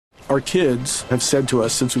Our kids have said to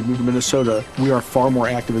us since we moved to Minnesota, we are far more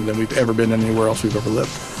active than we've ever been anywhere else we've ever lived.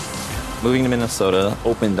 Moving to Minnesota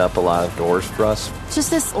opened up a lot of doors for us. Just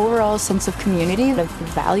this overall sense of community, the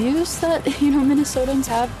values that, Minnesotans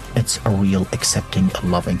have. It's a real accepting,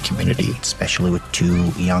 loving community, especially with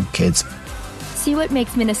 2 young kids. See what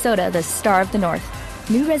makes Minnesota the star of the North.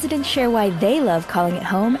 New residents share why they love calling it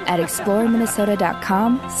home at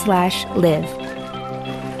exploreminnesota.com/live.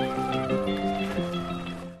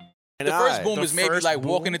 The first boom is maybe like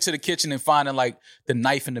walking into the kitchen and finding like the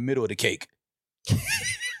knife in the middle of the cake.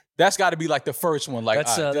 That's got to be like the first one. Like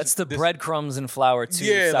that's the breadcrumbs and flour too.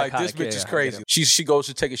 Yeah, like this bitch is crazy. She goes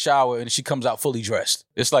to take a shower and she comes out fully dressed.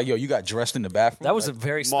 It's like, yo, you got dressed in the bathroom. That was a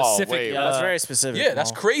very specific. That's very specific. Yeah,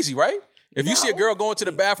 that's crazy, right? If you see a girl going to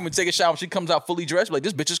the bathroom and take a shower, and she comes out fully dressed, like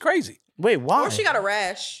this bitch is crazy. Wait, why? Or she got a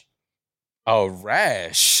rash. A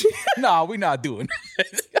rash? Nah, we not doing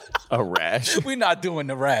A rash? We not doing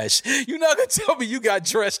the rash. You're not gonna tell me you got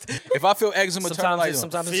dressed. If I feel eczema, turn the lights on.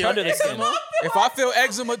 Sometimes it's under the skin. If I feel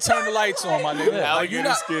eczema, turn the lights on, my nigga. Like, you're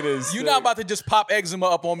not about to just pop eczema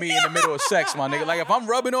up on me in the middle of sex, my nigga. Like if I'm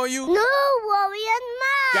rubbing on you. No worry,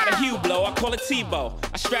 Got a Hugh blow, I call it Tebow.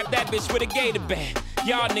 I strap that bitch with a gator band.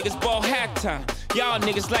 Y'all niggas ball halftime. Y'all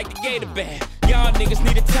niggas like the gator band. Y'all niggas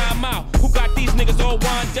need a timeout. Who got these niggas all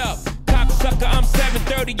wind up? Cocksucker, I'm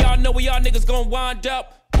 730. Y'all know where y'all niggas gon' wind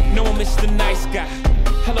up. No, I'm Mr. Nice Guy.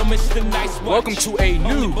 Hello, Mr. Nice Watch. Welcome to a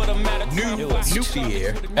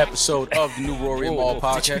nuclear episode of the New Rory and Maul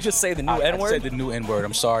podcast. Did you just say the new N-word? I said the new N-word.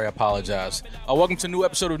 I'm sorry. I apologize. Welcome to a new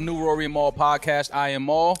episode of the New Rory and Maul podcast. I am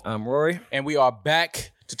Maul. I'm Rory. And we are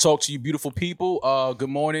back to talk to you beautiful people. Good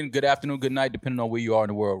morning, good afternoon, good night, depending on where you are in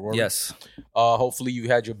the world, Rory. Yes. Hopefully you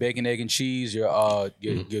had your bacon, egg, and cheese, your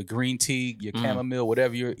green tea, your chamomile,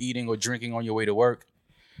 whatever you're eating or drinking on your way to work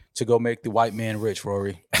to go make the white man rich,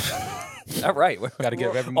 Rory. All right. Got to get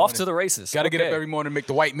up every morning. Off to the races. Got to get up every morning and make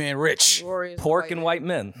the white man rich. Pork and white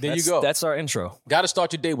men. There you go. That's our intro. Got to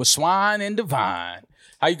start your day with swine and divine.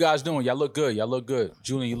 How you guys doing? Y'all look good.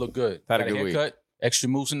 Julian, you look good. Had a good haircut? week. Extra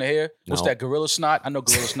mousse in the hair? What's that, gorilla snot? I know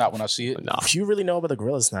gorilla snot when I see it. No. If you really know about the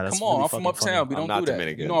gorilla snot, that's come on, really I'm from uptown. We don't do that.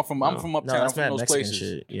 Dominican. You know, I'm from uptown. I'm from those Mexican places.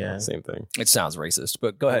 shit. Yeah, same thing. It sounds racist,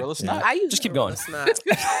 but go ahead. Gorilla snot? I use Just keep going. Snot.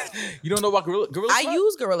 You don't know about gorilla snot? I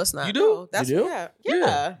use gorilla snot. You do? No, that's You do?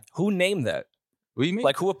 Yeah. Who named that? What do you mean?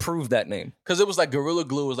 Like, who approved that name? Because it was like Gorilla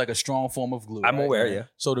Glue was like a strong form of glue. I'm right? aware, yeah.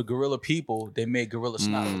 So the gorilla people, they made gorilla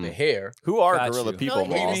snot with their hair. Who are Got gorilla you. people,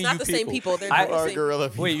 No, Maul? it's not the same people. They're I not the are same. gorilla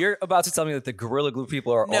people. Wait, you're about to tell me that the Gorilla Glue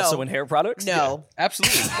people are No. also in hair products? No.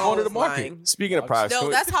 Absolutely. Going to the market. Lying. Speaking of products, No,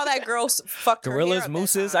 that's how that girl fucked her Gorillas, hair at that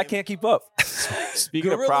mooses, time. I can't keep up.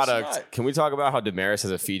 speaking of Gorilla products, snot. can we talk about how Damaris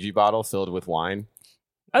has a Fiji bottle filled with wine?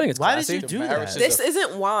 I think it's Why classy. did you do Damaris that? is This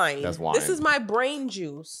isn't wine. That's wine. This is my brain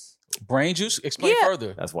juice. Brain juice? Explain Yeah.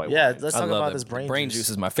 further. That's white Yeah, wine. let's I talk love about it. this brain Brain juice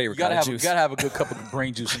is my favorite You gotta kind have, of juice. gotta have a good cup of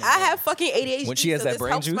brain juice. I have fucking ADHD. When she has so that this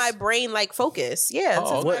brain helps juice? my brain like focus. Yeah.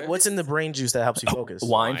 Oh, this is okay. What's in the brain juice that helps you focus?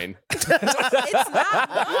 Wine. It's not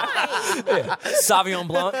wine. Sauvignon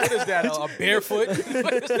Blanc. What is that? A barefoot?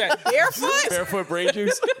 What is that? Barefoot? Barefoot brain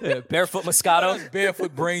juice? Yeah, barefoot Moscato.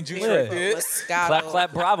 Barefoot brain juice Yeah. right there. Moscato. Clap,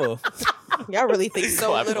 clap, bravo. Y'all really think so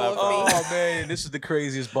Clap, little clap, of me. Oh man, this is the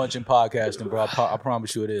craziest bunch in podcasting, bro. I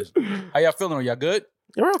promise you it is. How y'all feeling? Are y'all good?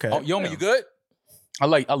 You're okay. Oh, Yomi, you good? I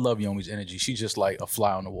love Yomi's energy. She's just like a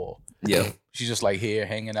fly on the wall. Yeah. She's just like here,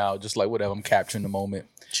 hanging out, just like whatever. I'm capturing the moment.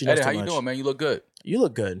 She knows Eddie, too how you much. doing, man? You look good. You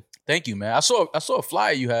look good. Thank you, man. I saw a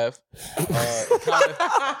flyer you have.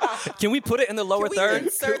 Can we put it in the lower Can we third?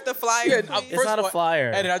 insert the flyer? Yeah, please? It's not a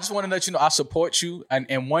flyer. Eddie, I just want to let you know I support you,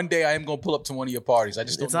 and one day I am gonna pull up to one of your parties. I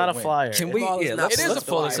just don't It's know not a when. flyer. Can we? Ball is Yeah, not- let's, It is let's a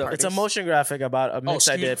pull this flyer. up. It's a motion graphic about a mix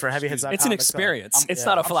I excuse- did for heavyheads.com. It's an experience. It's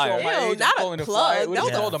not a I'm flyer. showing my Ew, age. I'm not calling a it flyer. plug. What That is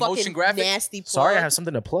was it called? a A motion fucking graphic? nasty plug. Sorry, I have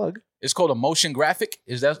something to plug. It's called a motion graphic.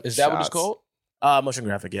 Is that what it's Shots. called? Motion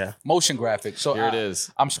graphic, yeah. Motion graphic. So Here it is.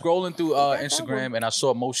 I'm scrolling through Instagram and I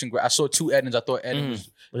saw I saw two Edens. I thought Eden was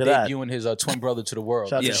Look at that. debuting his twin brother to the world.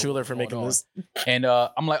 Shout out Yeah. to Schuler for making on. this. And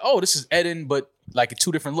I'm like, oh, this is Eden, but like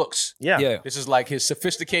two different looks. Yeah. Yeah. This is like his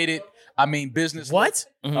sophisticated, business. What?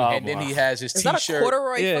 Look. Oh, And then he has his Is that a t-shirt.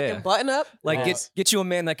 corduroy Yeah. fucking button up? Like, get you a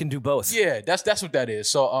man that can do both. Yeah, that's what that is.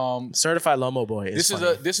 So Certified Lomo Boy. is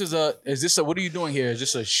this a what are you doing here? Is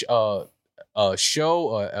this a show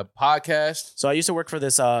or a podcast? So I used to work for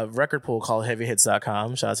this record pool called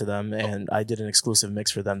heavyhits.com. Shout out to them. And I did an exclusive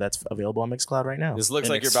mix for them that's available on Mixcloud right now. This looks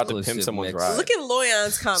An like you're about to pimp exclusive someone's mix. ride. Look at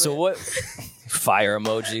Loyan's comment. So what? Fire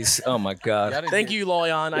emojis. Oh my god. Thank you,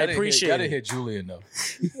 Loyan. I appreciate Gotta it. hit Julian though.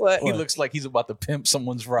 What? He looks like he's about to pimp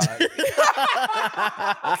someone's ride.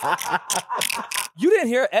 You didn't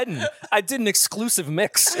hear Eden. I did an exclusive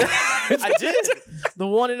mix. I did. The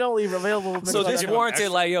one and only available mix. So this warranted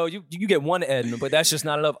like, yo, you get one Eden, but that's just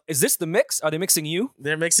not enough. Is this the mix? Are they mixing you?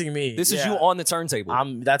 They're mixing me. This is you on the turntable.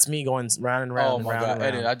 That's me going round and round. Oh and my round God, and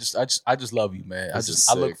round. Eden, I just love you, man. This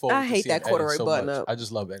I look sick. forward. I to hate seeing that corduroy Eden so button much. up. I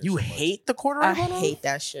just love Eden. You so much. hate the corduroy I button? hate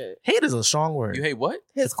that shit. Hate is a strong word. You hate what?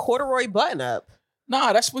 His corduroy button up.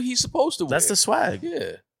 Nah, that's what he's supposed to wear. That's the swag.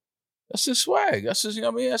 Yeah. That's his swag. That's just, you know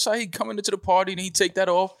what I mean? That's how he coming into the party and he take that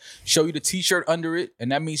off, show you the t-shirt under it,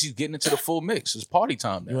 and that means he's getting into the full mix. It's party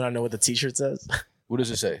time You now. want to know what the t-shirt says? What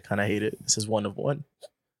does it say? Kind of hate it. It says one of one.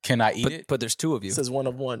 Can I eat it? But there's two of you. It says one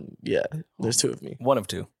of one. Yeah, there's two of me. One of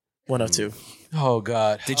two. One of two. Oh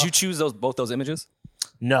God. Did you choose both those images?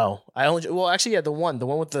 No, I only. Well, actually, the one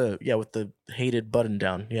with the hated button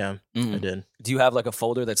down. Yeah, I did. Do you have like a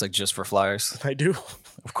folder that's like just for flyers? I do.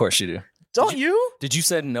 Of course you do. Don't you? Did you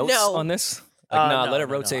send notes No. on this? Like, No, let it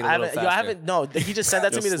no, rotate no. a little faster. I haven't. No, he just sent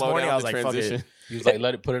that to me this Slow morning. down I was the like, fuck transition. it. He was like,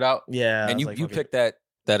 let it put it out. Yeah, I And was you like, you fuck it. picked that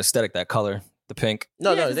aesthetic, that color, the pink.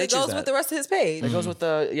 No, Yeah, 'cause they it choose goes that. with the rest of his page. It goes with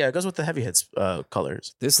the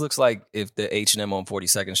colors. This looks like if the H&M on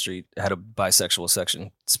 42nd Street had a bisexual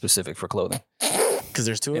section specific for clothing. Because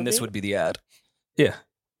there's two. And of this me? would be the ad. Yeah.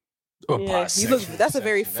 Yeah, that's a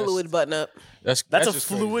very fluid button up. That's That's a just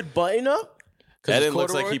fluid button up. Eden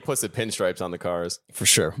looks like he puts the pinstripes on the cars. For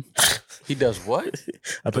sure. crazy. He does what?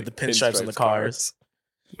 I put the pinstripes on the cars.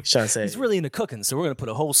 He's trying to say He's really into cooking, so we're going to put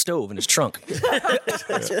a whole stove in his trunk.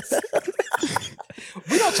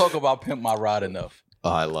 We don't talk about Pimp My Ride enough. Oh,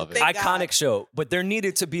 I love it. Thank Iconic God. show, but there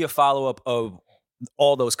needed to be a follow-up of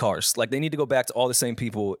all those cars. Like, they need to go back to all the same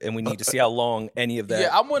people, and we need to see how long any of that...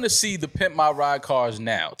 Yeah, I want to see the Pimp My Ride cars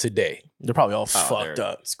now, today. they're probably all Oh, fucked they're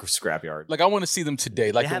up. Scrapyard. Like, I want to see them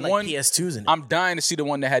today. Like, They had the like one, PS2s in it. I'm dying to see the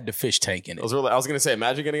one that had the fish tank in it. Those were, I was gonna say,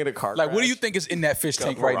 imagine getting in a car. Like, what do crash. you think is in that fish Got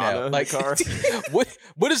tank right piranha now? in the Like, car.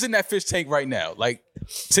 what is in that fish tank right now? Like,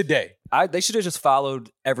 today. They should have just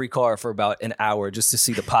followed every car for about an hour just to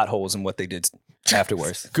see the potholes and what they did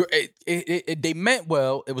afterwards. They meant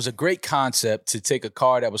well. It was a great concept to take a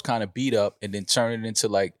car that was kind of beat up and then turn it into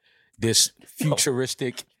like this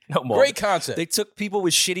futuristic. No more. Great concept. They took people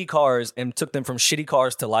with shitty cars and took them from shitty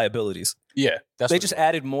cars to liabilities. Yeah, They just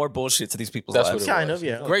added more bullshit to these people's That's lives. what it Kind was. of,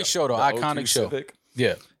 yeah. Great show though. The Iconic O2 show. Civic?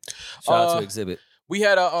 Yeah. Shout out to Exhibit. We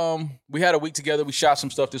had a week together. We shot some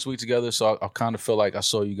stuff this week together, so I kind of feel like I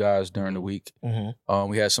saw you guys during the week. Mhm.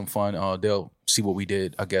 We had some fun. They'll see what we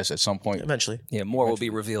did, I guess, at some point. Eventually. Yeah, more will be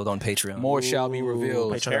revealed on Patreon. More shall be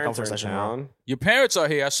revealed. Patreon.com Parents are in /. town. Your parents are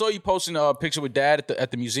here. I saw you posting a picture with Dad at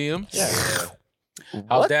the museum. Yeah. How's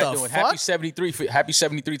What Dad the doing? fuck? Happy 73. Happy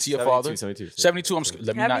 73 to your father. 72. 72.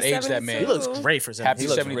 Let me Happy not age that 72. man. He looks great for Happy He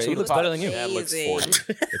looks 72. great. He looks better than you. Dad looks Amazing.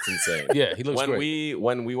 40. It's insane. Yeah, he looks when great.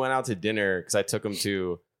 when we went out to dinner, because I took him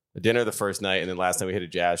to a dinner the first night, and then last night we hit a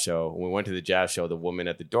jazz show. When we went to the jazz show, the woman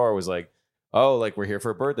at the door was like, "Oh, like we're here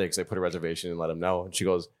for a birthday," because I put a reservation and let him know. And she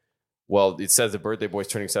goes, "Well, it says the birthday boy's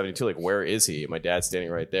turning 72. Like, where is he?" And my dad's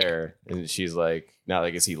standing right there, and she's like, "Now,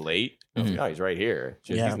 like, is he late?" I was like, "No, he's right here."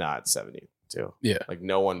 She's like, Yeah. he's not 72. Yeah. Like,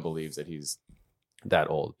 no one believes that he's that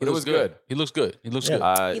old. But He it was good. He looks good. He looks Yeah.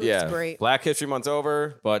 good. He looks great. Black History Month's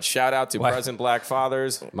over, but shout out to Wow. present Black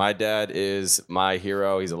fathers. My dad is my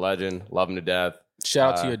hero. He's a legend. Love him to death.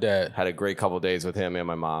 Shout out to your dad. Had a great couple days with him and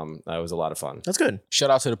my mom. It was a lot of fun. That's good.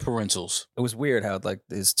 Shout out to the parentals. It was weird how like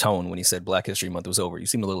his tone when he said Black History Month was over. You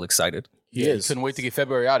seemed a little excited. He You is. couldn't wait to get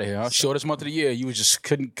February out of here, huh? Shortest month of the year. You was just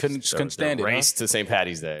couldn't stand it. Race to St.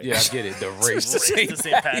 Patty's Day. Huh? Yeah, I get it. The race to St.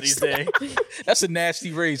 Patty's Day. That's a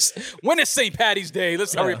nasty race. When is St. Patty's Day?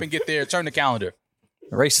 Let's hurry up and get there. Turn the calendar.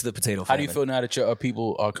 Race to the potato How do famine. you feel now that your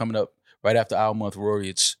people are coming up right after our month,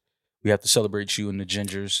 Rory? We have to celebrate you and the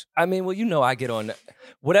Gingers. I mean, well, you know, I get on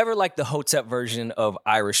whatever like the Hotep version of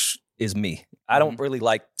Irish is me. I don't really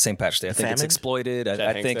like St. Patrick's Day. I think it's Famine? exploited. That I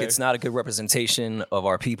Hank's think Day? it's not a good representation of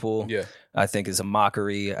our people. Yeah. I think it's a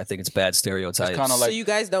mockery. I think it's bad stereotypes. It's kinda like- So you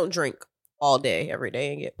guys don't drink all day, every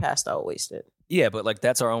day, and get passed out wasted. yeah, but like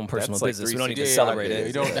that's our own personal That's like business. We don't need to 360. celebrate Yeah, it.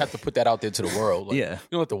 You don't have to put that out there to the world. Like, Yeah. You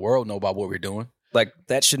don't let the world know about what we're doing. Like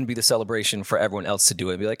that shouldn't be the celebration for everyone else to do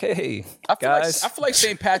it. Be like, hey, I feel guys. like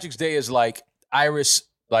St. Patrick's Day is like Irish,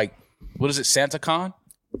 like, what is it, Santa Con?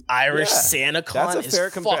 Irish Yeah. Santa Con That's a is fair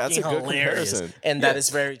fucking that's a good hilarious. comparison. And that is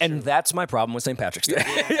very true. And that's my problem with St. Patrick's Day.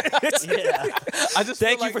 yeah. I just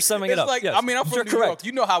Thank feel you for summing it it's up. Like, Yes. I mean, I'm from You're New York. correct.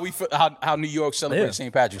 You know how we feel, how New York celebrates Yeah.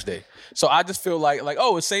 St. Patrick's Day. So I just feel like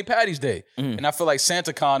oh, it's St. Patty's Day, and I feel like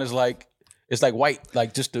Santa Con is like it's like white,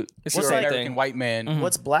 like just the It's pure the same American thing. white man.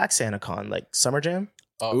 What's Black Santa Con? Like Summer Jam?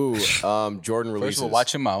 Ooh, Jordan releases. First of all,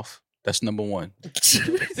 watch your mouth. That's number one.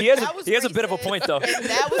 He has a bit of a point though. And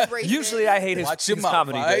that was racist. Usually I hate his, Watch your his mouth,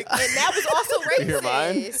 comedy. right? but- And that was also racist. You hear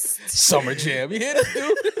mine? Summer Jam. You hear this,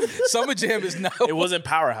 dude? Summer Jam is not. It wasn't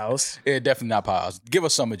Powerhouse. Yeah, definitely not Powerhouse. Give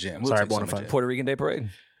us Summer Jam. We'll Sorry, take Summer Bonafide. Jam. Puerto Rican Day Parade.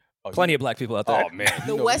 Oh, Plenty of black people out there. Oh man,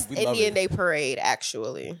 The West Indian Day Parade,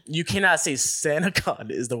 actually. You cannot say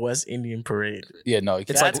SantaCon is the West Indian Parade. Yeah, no, It's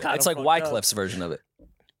That's like kinda it's like fucked up. Wyclef's version of it.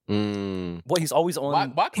 Mm. Boy, he's always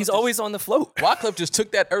on. Wyclef He's just- always on the float. Wyclef just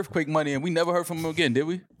took that earthquake money and we never heard from him again, did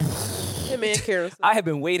we? Him and Karen. I have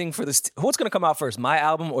been waiting for this. What's going to come out first, my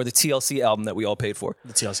album or the TLC album that we all paid for?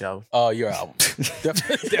 The TLC album. Your album.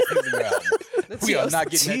 Definitely your album. We are not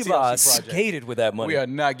getting that T-Boz TLC project. skated with that money. We are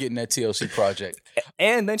not getting that TLC project.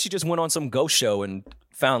 And then she just went on some ghost show and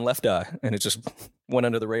found Left Eye, and it just went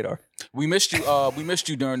under the radar. We missed you. We missed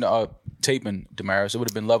you during the taping, Damaris. It would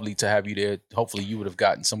have been lovely to have you there. Hopefully, you would have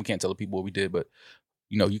gotten some. We can't tell the people what we did, but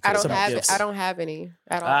you know, you I could. don't have gifts. I don't have any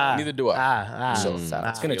at all. Neither do I. So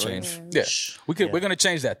It's going to change. Yeah, we could. Yeah. We're gonna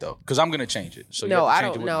change that though, because I'm gonna change it. So you No, have to I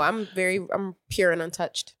change don't it with know. me. I'm pure and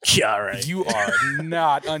untouched. Yeah, all right. You are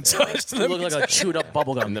not untouched. You Let look me like a chewed up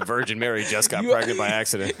bubble And gum. the Virgin Mary just got You- pregnant by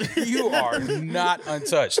accident. you are not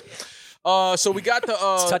untouched. So we got the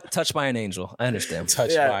Touched by an angel. I understand.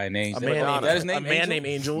 touched Yeah. by an angel. A man, Is that his name? A man Angel? named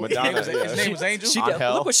Angel. Madonna. His name was Angel. She On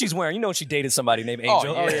hell. look what she's wearing. You know she dated somebody named Oh,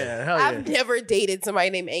 Angel. Oh yeah, hell I've yeah. never dated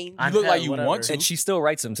somebody named Angel. You look like you Whatever. want to. And she still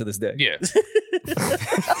writes him to this day. Yeah.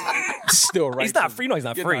 Still right. He's not free. No, he's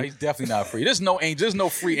not Yeah, free. no, he's definitely not free. There's no angel. There's no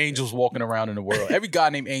free angels walking around in the world. Every guy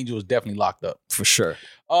named Angel is definitely locked up. For sure.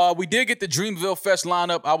 We did get the Dreamville Fest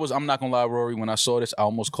lineup. I'm not gonna lie, Rory. When I saw this, I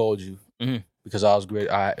almost called you because I was great.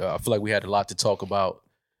 I feel like we had a lot to talk about.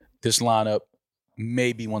 This lineup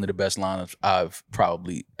may be one of the best lineups I've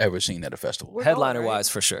probably ever seen at a festival. We're Headliner going, right? wise,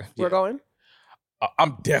 for sure. We're going.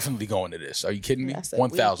 I'm definitely going to this. Are you kidding me? I said we,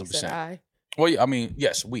 you 1,000%. said I. Well, yeah, I mean,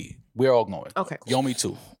 yes, we're all going. Okay, cool. Yomi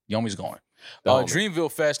too. Yomi's going. Oh,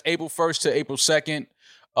 Dreamville Fest, April 1st to April 2nd.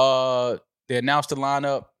 They announced the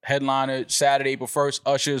lineup. Headliner Saturday, April 1st.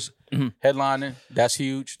 Usher's headlining. That's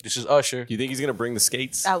huge. This is Usher. Do you think he's gonna bring the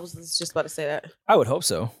skates? I was just about to say that. I would hope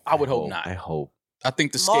so. I would hope not. I hope. I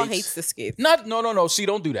think the Maul skates. hates the skates. No. See,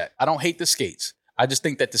 don't do that. I don't hate the skates. I just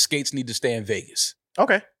think that the skates need to stay in Vegas.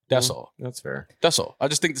 Okay. That's all. That's fair. That's all. I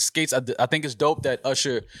just think the skates. I think it's dope that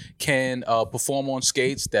Usher can perform on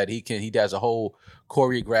skates. That he does a whole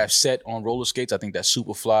choreographed set on roller skates. I think that's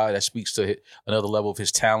super fly. That speaks to another level of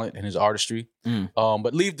his talent and his artistry.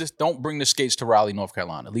 But leave this. Don't bring the skates to Raleigh, North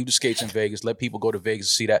Carolina. Leave the skates in Vegas. Let people go to Vegas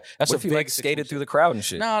to see that. That's What a if he like Vegas skated exclusive. through the crowd and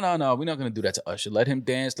shit? No. We're not gonna do that to Usher. Let him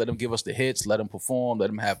dance. Let him give us the hits. Let him perform. Let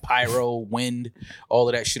him have pyro, wind, all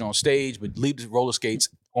of that shit on stage. But leave the roller skates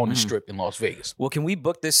on the strip in Las Vegas. Well, can we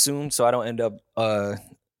book this soon so I don't end up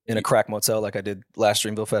in a crack motel like I did last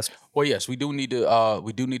Dreamville Fest? Well, yes, we do need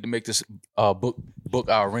to make this book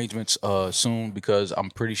our arrangements soon because I'm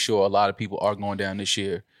pretty sure a lot of people are going down this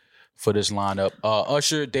year for this lineup.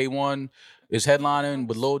 Usher Day One is headlining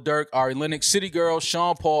with Lil Durk, Ari Lennox, City Girls,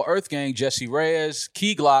 Sean Paul, Earth Gang, Jesse Reyes,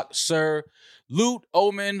 Key Glock, Sir, Lute,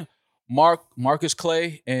 Omen, Marcus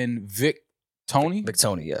Clay, and Vic Tony. Vic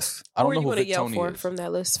Tony, yes. I don't Who know are who you Vic going to yell Tony for is. from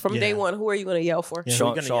that list? From Yeah. day one, who are you going to yell for? Yeah, Sean-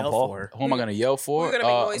 who are you Sean gonna Paul. yell for? Who am I going to yell for? Who are you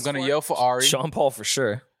gonna make noise I'm going to for? yell for Ari. Sean Paul for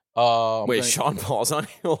sure. I'm Wait, gonna- Sean Paul's on it?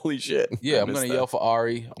 Holy shit. Yeah, I'm I going missed to that. yell for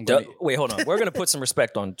Ari. I'm gonna, Wait, hold on. We're going to put some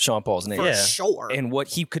respect on Sean Paul's name. For Yeah. sure. And what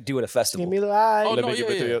he could do at a festival. Give me the eye. Oh, Let no, me give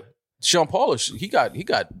yeah, it to yeah. you. Sean Paul is he got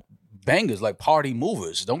bangers like Party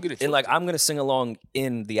Movers. Don't get it. And like, I'm going to sing along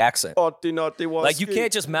in the accent. Naughty, naughty, Like, you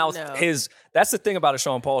can't just mouth No. his. That's the thing about a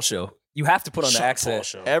Sean Paul show. You have to put on the Sean Paul accent.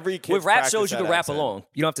 show. Every kid With rap shows, you can rap along.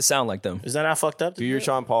 You don't have to sound like them. Is that not fucked up? Do your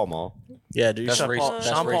Sean Paul Mall. Yeah, do your That's Sean racist. Paul. That's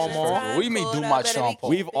Sean Paul racist. Mall. What do you mean, do my Sean Paul?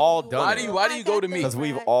 We've all done Why it. do you go to me? Because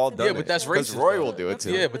we've all done Yeah, it. but that's 'Cause racist. Roy though. will do it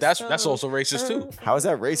too. Yeah, but that's also racist too. How is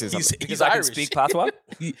that racist? He's Because I can Irish. speak patois.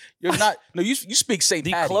 You're not. No, you speak St.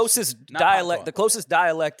 The Patty's. closest Not dialect, patois. the closest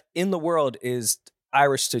dialect in the world is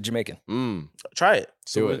Irish to Jamaican. Try it.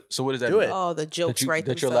 So what does that Do mean? it. Oh, the jokes right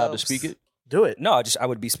that you're allowed to themselves. speak it Do it. No, I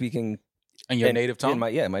would be speaking in your native tongue. In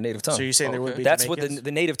my native tongue. So you're saying there would be That's what Jamaicans?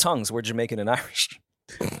 the native tongues were Jamaican and Irish.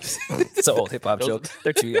 It's an old hip hop joke.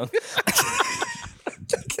 They're too young.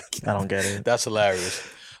 I don't get it. That's hilarious.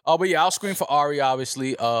 Oh, but yeah, I'll scream for Ari.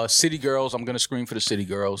 Obviously, City Girls. I'm gonna scream for the City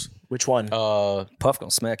Girls. Which one? Puff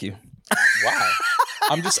gonna smack you. Why?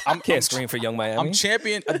 I'm Can't scream for Young Miami. I'm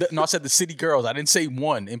champion. No, I said the City Girls. I didn't say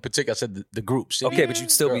one in particular. I said the group. City Okay, but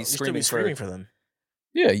you'd still be Girls. You still screaming, be screaming for them.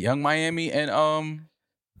 Yeah, Young Miami and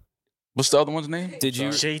what's the other one's name? Did you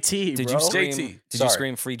JT, did bro. you scream? JT. Did you Sorry.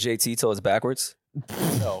 scream free JT till it's backwards?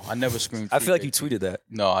 No, I never screamed. I free feel like you JT. tweeted that.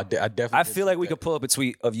 No, I definitely. I feel like we could. could pull up a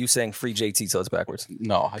tweet of you saying free JT till it's backwards.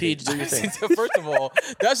 No, I Pete, didn't. do your thing. First of all,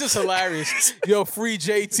 that's just hilarious. Yo, free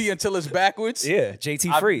JT until it's backwards. Yeah,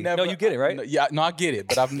 JT I've free. never- No, you get it, right? No, I get it,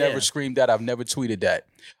 but I've never screamed that. I've never tweeted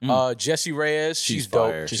that. Jessie Reyes, she's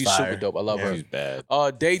dope. fire. She's She's fire. super dope. I love her. She's bad.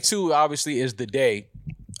 Day 2 obviously is the day.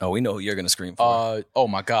 Oh, we know who you're gonna scream for. Oh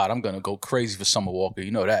my God, I'm gonna go crazy for Summer Walker. You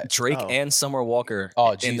know that. Drake and Summer Walker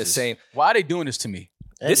Oh in Jesus. the same. Why are they doing this to me?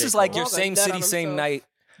 This is like Cole. your same Got that city, on same himself. night.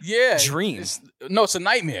 Yeah, Dream. It's a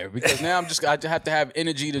nightmare because now I just have to have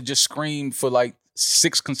energy to just scream for like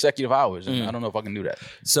 6 consecutive hours, and I don't know if I can do that.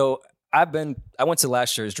 So I went to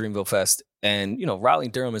last year's Dreamville Fest, and Raleigh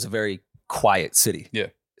Durham is a very quiet city. Yeah.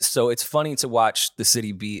 So it's funny to watch the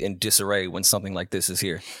city be in disarray when something like this is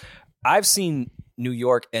here. I've seen New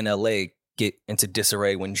York and LA get into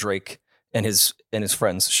disarray when Drake and his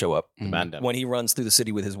friends show up. Mandem. When he runs through the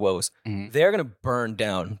city with his woes. Mhm. They're gonna burn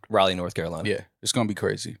down Raleigh, North Carolina. Yeah, it's gonna be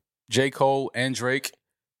crazy. J. Cole and Drake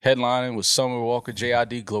headlining with Summer Walker,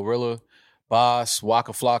 JID, Glorilla, Boss,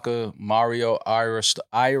 Waka Flocka, Mario, Ira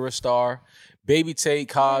Star, Baby Tate,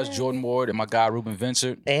 Kaz, Jordan Ward, and my guy Ruben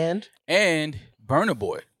Vincent, And Burna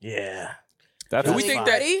Boy. yeah, That's Do we think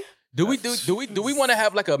that? Ready? Do we want to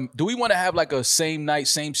have like a same night,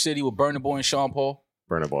 same city with Burna Boy and Sean Paul?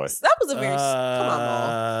 Burna Boy. That was a very come on,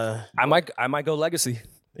 Maul. I might go legacy.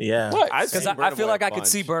 Yeah. What? Because I feel like I could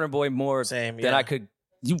see Burna Boy more Same, than yeah. I could.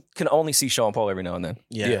 You can only see Sean Paul every now and then.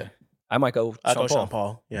 Yeah. I might go I'll Sean go Paul. Sean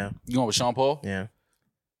Paul. Yeah. You going with Sean Paul? Yeah.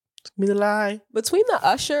 Give me the lie. Between the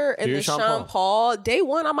Usher and Do the Sean Sean Paul, day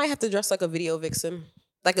one, I might have to dress like a video vixen,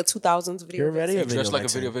 like a 2000s video. You're ready? vixen. You dressed like a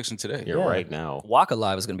vixen. video vixen today. You're Yeah. right now. Waka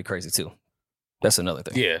Live is going to be crazy too. That's another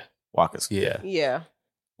thing. Yeah. Waka's. Yeah. Yeah.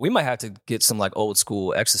 We might have to get some like old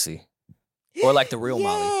school ecstasy or like the real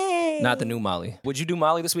Molly, not the new Molly. Would you do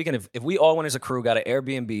Molly this weekend? If we all went as a crew, got an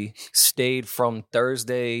Airbnb, stayed from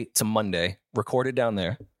Thursday to Monday, recorded down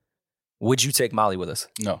there, would you take Molly with us?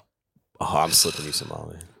 No. Oh, I'm slipping you some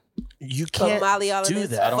Molly. You Put can't Molly all in do this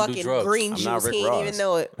that. I don't do fucking drugs. green I'm juice. not Rick He didn't Ross. even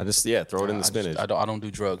know it. I just throw it in the spinach. I don't do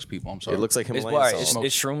drugs, people. I'm sorry. It looks like Is, Himalayan is, salt.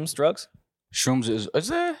 is shrooms drugs? Shrooms is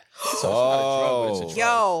there? It's not a drug, but it's a drug.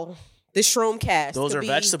 Yo, the shroom cast. Those could are be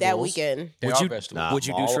vegetables. that weekend. They Would are you- vegetables. Nah. Would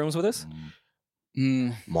you do Mall- shrooms with us?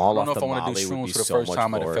 Mall I don't know off if the I wanna do Molly would shrooms be for the so first much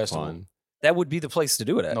time at a more festival. fun. That would be the place to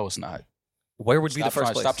do it at. No, it's not. Where would be the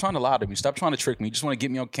first place? Stop trying to lie to me. Stop trying to trick me. You just want to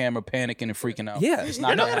get me on camera panicking and freaking out. Yeah. It's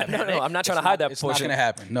not No, gonna happen. no, I'm not trying to hide that It's portion. not going to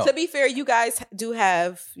happen. No. To be fair, you guys do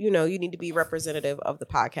have, you need to be representative of the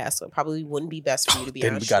podcast, so it probably wouldn't be best for you to be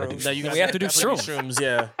Then on we gotta do shrooms. No, you We guys have to do definitely shrooms.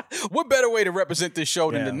 Yeah. What better way to represent this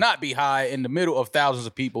show than Yeah. to not be high in the middle of thousands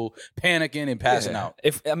of people panicking and passing Yeah. out?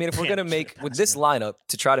 If we're gonna make with this lineup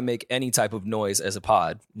to try to make any type of noise as a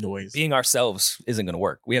pod, Noise. being ourselves isn't gonna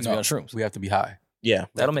work. We have to be on shrooms. We have to be high. Yeah.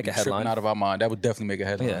 That'll make a Tripping headline. out of our mind. That would definitely make a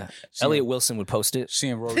headline. Yeah. Seeing- Elliot Wilson would post it.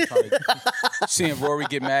 Seeing Rory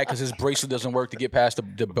get mad because his bracelet doesn't work to get past the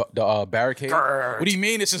barricade. What do you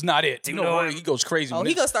mean this is not it? You know, Rory, he goes crazy. Oh, when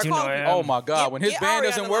he his- gonna start calling people. Oh my God! Get- When his get band Ari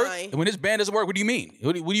doesn't on the work, line. when his band doesn't work, what do you mean?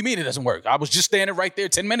 What do you mean it doesn't work? I was just standing right there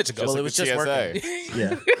 10 minutes ago. Well, it was just working.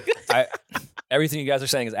 Yeah. Everything you guys are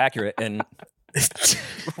saying is accurate, and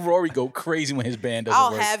Rory go crazy when his band doesn't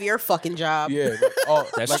I'll work. have your fucking job. Yeah. Oh,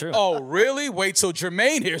 That's true. Oh, really? Wait till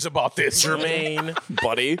Jermaine hears about this. Jermaine,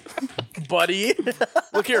 Buddy. buddy.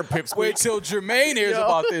 Look here, Pipsqueak. Wait till Jermaine hears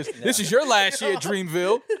about this. This is your last year at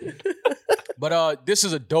Dreamville. But this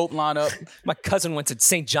is a dope lineup. my cousin went to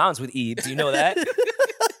St. John's with Eve. Do you know that?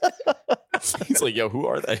 He's like, yo, who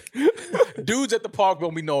are they? Dudes at the park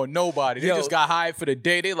don't be knowing nobody. They Yo. just got hired for the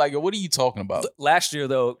day. They like, yo, what are you talking about? Last year,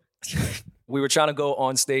 though, we were trying to go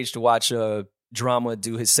on stage to watch Drama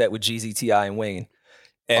do his set with Jeezy, T.I., and Wayne.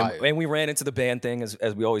 Fire. And we ran into the band thing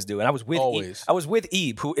as we always do. And I was with Always. I was with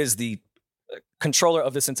Ebe, who is the controller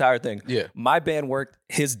of this entire thing. Yeah. My band worked,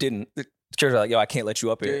 his didn't. The church was like, yo, I can't let you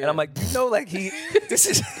up here. Yeah. And I'm like, like this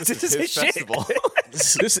is his shit. festival.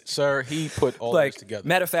 Sir, he put all Like, this together.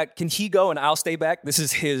 matter of fact, can he go and I'll stay back? This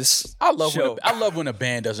is his I love show. when a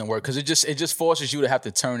band doesn't work because it just forces you to have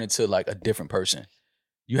to turn into like a different person.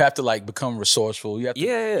 You have to like become resourceful. You have to,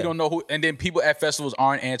 Yeah. You don't know who, and then people at festivals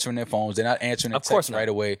aren't answering their phones. They're not answering their Of course texts not. right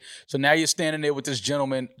away. So now you're standing there with this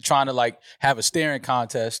gentleman trying to like have a staring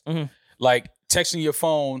contest, like texting your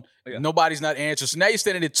phone. Yeah. Nobody's not answering. So now you're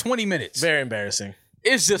standing there 20 minutes. Very embarrassing.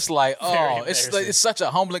 It's just like, Very it's embarrassing. it's such a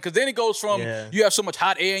humbling because then it goes from Yeah. you have so much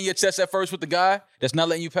hot air in your chest at first with the guy that's not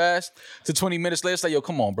letting you pass to 20 minutes later. It's like, yo,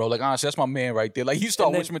 come on, bro. Like, honestly, that's my man right there. Like, you start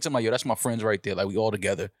And then- whispering to him, like, yo, that's my friends right there. Like, we all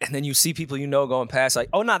together. And then you see people going past, like,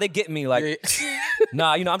 oh, no, they getting me. Like, Yeah.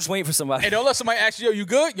 Nah, I'm just waiting for somebody. Hey, don't let somebody ask you, yo, you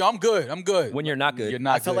good? Yo, I'm good. I'm good. When you're not good. You're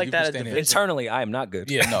not I feel good. like You that can at stand the there. Internally, I am not good.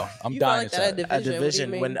 Yeah, no. I'm You dying feel like that inside. at A What do you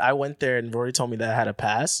division, when mean? I went there and Rory told me that I had a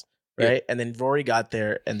pass, right? And then Rory got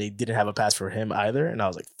there and they didn't have a pass for him either. And I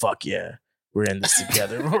was like, fuck yeah. We're in this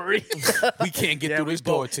together, Rory. We can't get through this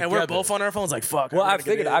door together. And we're both on our phones like, fuck. Well, we're I gonna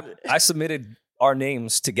figured get it. I submitted our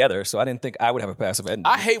names together, so I didn't think I would have a pass if Ed.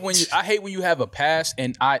 I hate when you have a pass,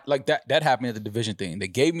 and I like that happened at the division thing. They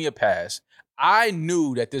gave me a pass. I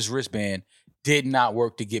knew that this wristband did not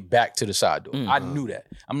work to get back to the side door. I knew that.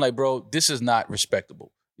 I'm like, bro, this is not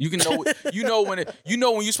respectable. You can know when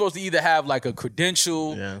you're supposed to either have like a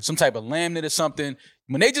credential, some type of laminate or something.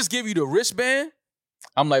 When they just give you the wristband,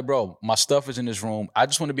 I'm like, bro, my stuff is in this room. I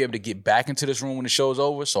just want to be able to get back into this room when the show's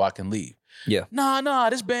over so I can leave. Yeah. Nah,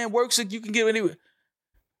 this band works. So you can get anywhere.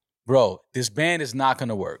 Bro, this band is not going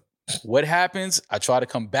to work. What happens? I try to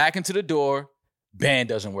come back into the door. Band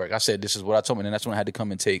doesn't work. I said, this is what I told me. And that's when I had to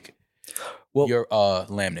come and take your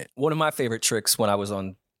laminate. One of my favorite tricks when I was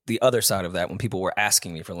on the other side of that, when people were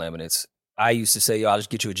asking me for laminates, I used to say, yo, I'll just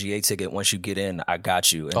get you a GA ticket. Once you get in, I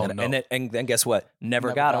got you. And then guess what?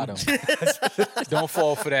 Never got them. Don't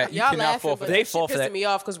fall for that. You Y'all cannot laughing, fall for but that. They fall for pissing that. me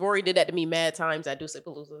off because Rory did that to me mad times at Deuce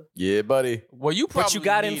Palooza. Yeah, buddy. Well, you probably But you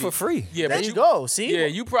got in needed- for free. Yeah, There but you go. See? Yeah,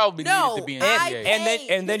 you probably No, needed to be in I- GA.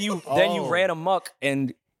 And then you ran amok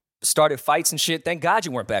and started fights and shit. Thank God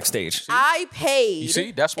you weren't backstage. I paid. You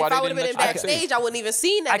see? That's why if they I would didn't have been let in you backstage, I wouldn't even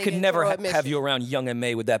seen that. I could nigga never throw admission. have you around Young and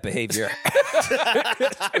May with that behavior.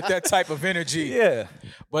 With that type of energy. Yeah.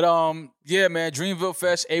 But yeah, man, Dreamville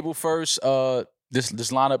Fest, April 1st. This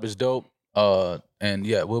lineup is dope. And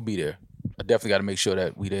yeah, we'll be there. I definitely got to make sure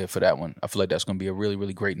that we there for that one. I feel like that's gonna be a really,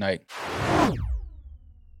 really great night.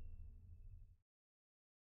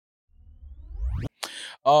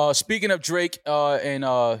 Speaking of Drake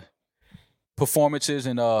and performances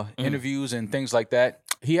and interviews and things like that,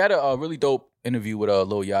 he had a really dope interview with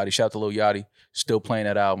Lil Yachty. Shout out to Lil Yachty, still playing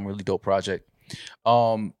that album, really dope project.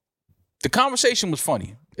 The conversation was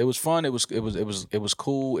funny. It was fun. It was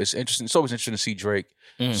cool. It's interesting. It's always interesting to see Drake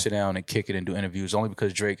sit down and kick it and do interviews, only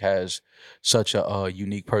because Drake has such a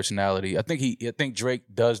unique personality. I think Drake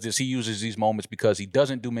does this. He uses these moments because he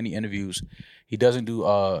doesn't do many interviews. He doesn't do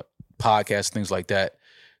podcasts, things like that.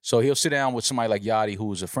 So he'll sit down with somebody like Yachty,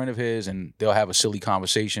 who is a friend of his, and they'll have a silly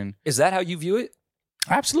conversation. Is that how you view it?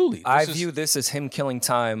 Absolutely. I view this as him killing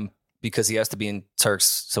time because he has to be in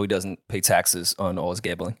Turks so he doesn't pay taxes on all his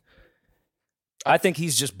gambling. I think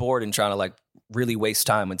he's just bored and trying to like really waste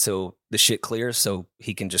time until the shit clears so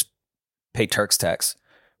he can just pay Turks tax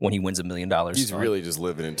when he wins $1 million. He's really just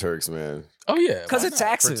living in Turks, man. Oh yeah, because it's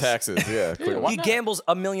taxes. For taxes, yeah. He gambles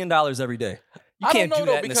 $1 million every day. You can't do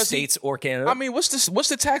that in the States or Canada. I mean, what's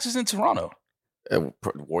the taxes in Toronto?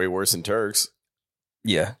 Way worse than Turks.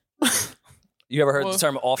 Yeah. You ever heard the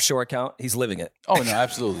term offshore account? He's living it. Oh no,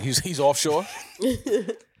 absolutely. He's offshore.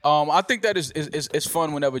 I think that it's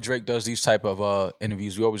fun whenever Drake does these type of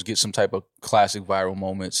interviews. We always get some type of classic viral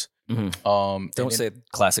moments. Mm-hmm. Don't say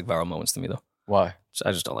classic viral moments to me though. Why?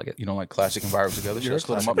 I just don't like it. You don't like classic and viral together? Should I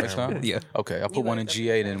split them up next time? Yeah. Okay, I'll put one in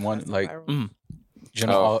GA and then one like one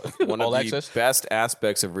all of access. the best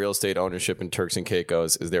aspects of real estate ownership in Turks and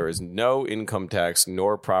Caicos is there is no income tax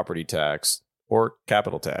nor property tax or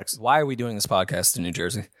capital tax. Why are we doing this podcast in New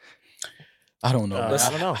Jersey? I don't know. I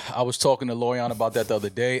don't know. I was talking to Lorian about that the other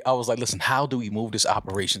day. I was like, listen, how do we move this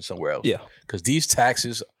operation somewhere else? Yeah. Because these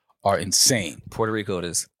taxes are insane. Puerto Rico it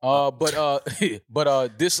is.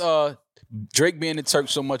 But this Drake being in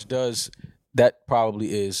Turks so much that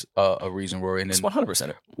probably is a reason, Rory. And It's then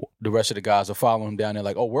 100%. the rest of the guys are following him down there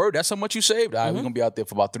like, oh, word, that's how much you saved? All right, we're going to be out there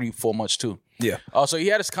for about 3-4 months too. Yeah. So he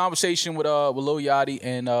had this conversation with Lil Yachty,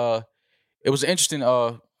 and it was an interesting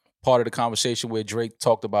part of the conversation where Drake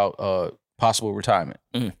talked about possible retirement.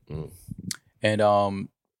 And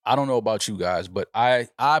I don't know about you guys, but I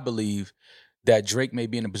believe that Drake may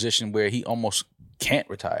be in a position where he almost can't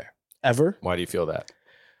retire. Ever? Why do you feel that?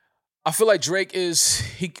 I feel like Drake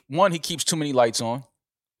he keeps too many lights on.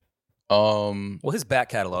 Well, his back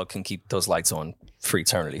catalog can keep those lights on for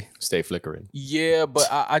eternity. Stay flickering. Yeah, but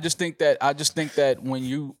I just think that when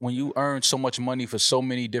you earn so much money for so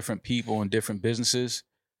many different people and different businesses,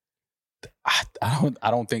 I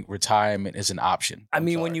don't think retirement is an option. I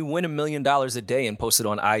mean, when you win $1 million a day and post it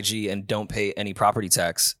on IG and don't pay any property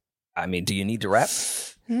tax, I mean, do you need to rap?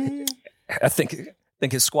 I think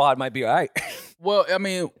his squad might be all right. Well, I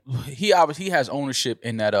mean, he obviously has ownership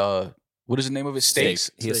in that. What is the name of it? Stakes.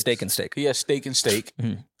 He has Steak and Steak. He has Steak and Steak.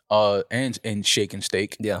 And Shake and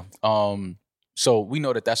Steak. Yeah. So we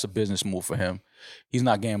know that that's a business move for him. He's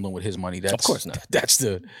not gambling with his money. That's, of course not. That's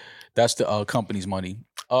the company's money.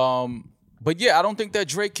 But yeah, I don't think that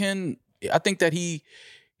Drake can. I think that he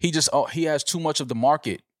has too much of the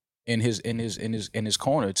market in his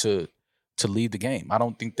corner to leave the game. I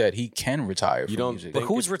don't think that he can retire from music. But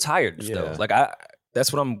who's retired though? Like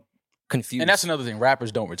that's what I'm confused. And that's another thing.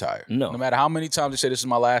 Rappers don't retire. No matter how many times they say this is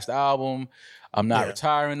my last album, I'm not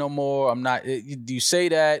retiring no more. I'm not. You say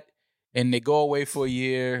that, and they go away for a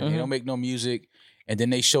year. They don't make no music, and then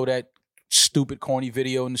they show that stupid corny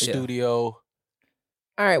video in the studio.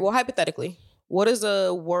 All right. Well, hypothetically, what is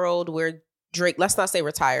a world where Drake, let's not say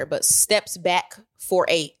retire, but steps back for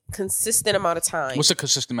a consistent amount of time? What's a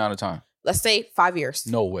consistent amount of time? Let's say 5 years.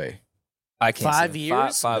 No way. I can't. 5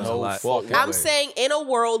 years? Five is a lot. I'm saying in a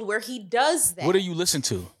world where he does that. What do you listen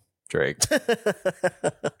to? Drake.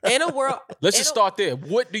 In a world. Let's just start there.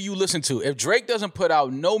 What do you listen to? If Drake doesn't put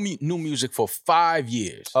out no new music for 5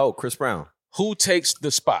 years. Oh, Chris Brown. Who takes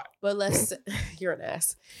the spot? But you're an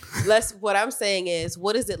ass. What I'm saying is,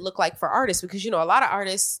 what does it look like for artists? Because, a lot of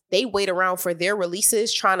artists, they wait around for their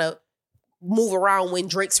releases trying to move around when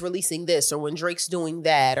Drake's releasing this or when Drake's doing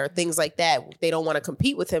that or things like that. They don't want to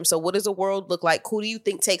compete with him. So what does the world look like? Who do you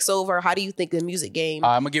think takes over? How do you think the music game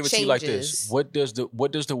I'm going to give it to you like this. What does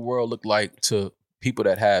the world look like to people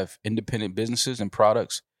that have independent businesses and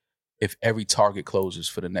products if every Target closes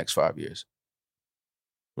for the next 5 years?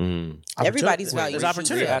 Everybody's value. There's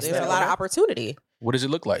opportunity. There's a lot of opportunity. What does it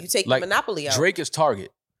look like? You take the monopoly out. Drake is Target.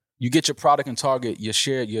 You get your product in Target, your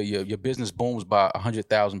share, your business booms by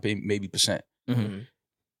 100,000 maybe percent. Mm-hmm.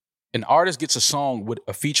 An artist gets a song with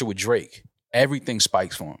a feature with Drake, everything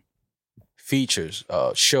spikes for him. Features,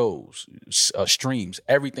 shows, streams,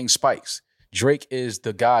 everything spikes. Drake is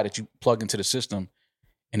the guy that you plug into the system,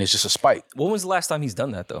 and it's just a spike. When was the last time he's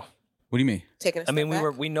done that though? What do you mean?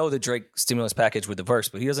 We know the Drake stimulus package with the verse,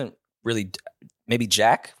 but he doesn't really. Maybe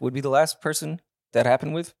Jack would be the last person that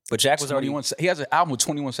happened with. But Jack was already. He has an album with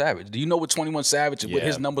 21 Savage. Do you know what 21 Savage, what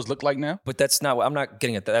his numbers look like now? But that's not what I'm not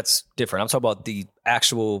getting at. That's different. I'm talking about the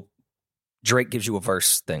actual Drake gives you a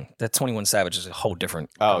verse thing. That 21 Savage is a whole different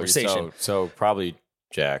conversation. So probably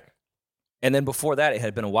Jack. And then before that, it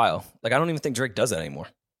had been a while. Like I don't even think Drake does that anymore.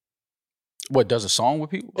 What, does a song with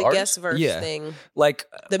people? The guest verse thing. Like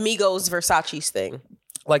the Migos Versace's thing.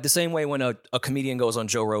 Like the same way when a comedian goes on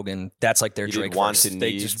Joe Rogan, that's like their Drake verse.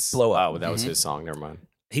 They just blow up. Oh, that was his song. Never mind.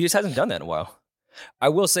 He just hasn't done that in a while. I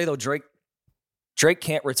will say though, Drake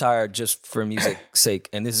can't retire just for music's sake.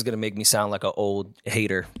 And this is going to make me sound like an old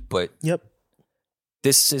hater, but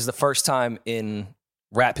this is the first time in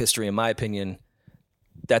rap history, in my opinion,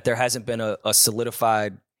 that there hasn't been a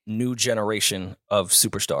solidified new generation of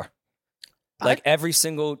superstar. Like every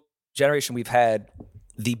single generation we've had,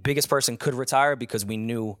 the biggest person could retire because we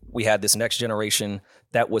knew we had this next generation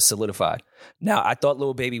that was solidified. Now, I thought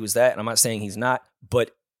Lil Baby was that, and I'm not saying he's not,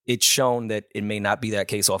 but it's shown that it may not be that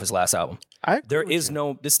case off his last album. This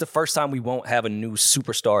is the first time we won't have a new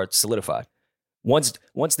superstar solidified. Once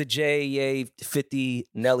the J, 50,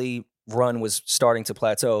 Nelly run was starting to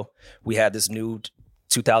plateau, we had this new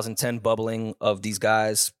 2010 bubbling of these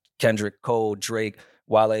guys, Kendrick, Cole, Drake,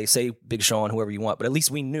 Wale, say Big Sean, whoever you want, but at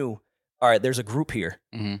least we knew, all right, there's a group here.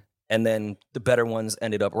 Mm-hmm. And then the better ones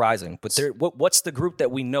ended up rising. But what's the group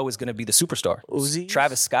that we know is going to be the superstar? Uzi?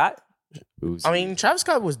 Travis Scott? Uzi. I mean, Travis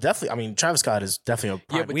Scott is definitely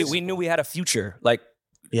a prime. We knew we had a future. Like,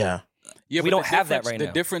 yeah, we don't have that right now.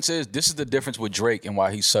 The difference is, this is the difference with Drake and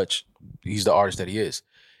why he's the artist that he is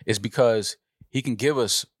because he can give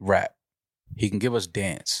us rap. He can give us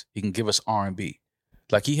dance. He can give us R&B.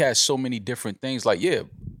 Like, he has so many different things. Like,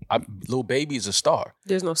 Lil Baby is a star.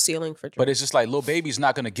 There's no ceiling for Drake. But it's just like, Lil Baby's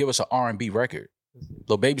not going to give us an R&B record.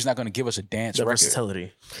 Lil Baby's not going to give us a dance record.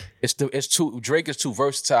 Versatility. Drake is too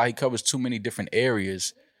versatile. He covers too many different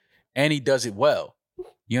areas, and he does it well.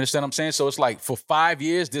 You understand what I'm saying? So it's like, for 5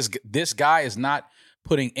 years, this guy is not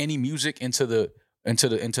putting any music into the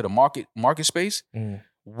market space. Mm.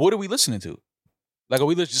 What are we listening to? Like, are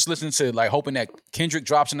we just listening to, like, hoping that Kendrick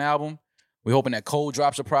drops an album? We're hoping that Cole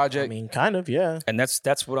drops a project. I mean, kind of, yeah. And that's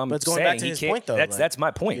what I'm saying. But going back to his point, though. That's my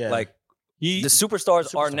point. Yeah. Like, the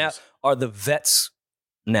superstars are the vets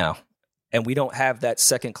now. And we don't have that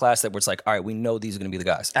second class that where it's like, all right, we know these are going to be the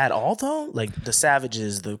guys. At all, though? Like, the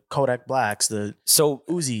Savages, the Kodak Blacks, the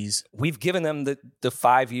Uzis. We've given them the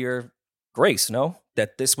 5-year grace, no?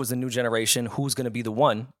 That this was a new generation. Who's going to be the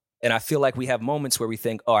one? And I feel like we have moments where we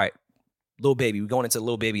think, all right, Lil Baby, we're going into the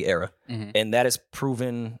Lil Baby era. Mm-hmm. And that is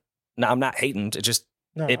proven... Now, I'm not hating. It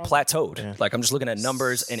plateaued. Yeah. Like, I'm just looking at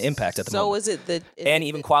numbers and impact at the moment. So is it and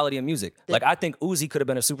even quality of music. Like, I think Uzi could have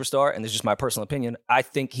been a superstar, and this is just my personal opinion. I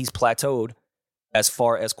think he's plateaued as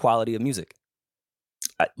far as quality of music.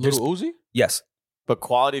 Little Uzi? Yes. But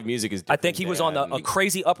quality of music is I different. think he was on a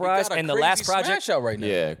crazy He uprise, got a and the crazy last project. smash out right now.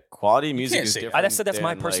 Yeah, quality of music can't is say that. different. I said that's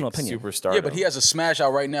my than, personal like, opinion. Superstar. Yeah, but he has a smash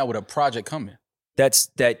out right now with a project coming.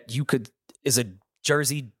 That you could is a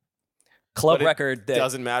Jersey club But it record that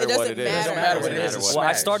doesn't matter It what doesn't it is. matter. Doesn't matter what it Doesn't is. matter Well,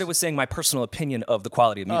 I Smash. started with saying my personal opinion of the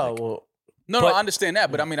quality of music. Oh well, No, But- I understand that,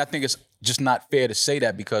 but I mean, I think it's just not fair to say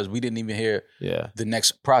that because we didn't even hear Yeah. the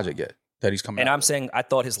next project yet that he's coming And out I'm with. saying I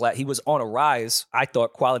thought he was on a rise. I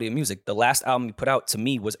thought quality of music. The last album he put out to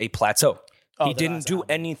me was a plateau. Oh, He the didn't last do album.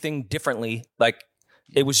 anything differently. Like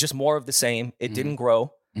it was just more of the same. It didn't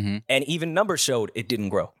grow. Mhm. And even numbers showed it didn't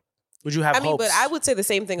grow. would you have I mean, hopes? but I would say the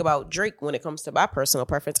same thing about Drake when it comes to my personal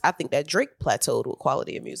preference. I think that Drake plateaued with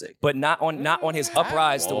quality of music. But not on his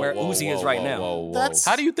uprise to where Uzi is right now. That's-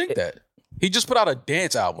 How do you think that? He just put out a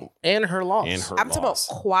dance album. and her loss. And her I'm talking about loss.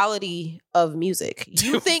 quality of music.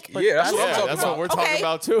 You think Yeah, that's what I'm Yeah, talking that's about. what we're talking Okay.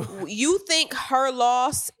 about too. you think her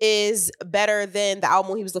loss is better than the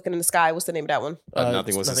album he was looking in the sky? What's the name of that one?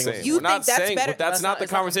 Nothing was the Nothing same. was- You We're think not that's saying, better? but that's That's not not- the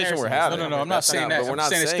it's not conversation we're comparison. having. No, I'm not That's saying that. But we're I'm not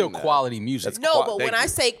saying it's still that. quality music. No, but when thank I you.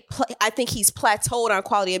 say I think he's plateaued on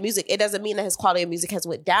quality of music, it doesn't mean that his quality of music has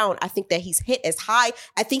went down. I think that he's hit as high.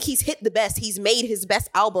 I think he's hit the best. He's made his best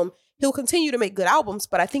album. He'll continue to make good albums,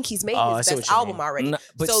 but I think he's made I his see best what you album mean. already. No,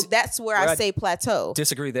 but So see, that's where where I I say plateau.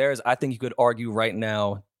 Disagree there is I think you could argue right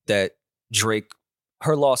now that Drake,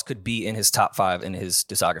 her loss could be in his top 5 in his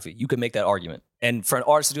discography. You could make that argument. And for an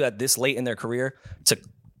artist to do that this late in their career, to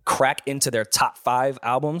crack into their top 5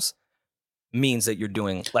 albums means that you're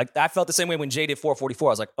doing, like, I felt the same way when Jay did 444.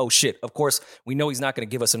 I was like, oh shit, of course, we know he's not going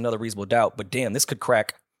to give us another reasonable doubt, but damn, this could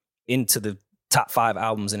crack into the top 5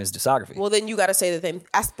 albums in his discography. Well, then you got to say the same.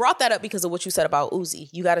 I brought that up because of what you said about Uzi.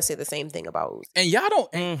 You got to say the same thing about Uzi. And y'all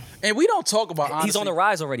don't, and we don't talk about honestly. He's on the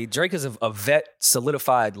rise already. Drake is a vet,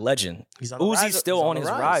 solidified legend. He's on the Uzi's rise. still He's on his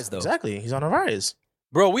rise, though. Exactly, he's on a rise.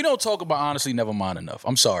 Bro, we don't talk about honestly Nevermind enough.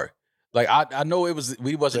 I'm sorry. Like I know we wasn't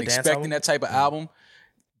The dance expecting album? that type of album.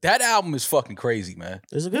 That album is fucking crazy, man.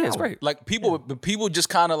 It's a good. Yeah, it's album. great. Like people just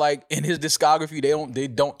kind of like in his discography, they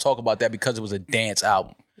don't talk about that because it was a dance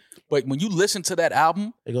album. But when you listen to that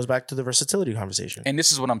album, It goes back to the versatility conversation. and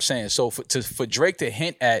this is what I'm saying. So for Drake to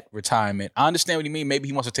hint at retirement, I understand what you mean. Maybe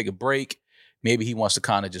he wants to take a break. Maybe he wants to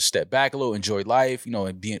kind of just step back a little, enjoy life,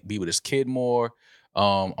 and be with his kid more.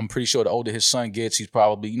 I'm pretty sure the older his son gets, he's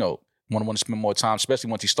probably, want to spend more time, especially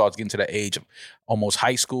once he starts getting to that age of almost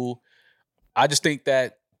high school. I just think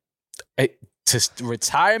that to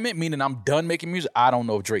retirement, meaning I'm done making music, I don't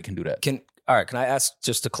know if Drake can do that. Can I ask,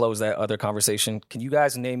 just to close that other conversation, can you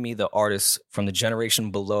guys name me the artists from the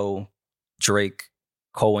generation below Drake,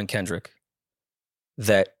 Cole, and Kendrick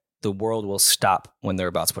that the world will stop when they're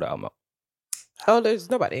about to put an album out? Oh, there's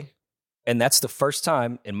nobody. And that's the first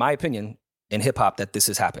time, in my opinion, in hip hop that this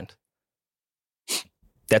has happened.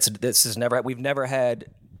 We've never had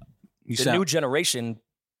the new generation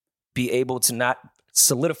be able to not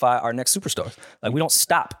solidify our next superstars. Like, we don't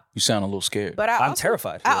stop. You sound a little scared. But I'm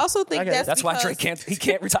terrified. I also think That's why because Drake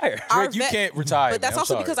can't retire. our Drake, you vet- can't retire. But that's man. I'm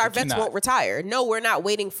also sorry. because our You vets cannot. won't retire. No, we're not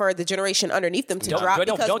waiting for the generation underneath them to drop.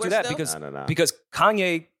 Don't because do we're that still- because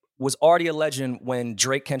Kanye was already a legend when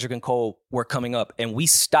Drake, Kendrick, and Cole were coming up, and we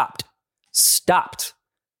stopped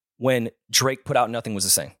when Drake put out Nothing Was the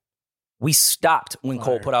Same. We stopped when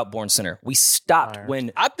Cole put out Born Sinner. We stopped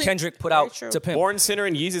when Kendrick put out true. To Pimp. Born Sinner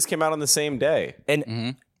and Yeezus came out on the same day.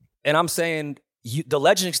 And I'm saying the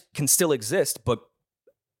legend can still exist, but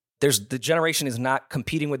the generation is not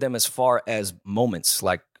competing with them as far as moments.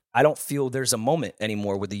 Like, I don't feel there's a moment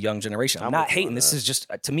anymore with the young generation. I'm not hating. This is just,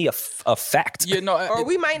 to me, a fact. Yeah, no. Or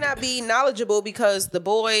we might not be knowledgeable because the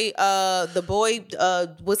boy,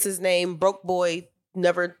 what's his name? Broke boy,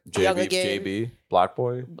 never young again. JB, Block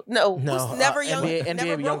Boy. No, was never young, NBA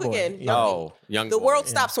never broke Youngboy. again. Yeah. Oh, young. The boy. world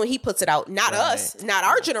stops when he puts it out. Not us, not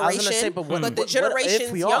our generation, say, but but the if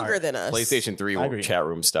generation's we are? younger than us. PlayStation 3 I agree. chat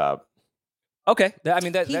room stop. Okay. I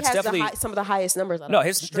mean, He that's has definitely... some of the highest numbers. No,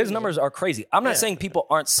 his numbers are crazy. I'm not saying people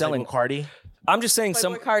aren't selling... Playboy Cardi. I'm just saying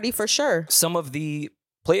Playboy Cardi for sure. some of the...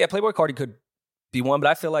 Playboy Cardi could be one, but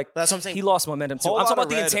I feel like That's what I'm saying. he lost momentum too. Whole I'm talking Lot about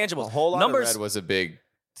the of Red- intangibles. A Whole Lot Numbers, of Red was a big,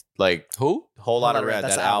 like, Who? Whole Lot of Red,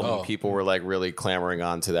 that's that the album. album. People were like really clamoring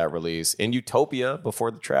on to that release. In Utopia,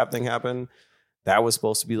 before the trap thing happened, that was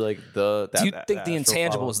supposed to be like do you think the astral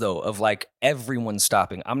intangibles, though, of like everyone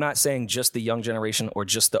stopping? I'm not saying just the young generation or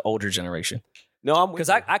just the older generation. No, I'm Because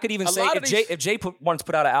I could even A say lot of if Jay wanted to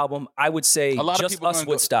put out an album, I would say A lot of just people us gonna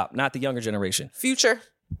would go- stop, not the younger generation. Future.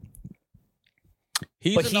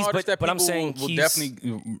 He's But an he's- artist but that I'm people saying will he's- definitely,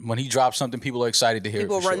 when he drops something, people are excited to hear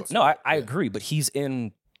People it for run sure. No, I agree, but he's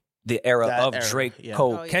in the era That of era, Drake, yeah.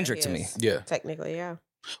 Cole, Oh, yeah, Kendrick he to me. is. Yeah. Technically, yeah.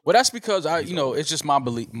 Well, that's because it's just my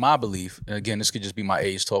belief. And again, this could just be my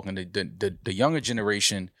age talking. The younger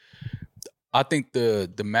generation, I think the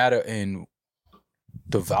matter in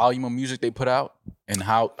the volume of music they put out and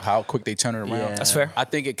how quick they turn it around. Yeah. That's fair. I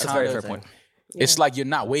think That's a very fair point. It's like you're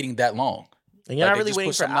not waiting that long. And you're Like, not they really just waiting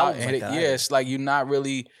put for something out albums and like that. yeah, it's like you're not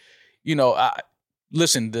really,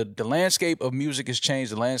 listen, the landscape of music has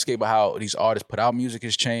changed. The landscape of how these artists put out music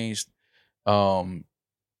has changed.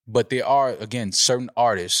 But there are, again, certain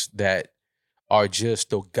artists that are just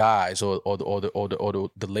the guys or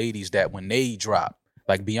the ladies that when they drop,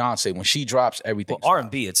 like Beyonce, when she drops everything. Well,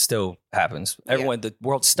 R&B, it still happens. The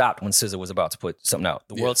world stopped when SZA was about to put something out.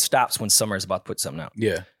 The world stops when Summer is about to put something out.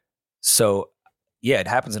 Yeah. So, yeah, it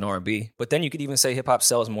happens in R&B. But then you could even say hip hop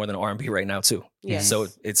sells more than R&B right now too. Yes. So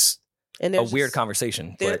it's And a weird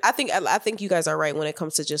conversation. But I think you guys are right when it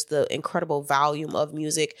comes to just the incredible volume of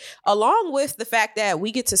music, along with the fact that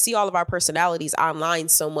we get to see all of our personalities online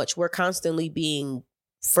so much. We're constantly being,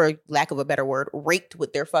 for lack of a better word, raked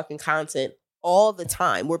with their fucking content all the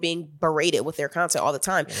time. We're being berated with their content all the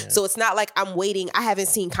time. Yeah. So it's not like I'm waiting. I haven't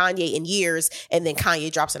seen Kanye in years and then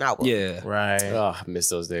Kanye drops an album. Yeah. Right. Oh, I miss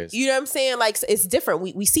those days. You know what I'm saying? Like, it's different.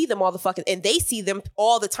 We see them all the fucking, and they see them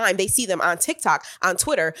all the time. They see them on TikTok, on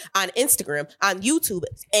Twitter, on Instagram, on YouTube,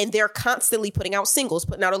 and they're constantly putting out singles,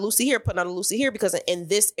 putting out a Lucy here, putting out a Lucy here, because in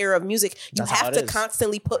this era of music, you have to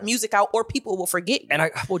constantly put music out or people will forget you.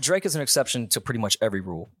 And Drake is an exception to pretty much every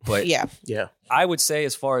rule. But yeah. I would say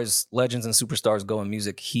as far as legends and superstars go in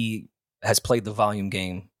music, he has played the volume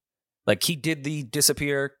game. Like, he did the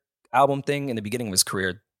Disappear album thing in the beginning of his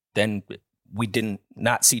career. Then we didn't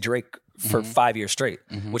not see Drake for 5 years straight,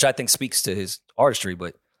 which I think speaks to his artistry.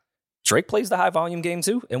 But Drake plays the high volume game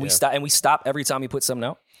too, and we stop every time he puts something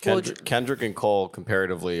out. Kendrick and Cole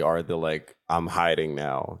comparatively are the like, I'm hiding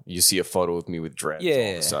now. You see a photo of me with dreads all of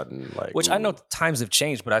a sudden, like, which I know times have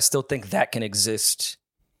changed, but I still think that can exist.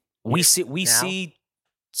 We see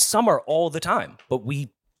Summer all the time, but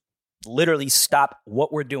we literally stop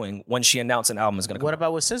what we're doing when she announced an album is going to come. What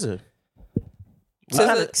about with SZA?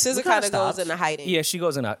 SZA kind of goes into hiding. Yeah, she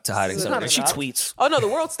goes into hiding. She tweets. Oh no, the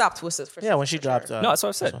world stopped with SZA. Yeah, when she dropped. No, that's what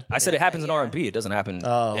I said. I said it happens in R&B. It doesn't happen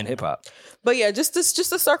in hip hop. But yeah, just to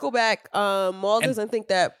circle back, Maul doesn't think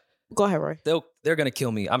that. Go ahead, Roy. They're going to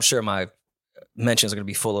kill me. I'm sure my mentions are going to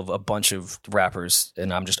be full of a bunch of rappers,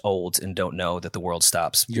 and I'm just old and don't know that the world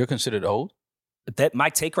stops. You're considered old? That my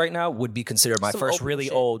take right now would be considered my first really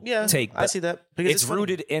old take. I see that. It's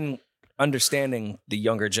rooted in understanding the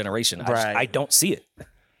younger generation. Right. I don't see it.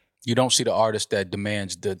 You don't see the artist that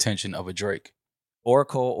demands the attention of a Drake. Or a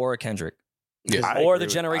Cole or a Kendrick. Yeah. Or the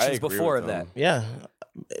generations before that. Yeah.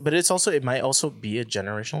 But it might also be a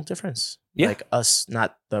generational difference. Yeah. Like us,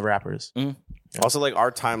 not the rappers. Also, like,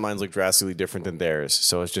 our timelines look drastically different than theirs,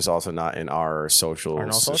 so it's just also not in our socials.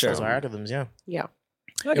 Our socials, our algorithms, yeah.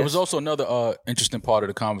 It was also another interesting part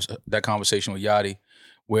of that conversation with Yachty,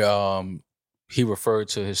 where he referred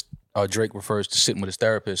to his Drake refers to sitting with his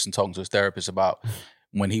therapist and talking to his therapist about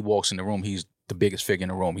when he walks in the room, he's the biggest figure in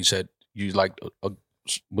the room. He said, "You like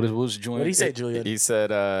what was Julian?" What did he say, Julian? He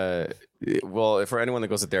said, well, for anyone that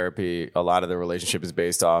goes to therapy, a lot of the relationship is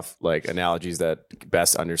based off like analogies that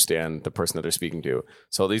best understand the person that they're speaking to.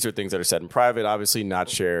 So these are things that are said in private, obviously not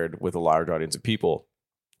shared with a large audience of people.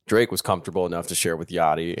 Drake was comfortable enough to share with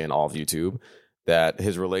Yachty and all of YouTube that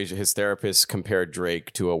his therapist compared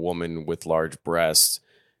Drake to a woman with large breasts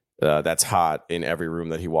that's hot in every room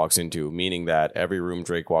that he walks into, meaning that every room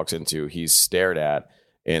Drake walks into, he's stared at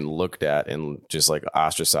and looked at and just like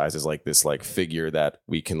ostracized as like this like figure that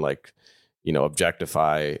we can like,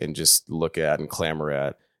 objectify and just look at and clamor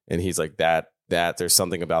at. And he's like that there's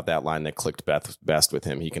something about that line that clicked best with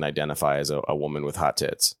him. He can identify as a woman with hot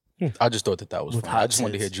tits. I just thought that was funny. I just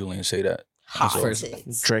wanted to hear Julian say that. Hot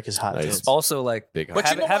tits. Drake is hot tits. Also, like, But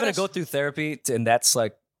having to go through therapy, and that's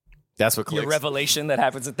like, that's what your clicks. revelation that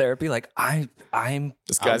happens in therapy. Like, I'm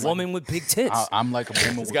a woman with big tits. I'm like a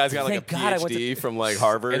woman. This guy's got like a PhD from like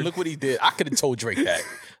Harvard. And look what he did. I could have told Drake that.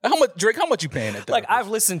 How much you paying at that? Like, I've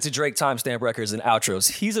listened to Drake timestamp records and outros.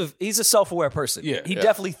 He's a self-aware person. Yeah, he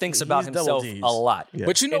definitely thinks about himself a lot. Yeah.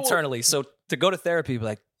 But internally. So to go to therapy, be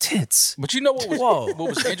like, tits. But you know what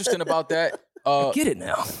was interesting about that? I get it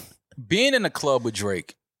now. Being in a club with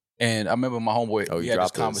Drake, and I remember my homeboy, we had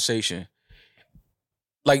this dropped conversation.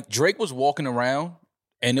 Like, Drake was walking around,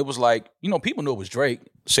 and it was like, people knew it was Drake.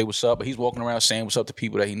 Say what's up, but he's walking around saying what's up to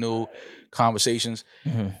people that he knew, conversations.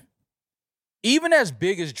 Mm-hmm. Even as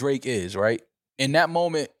big as Drake is, right? In that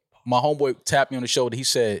moment, my homeboy tapped me on the shoulder. He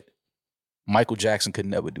said, Michael Jackson could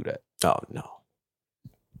never do that. Oh, no.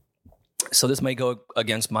 So this may go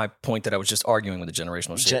against my point that I was just arguing with the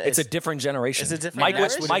generational shit. It's a different generation. It's a different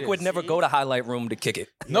generation. Mike would never go to highlight room to kick it.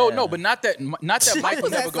 No, but not that Mike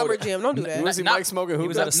would never go Summer to Jam. Don't do that. Was he Mike smoking hookah? He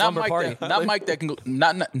was at a slumber party. Not Mike that can go.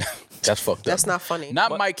 Not that's fucked up. That's not funny.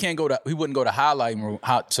 Not Mike can't go to. He wouldn't go to highlight room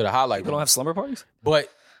to the highlight People room. don't have slumber parties? But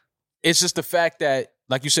it's just the fact that,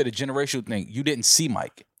 like you said, the generational thing. You didn't see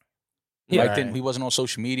Mike. Yeah. Mike didn't. He wasn't on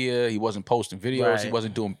social media. He wasn't posting videos. Right. He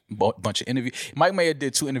wasn't doing a bunch of interviews. Mike Mayer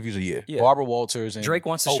did 2 interviews a year. Yeah. Barbara Walters and Drake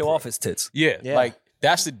wants to Oprah. show off his tits. Yeah, Yeah. like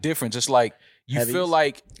that's the difference. It's like you Heavies. feel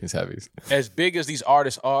like His heavies. as big as these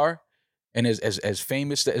artists are, and as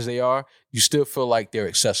famous as they are, you still feel like they're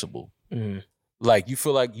accessible. Mhm. Like you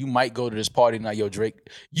feel like you might go to this party and like, yo, Drake.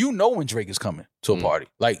 You know when Drake is coming to a party.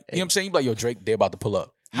 Like, you know what I'm saying? You be like, yo, Drake, they're about to pull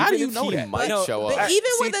up. How do Even you if know he that? might No, show But up. even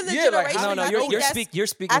See, within the yeah, like, generation, No, I think that's- you're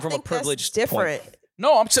speaking I from a think that's privileged different. point.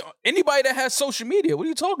 No, I'm saying anybody that has social media. What are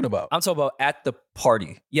you talking about? I'm talking about at the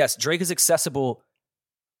party. Yes, Drake is accessible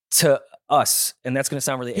to us, and that's going to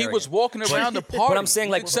sound really He arrogant. was walking around the party. But I'm saying,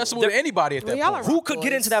 like, accessible there- to anybody at that Y'all point. are Who could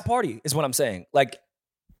get into that party is what I'm saying. Like,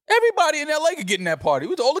 Everybody in LA could get in that party.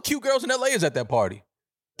 All the cute girls in LA is at that party.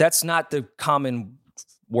 that's not the common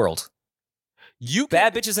world. You can,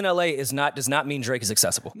 Bad bitches in LA does not mean Drake is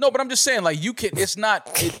accessible. No, but I'm just saying, like, you can. It's not.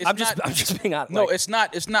 It's I'm not, just being honest. No, Like, it's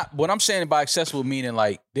not. It's not. What I'm saying by accessible meaning,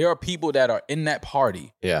 like, there are people that are in that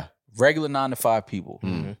party, Yeah. regular 9 to 5 people,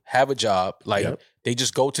 have a job, like Yep. they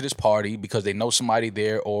just go to this party because they know somebody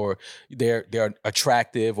there, or they're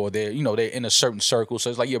attractive, or they're in a certain circle. So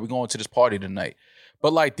it's like, yeah, we're going to this party tonight.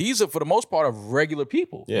 But like, these are for the most part of regular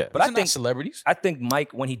people. Yeah. But I think celebrities. I think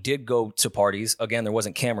Mike, when he did go to parties, again, there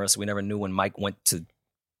wasn't cameras, so we never knew when Mike went to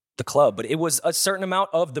the club. But it was a certain amount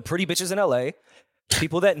of the pretty bitches in LA,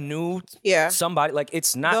 people that knew Yeah. somebody. Like,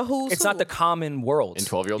 it's not The who's it's who. not the common world. And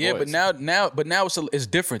 12-year-old Yeah, boys. but now it's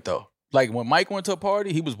different though. Like when Mike went to a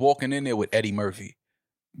party, he was walking in there with Eddie Murphy,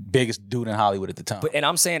 biggest dude in Hollywood at the time. And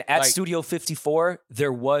I'm saying at Like- Studio 54,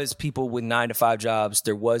 there was people with 9 to 5 jobs.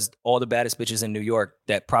 There was all the baddest bitches in New York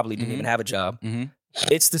that probably didn't even have a job. Mhm.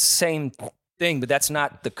 It's the same thing, but that's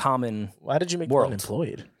not the common. Why did you make World. them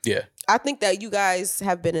unemployed? Yeah, I think that you guys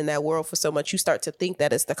have been in that world for so much, you start to think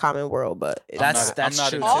that it's the common world. But it's That's not. I'm not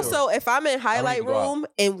true. into too. Also, if I'm in highlight even go out. room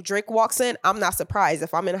and Drake walks in, I'm not surprised.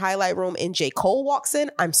 If I'm in highlight room and J. Cole walks in,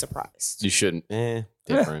 I'm surprised. You shouldn't.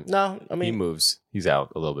 Different. No, I He mean, moves. He's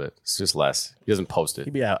out a little bit. It's just less. He doesn't post it.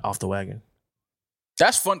 he'd be out off the wagon.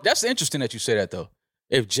 that's fun. That's interesting that you say that though.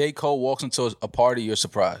 If J. Cole walks into a party, you're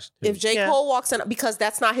surprised. If J. Yeah. Cole walks in, because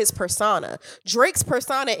that's not his persona. Drake's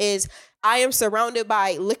persona is, I am surrounded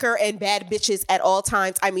by liquor and bad bitches at all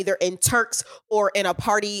times. I'm either in Turks or in a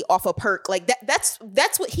party off a perk. Like that's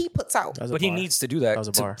what he puts out. That was a But he bar. needs to do That that was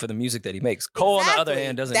a bar. for the music that he makes. Cole, on the other Exactly.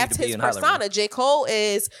 hand, doesn't That's need to be his in highlight persona. room. J. Cole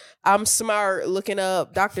is, I'm smart, looking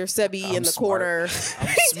up Dr. Sebi in I'm the smart. corner.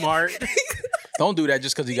 I'm smart. Don't do that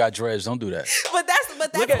just because he got dreads. Don't do that. But that's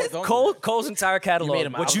Look his, at Cole's entire catalog. made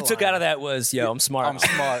him What you took alkaline. out of that was, yo, I'm smart. I'm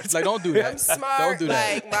smart. Like, don't do that. I'm smart. Don't do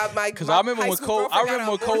that. Like my Because my I remember high when school Cole. I girlfriend got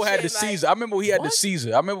remember when on Cole had the bullshit, like, Caesar. I remember he had the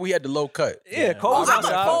Caesar. I remember he had the low cut. Yeah, Cole's I'm a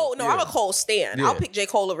outside. Cole. No, I'm Yeah. a Cole stan. Yeah. I'll pick J.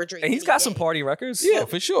 Cole over Drake. And he's any got some day. party records. Yeah,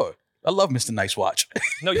 for sure. I love Mr. Nice Watch.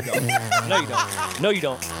 No, you don't. No, you don't. No, you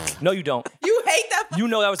don't. No, you don't. You hate that. You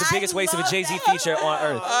know that was the biggest waste of a love Jay-Z that feature on song.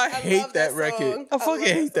 earth. I hate love that that record. song. I I fucking love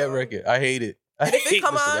hate that that song. record. I hate it. I And if it hate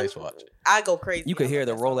come Mr. on, Nice Watch. I go crazy. You could hear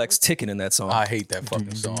the Rolex ticking in that song. I hate that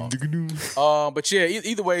fucking song. But yeah,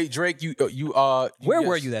 either way, Drake, you Where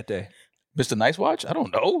were yes. you that day? Mr. Nice Watch? I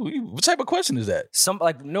don't know. What type of question is that?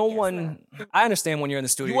 No one. I understand when you're in the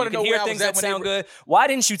studio. You wanna can know hear where I things was at that when they sound were- good. Why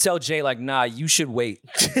didn't you tell Jay like, nah, you should wait?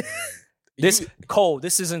 This Cole,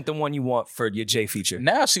 this isn't the one you want for your Jay feature.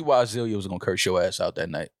 Now I see why Azealia was gonna curse your ass out that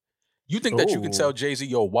night. You think that you can Ooh. tell Jay-Z,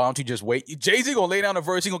 yo, why don't you just wait? Jay-Z gonna lay down a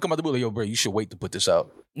verse, he gonna come out the boot like, yo, bro, you should wait to put this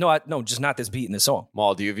out. No, just not this beat in this song.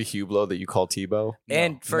 Maul, do you have a Hublot that you call Tebow?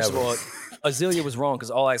 And first never. of all, Azealia was wrong because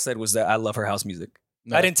all I said was that I love her house music.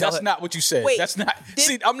 No, I didn't tell That's her. not what you said. Wait, that's not.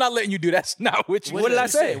 See, I'm not letting you do. That's not what you. What did I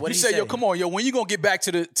say? What You did he said, yo, say? come on, yo, when you gonna get back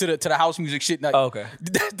to the house music shit? Now, Oh, okay.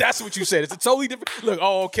 That's what you said. It's a totally different. Look,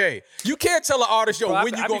 okay. You can't tell an artit, yo, Bro, I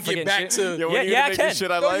when you be gonna get forgetting back shit. to. Yo, when you Yeah, gonna I make can. this shit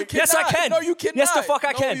I No, you like? Yes, I cannot. can. No, you cannot. Yes, the fuck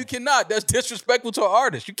I No, can. you cannot. That's disrespectful to an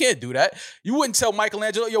artist. You can't do that. You wouldn't tell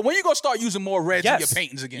Michelangelo, yo, when you gonna start using more reds in your Yes.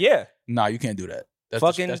 paintings again? Yeah. Nah, you can't do that. That's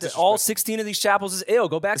Fucking that's all disrespectful. 16 of these chapels is ill.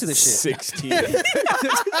 Go back to this shit. 16.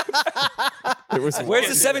 It was Where's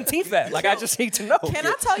the 17th at? Like, I just need to know. Can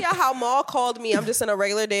I tell y'all how Maul called me? I'm just in a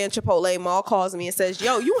regular day in Chipotle. Maul calls me and says,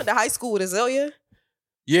 "Yo, you went to high school with Azealia?"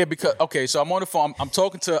 Yeah, because so I'm on the phone. I'm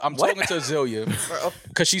talking to Azealia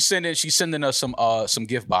because she's sending us some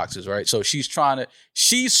gift boxes, right? So she's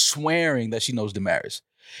swearing that she knows Damaris.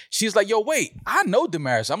 She's like, yo, wait, I know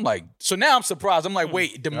Damaris. I'm like, so now I'm surprised. I'm like,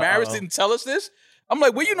 wait, Damaris didn't tell us this? I'm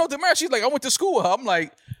like, well, you know Damaris. She's like, I went to school with her. I'm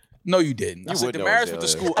like, no, you didn't. I said, Damaris went to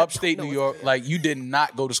school upstate New York. Like, you did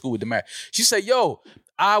not go to school with Damaris. She said, yo,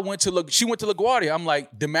 she went to LaGuardia. I'm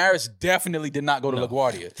like, Damaris definitely did not go to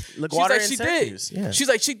LaGuardia. LaGuardia She's like, she Syracuse. did. Yeah. She's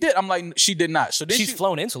like, she did. I'm like, she did not. So then She's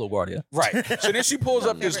flown into LaGuardia. Right. So then she pulls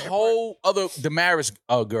up this whole other Damaris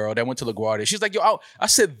girl that went to LaGuardia. She's like, yo, I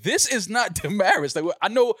said, this is not Damaris. Like, I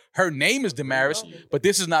know her name is Damaris, but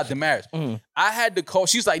this is not Damaris. I had to call.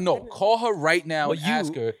 She's like, no, call her right now and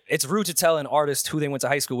ask her. It's rude to tell an artist who they went to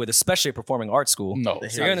high school with, especially a performing arts school. No.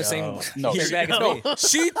 So you're in the same No. bag as me.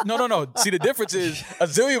 No. See, the difference is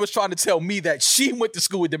Azealia was trying to tell me that she went to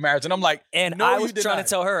school with Damaris, and I'm like, And no, I you was did trying not. to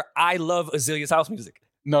tell her I love Azalea's house music.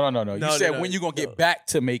 No. You said when you gonna get back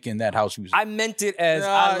to making that house music. I meant it as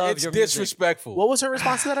I love it's your music. disrespectful. What was her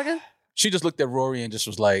response to that again? She just looked at Rory and just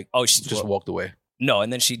was like, Oh, she just walked away. No,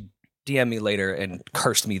 and then she DM'd me later and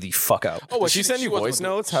cursed me the fuck out. Oh, Did she send you voice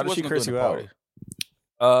notes? How did she curse you out?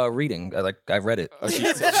 Reading. I read it.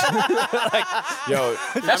 Yo,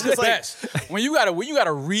 That's the best. When you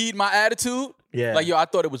gotta read my attitude. Yeah. Like, yo, I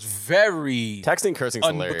thought it was very texting cursing's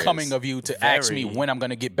hilarious. unbecoming of you to ask me when I'm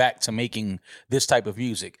gonna get back to making this type of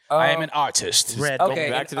music. I am an artist. Okay,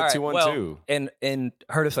 back to the all right, 212. Well, in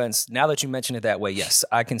her defense, now that you mention it that way, yes,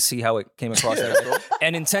 I can see how it came across that way.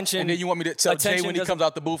 And intention. And then you want me to tell Jay attention when he doesn't- comes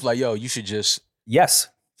out the booth, like, yo, you should just. Yes.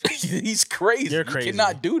 He's crazy. You're crazy. You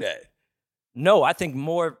cannot do that. No, I think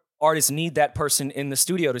more artists need that person in the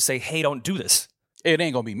studio to say, hey, don't do this. It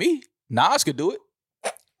ain't gonna be me. Nas could do it.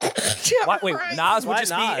 Wait, Nas would Why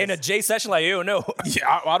just Nas? be in a J session like, ew, no.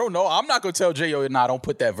 Yeah, I don't know. I'm not gonna tell Jay, yo, nah, don't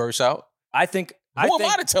put that verse out. I think Who am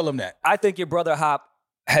I to tell him that? I think your brother Hop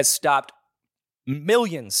has stopped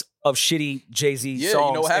millions of shitty Jay-Z Yeah, songs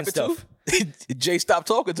you know what and happened stuff. to? Jay stopped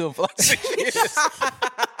talking to him for like 6 years.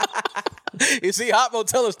 You see, Hop don't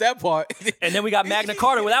tell us that part. And then we got Magna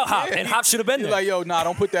Carta without Hop, and Hop should have been He's there. like, yo, nah,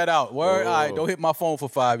 don't put that out. Word, all right, don't hit my phone for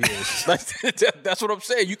 5 years. Like, that's what I'm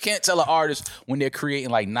saying. You can't tell an artist when they're creating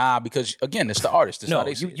like, nah, because again, it's the artist. It's how No,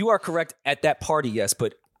 they see it. you are correct at that party, yes,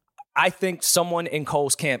 but I think someone in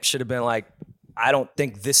Cole's camp should have been like, I don't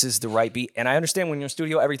think this is the right beat. And I understand when you're in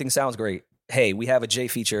studio, everything sounds great. Hey, we have a J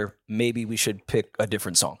feature. Maybe we should pick a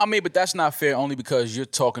different song. I mean, but that's not fair only because you're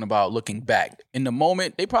talking about looking back. In the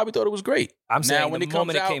moment, they probably thought it was great. I'm saying when the it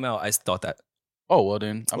moment comes it came out, I thought that. Oh, well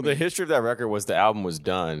then. I Well, mean, the history of that record was the album was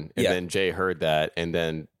done, and Yeah. then Jay heard that, and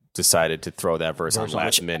then decided to throw that verse on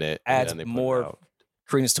last minute. and Adds then they put it more out.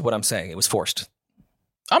 credence to what I'm saying. It was forced.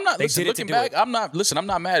 I'm not They listen, did it to looking do back. it. I'm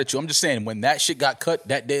not mad at you. I'm just saying when that shit got cut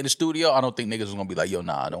that day in the studio, I don't think niggas was gonna be like, yo,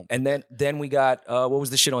 nah, I don't. And then we got what was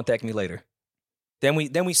the shit on Thank Me Later? Then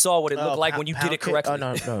we saw what it looked like when you did it correctly. Oh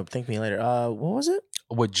no, Thank Me Later. What was it?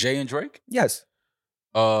 With Jay and Drake? Yes.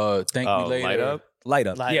 Thank Me Oh, Later. Light Up? Light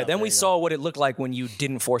Up. Light Yeah, Up, then there we you go. saw what it looked like when you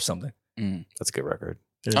didn't force something. That's a good record.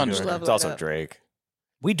 Understood. Love It's Light also Up. Drake.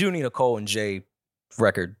 We do need a Cole and Jay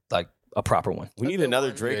record, like a proper one. We need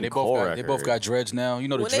another Drake Yeah, and they Cole both record. they both got dreads now. You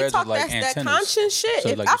know the When they dreads talk are like that antennas. conscious shit, So,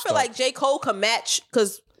 if like, I you feel start- like J. Cole can match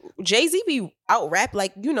because Jay-Z be out rap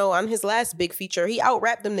like, on his last big feature, he out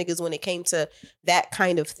rapped them niggas when it came to that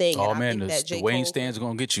kind of thing. Oh And I man, think the that J. Wayne Cole- stands are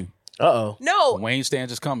gonna get you. Uh-oh. No, Wayne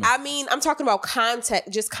stands is coming. I mean, I'm talking about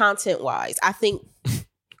content wise. I think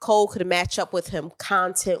Cole could match up with him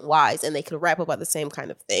content wise, and they could rap about the same kind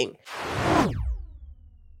of thing.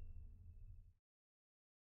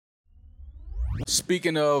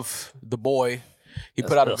 Speaking of the boy, he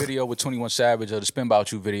put out a video with 21 Savage, the Spin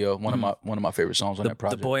About You video, one of my favorite songs on that The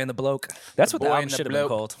project. Boy and the Bloke. That's what the Boy album and the should have been Bloke.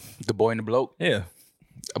 called. The Boy and the Bloke. Yeah.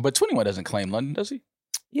 But 21 doesn't claim London, does he?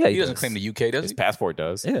 Yeah, He doesn't claim the UK, does His he? passport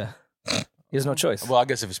does. Yeah. He has no choice. Well, I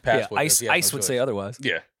guess if his Yeah, passport does, he has Ice no would choice. say otherwise.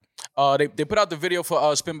 Yeah. They put out the video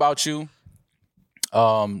for Spin About You.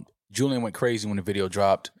 Julian went crazy when the video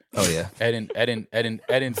dropped. Oh yeah.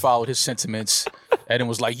 Eden followed his sentiments. Eden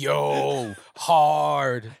was like, "Yo,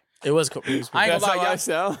 hard." It was. I ain't gonna That's lie, how I y'all.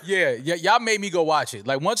 sound. Yeah, y'all made me go watch it.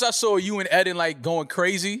 Like once I saw you and Eden like going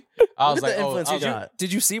crazy, I was Look like, at the "Oh, influence I you was- got.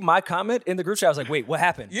 Did you see my comment in the group chat? I was like, wait, what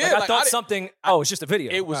happened? Yeah, Like, I like, thought I di- something. Oh, it's just a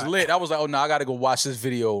video. It was All right. lit. I was like, "Oh no, I got to go watch this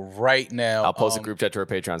video right now." I'll post a group chat to our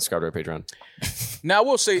Patreon. Subscribe to our Patreon. Now I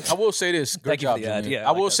will say this. Great Thank you for job, the ad. Julian. Yeah, I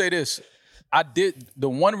I like will that. say this. The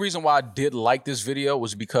one reason why I did like this video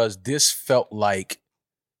was because this felt like,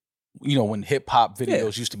 when hip hop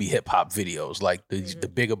videos used to be hip hop videos, like the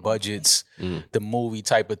bigger budgets, the movie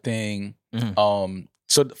type of thing.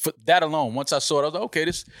 So for that alone, once I saw it, I was like, okay,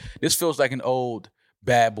 this feels like an old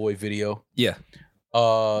Bad Boy video. Yeah.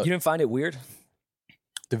 You didn't find it weird?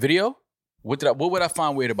 The video? What would I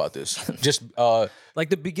find weird about this? Just Like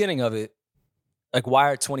the beginning of it. Like, why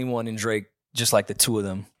are 21 and Drake just like the two of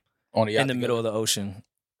them On the yacht in the middle of the ocean?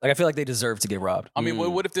 Like, I feel like they deserve to get robbed. I mean,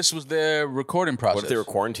 what if this was their recording process? What if they were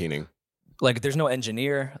quarantining? Like, there's no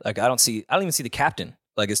engineer. Like, I don't even see the captain.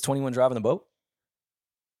 Like, is 21 driving the boat?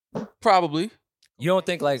 Probably. You don't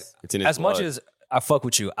think, like, It's in his as much blood. as I fuck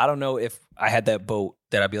with you, I don't know if I had that boat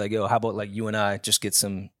that I'd be like, yo, how about like you and I just get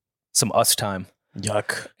some us time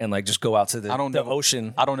Yuck. and like just go out to the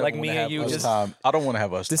ocean. I don't ever like wanna me have and you us just. time. I don't want to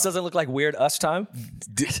have us. This time. doesn't look like weird us time.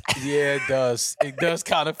 Yeah, it does. It does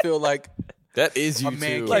kind of feel like that is you a too.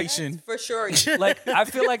 mancation. For sure. Like, I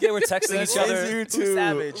feel like they were texting each other you Who's too.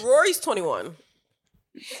 savage? Rory's 21.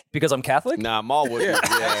 because I'm Catholic. Nah, Maul would be.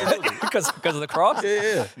 Yeah. because of the cross.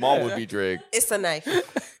 Yeah, Maul would be Drake. It's a knife.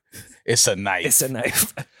 it's a knife. It's a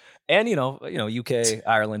knife. And you know, UK,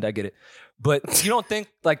 Ireland, I get it. But you don't think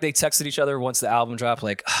like they texted each other once the album dropped,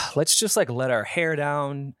 like, let's just like let our hair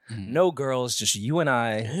down, no girls, just you and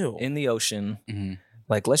I in the ocean. Mm-hmm.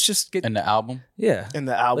 Like, let's just get In the album? In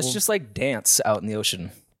the album. Let's just like dance out in the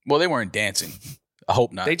ocean. Well, they weren't dancing. I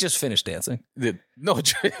hope not. They just finished dancing. No,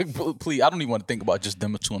 please. I don't even want to think about just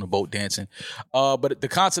them two on a boat dancing. But the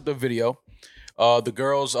concept of video, the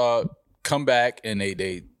girls come back and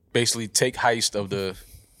they basically take heist of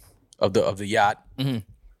the yacht. Mm-hmm.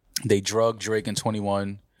 They drug Drake and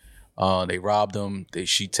 21. They robbed them.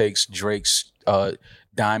 She takes Drake's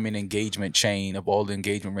diamond engagement chain of all the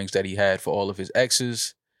engagement rings that he had for all of his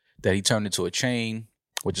exes that he turned into a chain,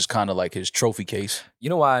 which is kind of like his trophy case. You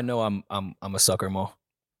know why I know I'm a sucker, Mo?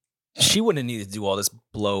 She wouldn't have needed to do all this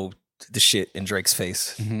blow the shit in Drake's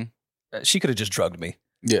face. Mm-hmm. She could have just drugged me.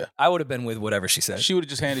 Yeah. I would have been with whatever she said. She would have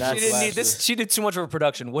just handed you She didn't need this. She did too much of a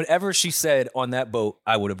production. Whatever she said on that boat,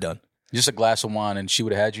 I would have done. Just a glass of wine and she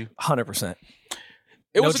would have had you? 100%.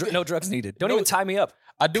 It no, was no drugs needed. Don't even tie me up.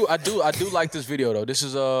 I do like this video though. This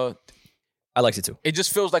is I liked it too. It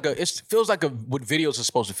just feels like what videos are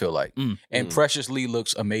supposed to feel like. And Precious Lee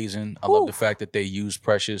looks amazing. I love the fact that they used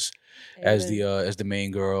Precious as the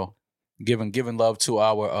main girl, giving love to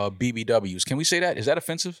our BBWs. Can we say that? Is that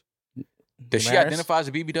offensive? Does she identify as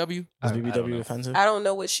a BBW? Is BBW offensive? I don't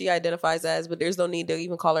know what she identifies as, but there's no need to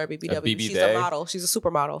even call her a BBW. A BB She's they? a model. She's a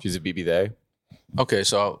supermodel. She's a BB they. Okay,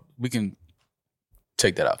 so we can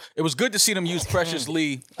take that out. It was good to see them use Precious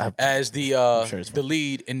Lee as the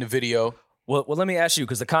lead in the video. Well, let me ask you,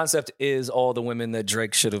 because the concept is all the women that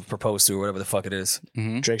Drake should have proposed to, or whatever the fuck it is.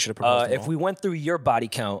 Drake should have proposed to If we went through your body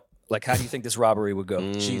count, like, how do you think this robbery would go?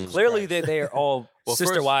 Clearly, they are all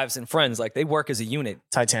sister wives and friends. Like, they work as a unit.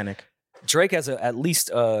 Titanic. Drake has at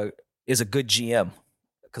least is a good GM,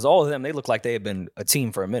 because all of them, they look like they have been a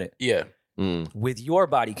team for a minute. Yeah. With your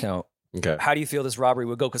body count, Okay. how do you feel this robbery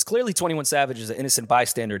would go? Because clearly 21 Savage is an innocent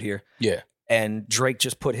bystander here. Yeah. And Drake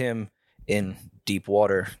just put him in deep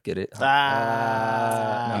water. Get it?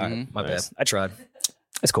 My bad. I tried.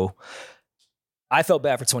 It's cool. I felt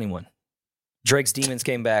bad for 21. Drake's demons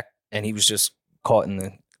came back, and he was just caught in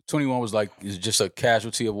the... 21 was like, is just a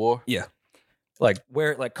casualty of war? Yeah.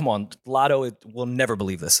 Come on, Lotto will never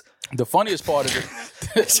believe this. The funniest part of it,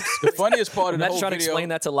 the funniest part of the I'm whole not trying to video, explain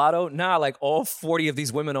that to Lotto. Nah, like all 40 of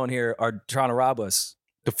these women on here are trying to rob us.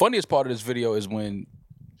 the funniest part of this video is when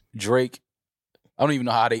Drake, I don't even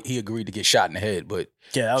know how he agreed to get shot in the head, but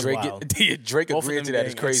Yeah, that was Drake, wild. Drake Both of agreed them to that.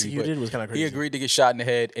 It's getting crazy. But executed was kinda crazy. He agreed to get shot in the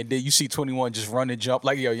head, and then you see 21 just run and jump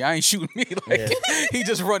like, yo, y'all ain't shooting me. Like he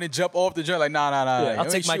just run and jump off the joint like, nah. Yeah, you I'll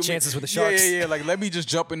ain't take my shooting me. chances with the sharks. Yeah. Like let me just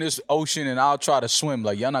jump in this ocean and I'll try to swim.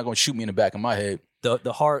 Like y'all not gonna shoot me in the back of my head.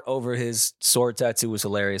 The heart over his sword tattoo was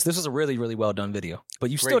hilarious. This was a really, really well done video.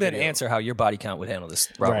 But you still Great didn't video. answer how your body count would handle this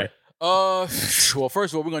robbery. Right. Well,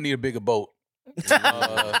 first of all, we're gonna need a bigger boat. Look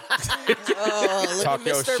at Talk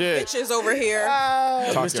your Mr. shit. Bitches over here.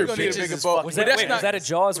 Talk your We're gonna need a shit. bigger boat. Was But that, that's wait, not- was that a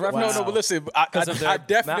Jaws reference? No, but listen, I their-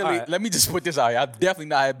 definitely, Alright. let me just put this out here. I definitely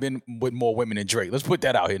not have been with more women than Drake. Let's put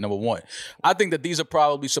that out here, number one. I think that these are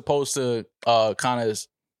probably supposed to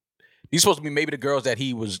these supposed to be maybe the girls that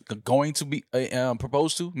he was going to be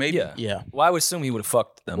proposed to, maybe. Yeah. Yeah. Well, I would assume he would have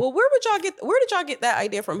fucked them. Well, where did y'all get that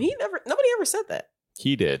idea from? Nobody ever said that.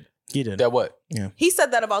 He did. He did. That what? He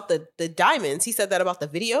said that about the diamonds. He said that about the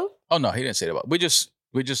video. Oh, no, he didn't say that about. We're just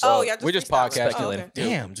y'all just we're just freestyling. podcasting. Oh, okay.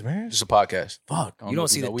 Damn, man. Just a podcast. Fuck. You don't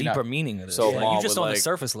see the we deeper not- meaning of this. So Like, Maul you just would, on the like-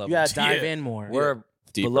 surface level. You gotta dive Yeah. in more. We're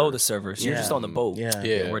Deeper. below the surface. You're Yeah. just on the boat. Yeah.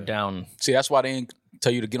 Yeah. We're down. See, that's why they didn't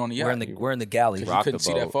tell you to get on the yacht. We're in the galley. 'Cause Rock you couldn't the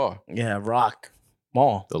see that boat. far. Yeah, rock.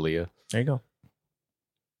 Mall. The Leah. There you go.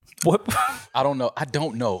 What? I don't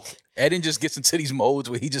know. Eden just gets into these modes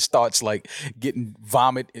where he just starts like getting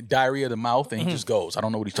vomit and diarrhea of the mouth and he just goes. I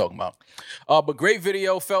don't know what he's talking about. But great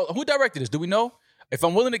video. Who directed this? Do we know? If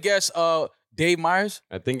I'm willing to guess, Dave Myers.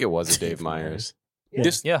 I think it was a Dave Myers. Yeah.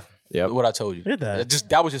 This Yeah. Yep. What I told you. Did that.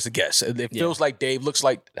 That was just a guess. It feels like Dave. Looks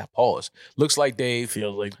like pause. Looks like Dave.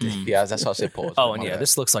 Feels like Dave. Yeah, that's how I said pause. Oh, and yeah,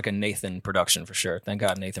 this looks like a Nathan production for sure. Thank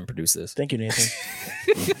God Nathan produced this. Thank you,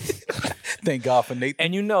 Nathan. Thank God for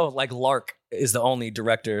Nathan. And like Lark is the only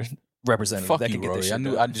director representative Fuck that you, can get Rory. this shit I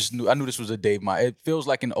knew. done. I knew this was a Dave. It feels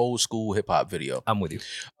like an old school hip hop video. I'm with you.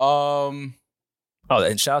 Oh,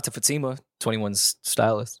 and shout out to Fatima, 21's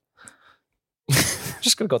stylist.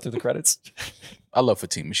 Just gonna go through the credits. I love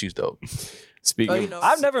Fatima. She's dope. Speaking,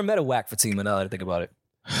 I've never met a whack Fatima. Now that I think about it,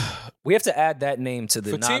 we have to add that name to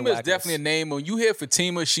the. Fatima is definitely a name. When you hear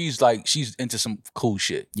Fatima, she's into some cool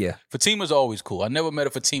shit. Yeah, Fatima's always cool. I never met a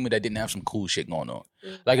Fatima that didn't have some cool shit going on.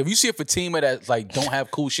 Like if you see a Fatima that like don't have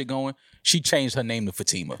cool shit going, she changed her name to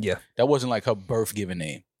Fatima. Yeah, that wasn't like her birth given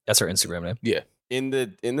name. That's her Instagram name. Yeah. In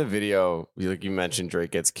the video, like you mentioned,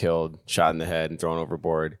 Drake gets killed, shot in the head, and thrown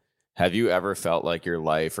overboard. Have you ever felt like your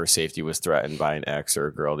life or safety was threatened by an ex or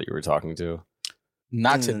a girl that you were talking to?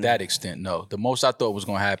 Not to that extent, no. The most I thought was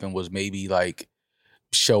going to happen was maybe like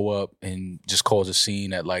show up and just cause a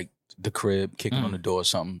scene at like the crib, kicking on the door or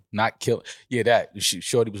something. Not kill. Yeah, that.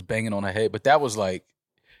 Shorty was banging on her head. But that was like,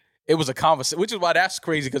 it was a conversation, which is why that's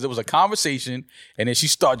crazy because it was a conversation and then she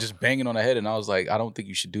started just banging on her head and I was like, I don't think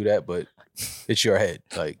you should do that, but it's your head.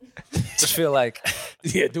 Like, just feel like,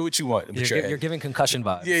 yeah, do what you want. You're giving concussion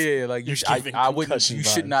vibes. Yeah. Like I wouldn't. You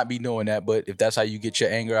should not be doing that. But if that's how you get your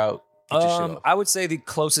anger out, get your shit off. I would say the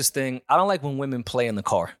closest thing. I don't like when women play in the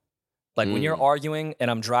car. Like when you're arguing and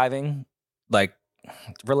I'm driving, like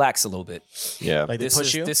relax a little bit. Yeah, like they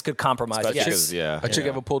push you. This could compromise. A chick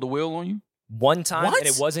ever pulled the wheel on you? One time, and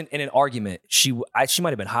it wasn't in an argument. She might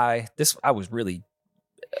have been high. I was really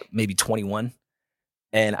maybe 21,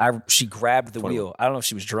 and she grabbed the wheel. I don't know if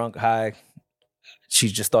she was drunk, high. She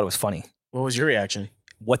just thought it was funny. What was your reaction?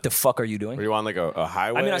 What the fuck are you doing? Were you on like a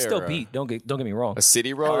highway? I mean, I still beat. Don't get me wrong. A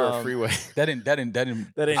city road or a freeway? That didn't.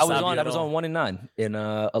 I was on 1 and 9 in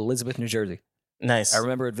Elizabeth, New Jersey. Nice. I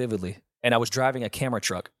remember it vividly, and I was driving a camera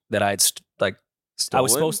truck that I had I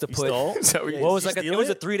was supposed to put. It was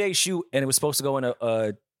a 3-day shoot, and it was supposed to go in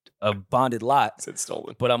a bonded lot. It's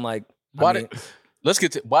stolen. But I'm like, why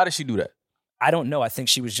did she do that? I don't know. I think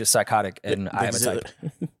she was just psychotic, and I have a type.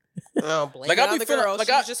 Oh, blame it on the girl.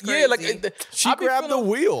 She was just crazy. She grabbed the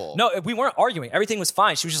wheel. No, we weren't arguing. Everything was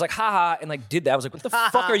fine. She was just like, ha, and like did that. I was like, what the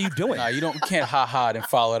fuck are you doing? Nah, you can't ha and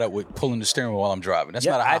follow it up with pulling the steering wheel while I'm driving. That's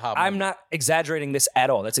not a ha. I'm not exaggerating this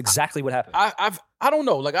at all. That's exactly what happened. I don't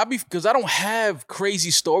know. Like because I don't have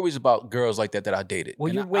crazy stories about girls like that I dated.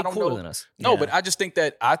 Well, you're way cooler than us. No, but I just think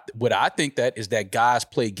that what I think that is that guys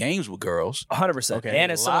play games with girls. 100%. Okay.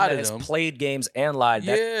 And as someone that has played games and lied,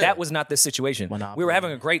 that was not this situation. We were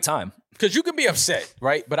having a great time. Because you can be upset,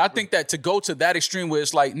 right? But I think that to go to that extreme where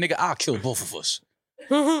it's like, nigga, I'll kill both of us.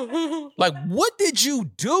 Like, what did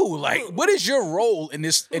you do? Like, what is your role in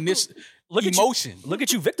this emotion? Look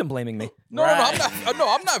at you victim blaming me. No,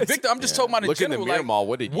 I'm not victim. I'm just talking about in general. In the mirror mall,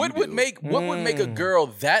 what did you do? What would make a girl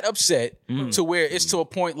that upset to where it's to a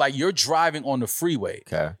point like you're driving on the freeway.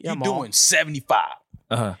 Okay. You're doing 75.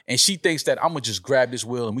 And she thinks that I'm going to just grab this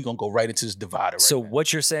wheel and we're going to go right into this divider. So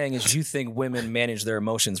what you're saying is you think women manage their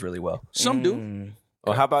emotions really well? Some do.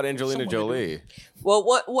 Well, how about Angelina Jolie? Well,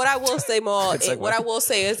 what I will say, Maul, what I will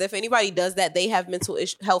say is if anybody does that, they have mental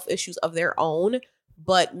health issues of their own.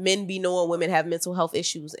 But men be knowing women have mental health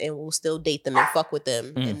issues and will still date them and fuck with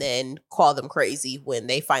them and then call them crazy when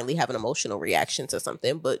they finally have an emotional reaction to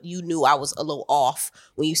something. But you knew I was a little off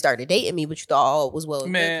when you started dating me, but you thought all was well.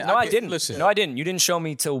 Man, no, I didn't. Listen. No, I didn't. You didn't show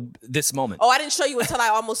me till this moment. Oh, I didn't show you until I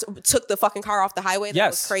almost took the fucking car off the highway. That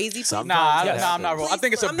was crazy. Nah, I'm not rolling. I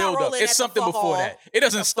think it's a build-up. It's something before that. It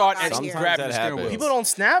doesn't start at grabbing the steering wheel. People don't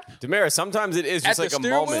snap? Damaris, sometimes it is just like a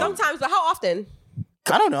moment. Sometimes, but how often?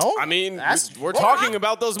 I don't know. I mean, we're talking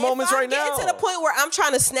about those moments right now. To the point where I'm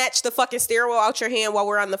trying to snatch the fucking steering wheel out your hand while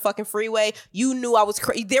we're on the fucking freeway. You knew I was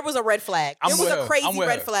crazy. There was a red flag. There was a crazy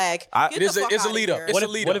red flag. It's a lead up.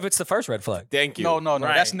 What if it's the first red flag? Thank you. No.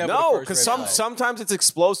 That's never no, because sometimes it's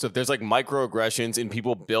explosive. There's like microaggressions and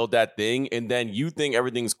people build that thing and then you think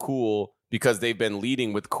everything's cool because they've been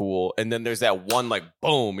leading with cool. And then there's that one like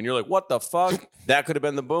boom and you're like, what the fuck? That could have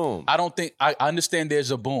been the boom. I don't think, I understand there's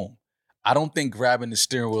a boom. I don't think grabbing the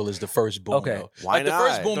steering wheel is the first boom. Okay. Though. Why like not? The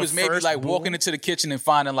first boom is maybe like walking into the kitchen and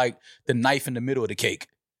finding like the knife in the middle of the cake.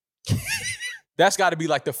 That's got to be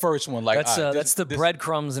like the first one. Like that's the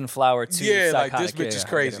breadcrumbs and flour too. Yeah, like this bitch is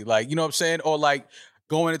crazy. Like, you know what I'm saying? Or like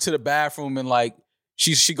going into the bathroom and like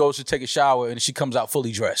she goes to take a shower and she comes out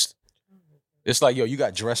fully dressed. It's like, yo, you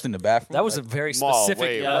got dressed in the bathroom? That was a very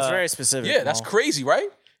specific. That's very specific. Yeah, that's crazy, right?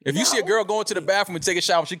 If you see a girl going to the bathroom and take a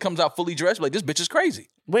shower and she comes out fully dressed, like, this bitch is crazy.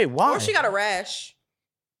 Wait, why? Or she got a rash.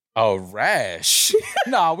 A rash?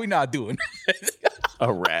 Nah, we not doing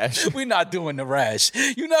A rash? We're not doing the rash.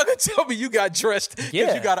 You're not gonna tell me you got dressed.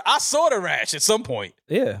 Yeah. You got. I saw the rash at some point.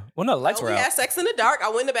 Yeah. Well, no, the lights Oh, were we out. had sex in the dark. I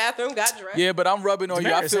went in the bathroom, got dressed. Yeah, but I'm rubbing on you.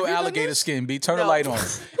 I Damaris, feel have you done alligator this? skin. B, turn the No. light on.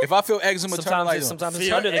 If I feel eczema, turn the light on. Sometimes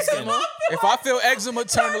it's under the skin. If I feel eczema,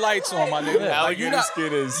 turn the lights on, my nigga. Like, Alligator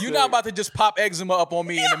skin is you're not about to just pop eczema up on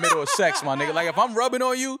me in the middle of sex, my nigga. Like if I'm rubbing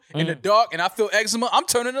on you in the dark and I feel eczema, I'm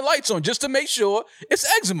turning the lights on just to make sure it's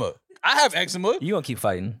eczema. I have eczema. You gonna keep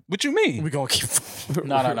fighting? What you mean? We gonna keep.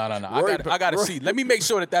 No. I gotta see. Let me make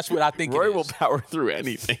sure that's what I think Roy it is. will power through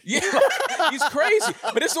anything. Yeah, he's crazy.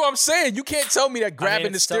 But this is what I'm saying. You can't tell me that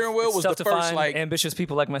grabbing the steering wheel was the to first find like ambitious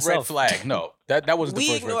people like red myself. flag. No, that wasn't the We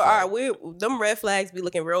first red ignore flag. them red flags be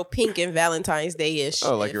looking real pink and Valentine's Day ish.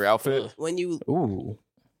 Oh, like your outfit? when you Ooh,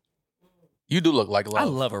 You do look like love. I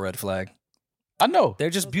love a red flag. I know. They're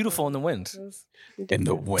just beautiful in the wind. In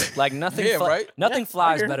the wind. Like nothing. Yeah, right? Nothing Yeah, I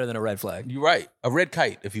flies hear. better than a red flag. You're right. A red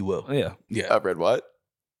kite, if you will. Yeah. Yeah. I read what?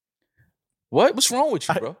 What? What's wrong with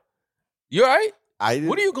you, bro? You all right? I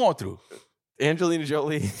What are you going through? Angelina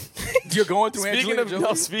Jolie. You're going through Speaking Angelina of Jolie?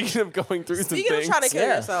 no, speaking of going through speaking some of things. trying to kill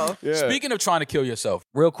yourself. Yeah. Speaking of trying to kill yourself,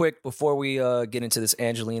 Real quick before we get into this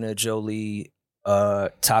Angelina Jolie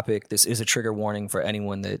topic, this is a trigger warning for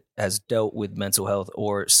anyone that has dealt with mental health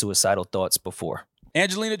or suicidal thoughts before.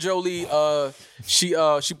 Angelina Jolie, she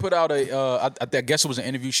put out I guess it was an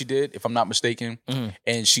interview she did, if I'm not mistaken,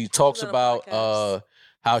 and she talks On a about podcast.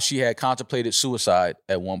 how she had contemplated suicide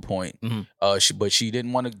at one point, Mhm. but she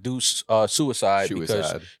didn't want to do suicide because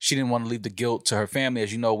Suicide. she didn't want to leave the guilt to her family.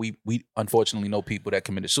 As you know, we unfortunately know people that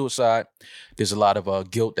committed suicide. There's a lot of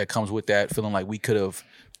guilt that comes with that, feeling like we could have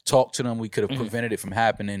talked to them, we could have prevented it from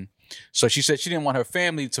happening. So she said she didn't want her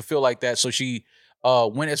family to feel like that, so she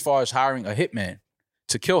went as far as hiring a hitman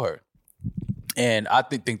to kill her. And I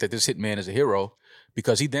think that this hitman is a hero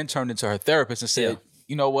because he then turned into her therapist and said,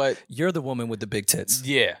 you know what? You're the woman with the big tits.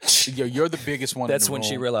 Yeah, you're the biggest one. That's in the when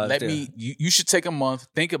she room. realized, Let yeah. me. You should take a month,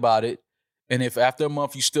 think about it, and if after a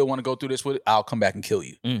month you still want to go through this with it, I'll come back and kill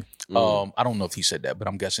you. I don't know if he said that, but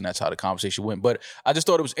I'm guessing that's how the conversation went. But I just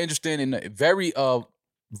thought it was interesting and very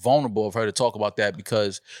vulnerable of her to talk about that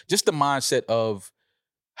because just the mindset of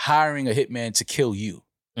hiring a hitman to kill you,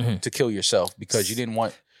 to kill yourself because you didn't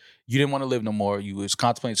want to live no more. You was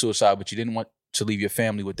contemplating suicide, but you didn't want to leave your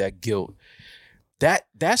family with that guilt.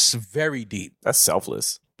 That's very deep. That's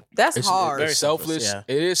selfless. That's It's hard. very selfless. yeah.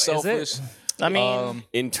 It is it? selfless. I mean,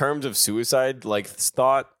 In terms of suicide, like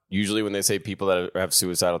thought, usually when they say people that have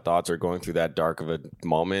suicidal thoughts are going through that dark of a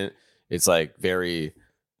moment, it's like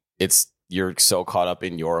you're so caught up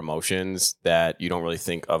in your emotions that you don't really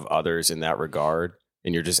think of others in that regard.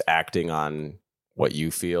 And you're just acting on what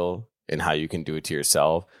you feel and how you can do it to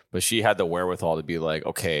yourself. But she had the wherewithal to be like,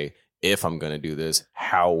 okay, if I'm going to do this,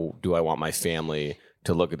 how do I want my family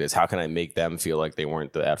to look at this? How can I make them feel like they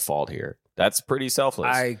weren't at fault here? That's pretty selfless.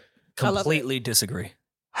 I I love completely disagree.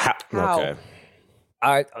 How? Okay.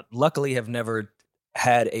 I luckily have never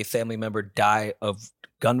had a family member die of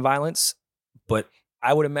gun violence, but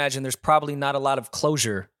I would imagine there's probably not a lot of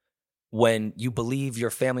closure when you believe your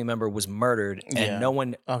family member was murdered and Yeah. no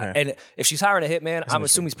one. Okay. And if she's hiring a hitman, I'm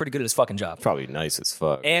assuming he's pretty good at his fucking job. Probably nice as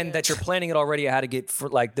fuck. And that you're planning it already how to get for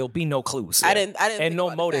like there'll be no clues. I didn't and think no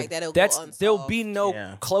about the motive. fact that it'll That's go there'll unsolved. be no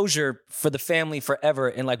Yeah. closure for the family forever.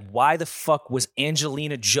 And like, why the fuck was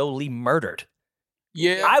Angelina Jolie murdered?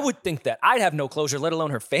 Yeah, I would think that I'd have no closure, let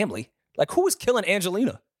alone her family. Like, who is killing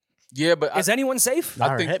Angelina? yeah, but Is anyone safe?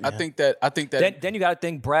 Not her I think hitman. that Then you got to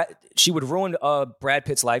think she would ruin Brad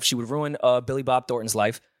Pitt's life. She would ruin Billy Bob Thornton's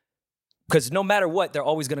life. Because no matter what, they're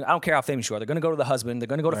always going to, I don't care how famous you are, they're going to go to the husband. They're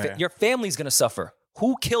going to go to, Right. your family's going to suffer.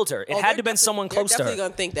 Who killed her? It had to have been someone close to They're her. definitely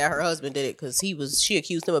gonna think that her husband did it because she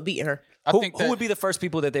accused him of beating her. I Who think that, would be the first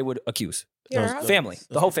people that they would accuse? Yeah, her Those- husband. Family.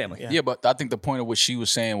 The whole family. Yeah. yeah, but I think the point of what she was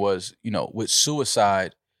saying was, with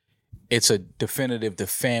suicide, it's a definitive. The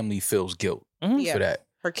family feels guilt Yeah. for that.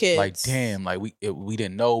 Her kids. Like, damn, like we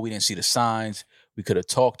didn't know, we didn't see the signs, we could have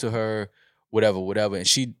talked to her, whatever, and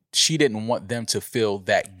she didn't want them to feel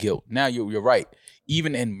that guilt. Now you're right.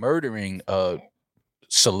 Even in murdering a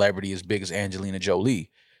celebrity as big as Angelina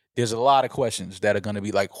Jolie, there's a lot of questions that are going to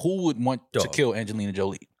be like, who would want to Dog. kill Angelina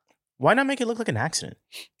Jolie? Why not make it look like an accident?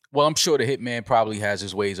 Well, I'm sure the hitman probably has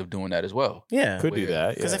his ways of doing that as well. Yeah, Could do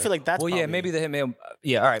that. because yeah. I feel like that's Well, yeah, probably- maybe the hitman.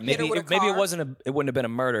 Yeah, all right. Hit her Maybe with a maybe it car. wasn't it wouldn't have been a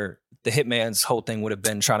murder. The hitman's whole thing would have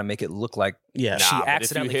been trying to make it look like Yeah, she Nah, but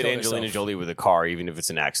accidentally if you hit killed Angelina herself. Jolie with a car, even if it's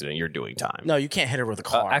an accident, you're doing time. no, you can't hit her with a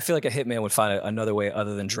car. I feel like a hitman would find another way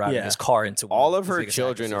other than driving Yeah. his car into one All of his her biggest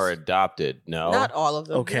children are actresses. adopted. No, Not all of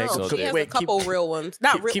them. Okay, No, so she has wait, a couple real ones.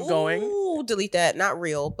 Not real. keep going. Ooh, delete that. Not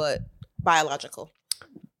real, but biological.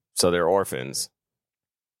 So they're orphans.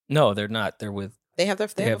 No, they're not. They're with. They have a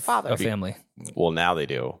father. A family. Well, now they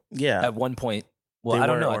do. Yeah. At one point. Well, They I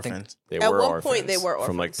don't were know. orphans. I think They At were one orphans point, they were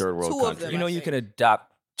from like orphans. third world Two of countries. them. you know I you think. can adopt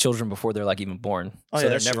children before they're like even born. Oh, So yeah, they're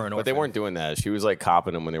that's never true. an But orphan. they weren't doing that. She was like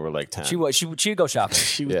copping them when they were like 10. She'd go shopping.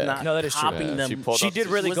 She was Yeah. not No, that is true. copying Yeah, them. she pulled She up did to-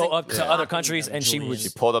 really go wasn't up to copying other them, countries, and she Julian. was She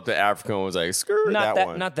pulled up the African and was like, screw not that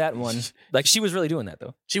one. not that one. Like she was really doing that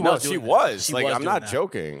though. She No, was. she doing that. was. She Like, was I'm doing not that.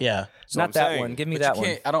 joking. Yeah. So Not I'm that saying- one. Give me But that you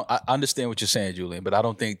one. can't, I understand what you're saying, Julian, but I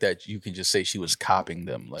don't think that you can just say she was copying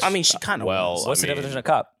them. Like, I mean, she kind of Well, was. What's I the mean, definition of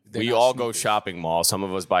cop? they're We not all go sneakers. shopping mall. Some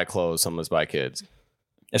of us buy clothes. Some of us buy kids.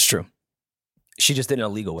 It's true. She just did it in a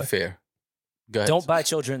legal way. Fair. Go ahead. Don't buy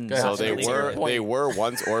children. Go ahead. So they That's were your they were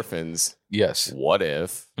once orphans. Yes. What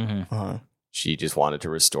if Uh-huh. she just wanted to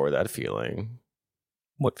restore that feeling?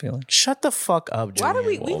 What feeling? Shut the fuck up, Why Julian. do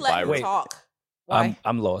we Well, let him Byron- talk? Why?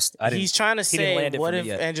 I'm lost. I didn't. He's trying to he didn't say, land it what for me if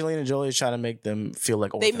yet. Angelina Jolie is trying to make them feel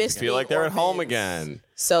like They orphans missed again? Feel like they're at home orphans. again.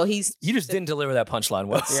 So he's. You just didn't deliver that punchline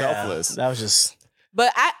well. Yeah, Selfless. That was just.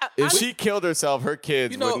 But I If she killed herself, her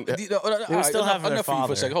kids You know, wouldn't. They were still having their enough for you for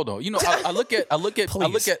father. a second. Hold on. You know, I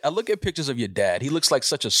look at pictures of your dad. He looks like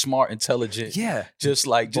such a smart, intelligent, Yeah. just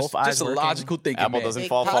like Both eyes a working. logical thinking Apple man. doesn't Big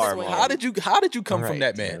fall puzzle far. man. Mom. How did you come All from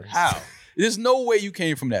right, that man? Terrence. How? There's no way you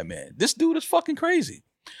came from that man. This dude is fucking crazy.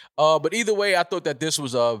 But either way, I thought that this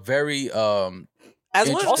was a very as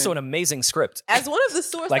one, Also an amazing script. as one of the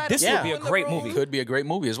suicide Like, this would be a in the great room, movie. could be a great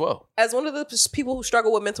movie as well. As one of the people who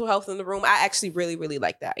struggle with mental health in the room, I actually really, really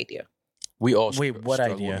like that idea. We all Wait, what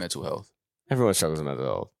struggle idea? with mental health. Everyone struggles with mental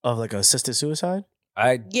health. Of like assisted suicide?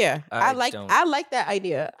 Yeah, I like that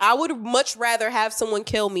idea. I would much rather have someone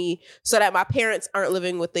kill me so that my parents aren't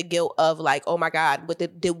living with the guilt of like, oh my God,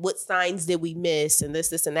 what signs did we miss and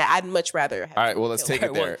this and that. I'd much rather have All right, well, let's someone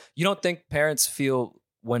take kill it me. there. You don't think parents feel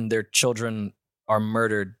when their children are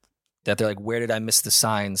murdered that they're like, where did I miss the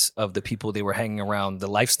signs of the people they were hanging around, the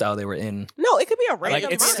lifestyle they were in? No, it could be a random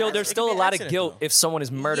Like, it's murder. still there's It still could a be an lot of accident, guilt though. if someone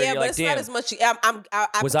is murdered. Yeah, You're but like, it's damn, not as much.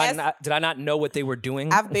 did I not know what they were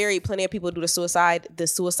doing? I've buried plenty of people due to suicide. The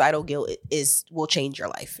suicidal guilt will change your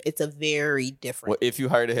life. It's a very different. Well, if you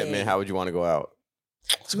hired a hitman, Yeah. how would you want to go out?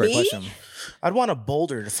 That's a great Me? question. I'd want a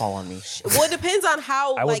boulder to fall on me. Well, it depends on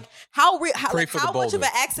how I would like how pray for the much of boulder.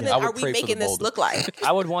 an accident I would are we pray for the making this boulder. look like?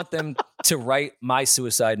 I would want them to write my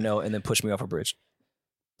suicide note and then push me off a bridge.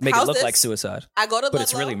 Make How's it look this? like suicide, I go to but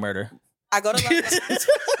it's Ludlow. really murder. I go to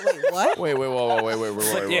Ludlow. Wait, what?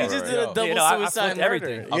 Wait, Yeah. just did a double You know, I suicide flipped murder.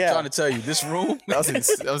 everything. I'm Yeah. trying to tell you, this room, That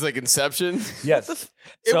was like Inception. Yes. it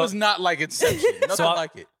So- was not like Inception. Nothing So I-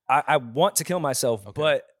 like it. I want to kill myself,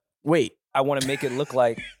 but Wait, I want to make it look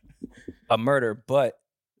like a murder. But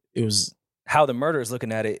it was how the murderer is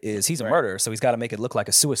looking at it is he's a murderer, so he's got to make it look like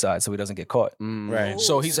a suicide so he doesn't get caught. right.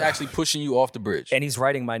 So he's actually pushing you off the bridge. And he's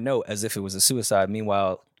writing my note as if it was a suicide.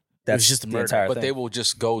 Meanwhile, that's just a the murder. entire But thing. they will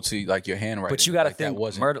just go to like your handwriting. But you got to like, that think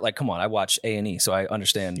wasn't murder. Like, come on, I watch A&E, so I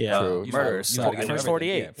understand Yeah. True. murders. You So know, I get First everything.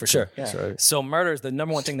 48. Yeah, for sure. Yeah. Right. So murders, the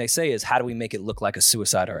number one thing they say is, how do we make it look like a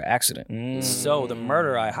suicide or an accident? So the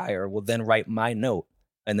murderer I hire will then write my note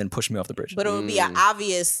and then push me off the bridge. But it would be an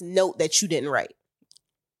obvious note that you didn't write.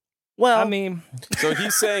 well, I mean, So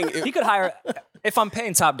he's saying he could hire, if I'm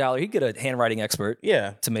paying top dollar, he'd get a handwriting expert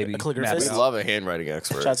yeah, to maybe a map calligraphist. it we out. love a handwriting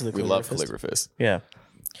expert. Shout out to the We love calligraphist. calligraphists. Yeah,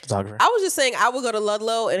 photographer. I was just saying I would go to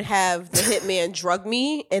Ludlow and have the hitman drug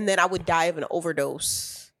me, and then I would die of an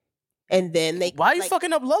overdose. And then they Why are you like,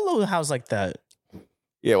 fucking up Ludlow House like that?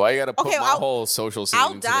 Yeah, why you got to put Okay, my I'll- whole social scene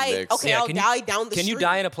I'll into die. the mix? Okay, Yeah, I'll can you- die down the Can street. you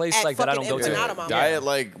die in a place at like that I don't fucking go to? Empanada Mama. Die at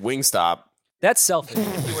like Wingstop. That's selfish.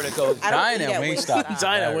 If you were to go, I don't Dying eat at Wingstop. Wingstop.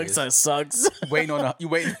 Dying at Hilarious. Wingstop sucks. you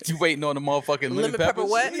waiting on the motherfucking lemon Pepper peppers.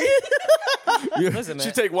 what? listen, man,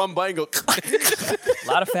 She take one bite and go. a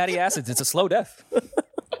lot of fatty acids. It's a slow death.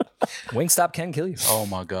 Wingstop can kill you. Oh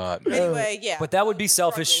my god. man. Anyway, yeah. But that would be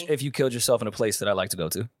selfish Drug me. if you killed yourself in a place that I like to go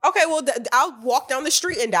to. Okay, well, I'll walk down the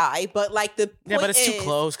street and die. But like the Yeah, but point it's too is,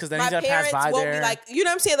 close, 'cause then my he's gonna pass parents by won't there. Be like, you know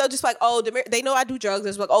what I'm saying? They'll just be like, oh, they know I do drugs.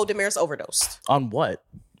 They're just like, oh, Damaris overdosed. On what?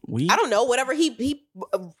 Weed? I don't know. Whatever he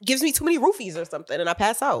gives me too many roofies or something, and I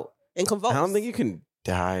pass out and convulse. I don't think you can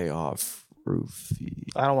die off roofie.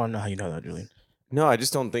 I don't want to know how you know that, Julian. No, I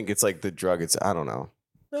just don't think it's like the drug. It's I don't know.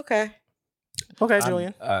 Okay. Okay,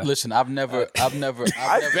 Julian. Listen, I've never I've been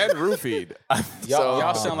roofied.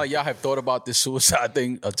 y'all sound like y'all have thought about this suicide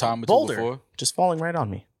thing a time or two Boulder before. just falling right on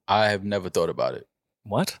me. I have never thought about it.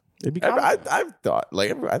 What? It'd be I've thought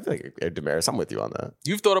like I think Damaris. I'm with you on that.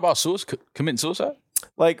 You've thought about committing suicide?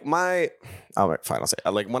 Like fine, I'll say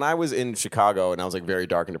like when I was in Chicago and I was like very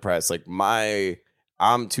dark and depressed. Like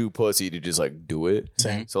I'm too pussy to just like do it.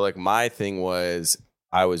 Same. So like my thing was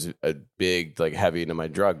I was a big like heavy into my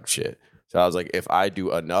drug shit. So I was like, if I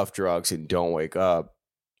do enough drugs and don't wake up,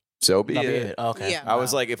 so be it. Okay. Yeah. I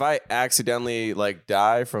was like, if I accidentally like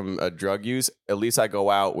die from a drug use, at least I go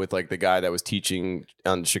out with like the guy that was teaching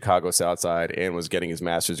on Chicago South Side and was getting his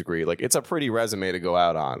master's degree. Like, it's a pretty resume to go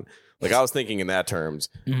out on. Like, I was thinking in that terms,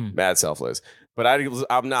 mad selfless. But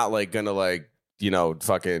I'm not like gonna like, you know,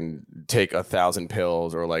 fucking take 1,000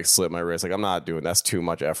 pills or like slit my wrist. Like, I'm not doing, that's too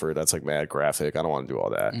much effort. That's like mad graphic. I don't want to do all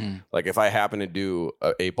that. Like, if I happen to do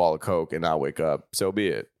a 8-ball of coke and not wake up, so be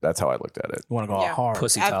it. That's how I looked at it. You want to go all hard.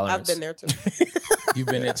 Pussy I've tolerance. been there too. You've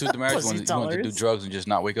been there too, Damaris? Pussy You want to do tolerance. drugs and just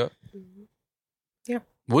not wake up? Yeah.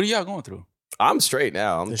 What are y'all going through? I'm straight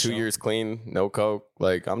now. I'm For 2 sure. years clean, no coke.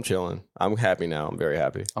 Like, I'm chilling. I'm happy now. I'm very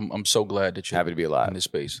happy. I'm so glad that you're Happy to be in alive. this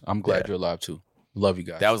space. I'm glad you're alive too. Love you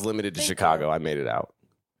guys. That was limited to Chicago. I made it out.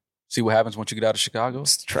 See what happens once you get out of Chicago?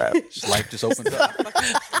 It's a trap. Life just opens up.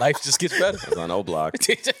 Life just gets better. I was on O Block.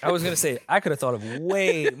 I was gonna say I could have thought of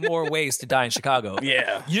way more ways to die in Chicago.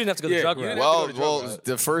 Yeah. You didn't have to go the Yeah, drug you route. didn't have to Well, go to drug route.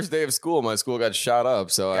 the first day of school, my school got shot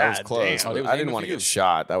up, so I was God close. damn. Oh, they was I aiming didn't want for to you. get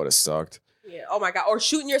shot. That would have sucked. Yeah. Oh my God. Or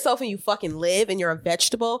shooting yourself and you fucking live and you're a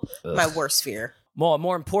vegetable. My worst fear.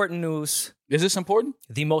 More important news. Is this important?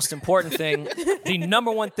 The most important thing, the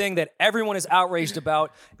number one thing that everyone is outraged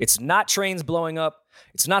about. It's not trains blowing up.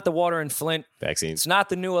 It's not the water in Flint. Vaccines. It's not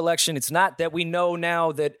the new election. It's not that we know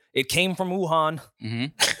now that it came from Wuhan.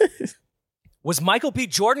 Was Michael B.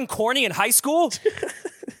 Jordan corny in high school?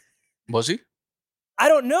 Was he? I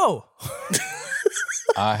don't know.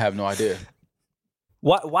 I have no idea.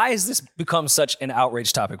 Why has this become such an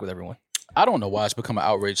outrage topic with everyone? I don't know why it's become an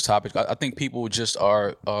outrage topic. I think people just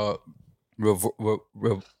are, I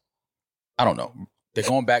don't know. They're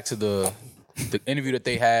going back to the interview that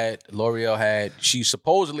they had, L'Oreal had. She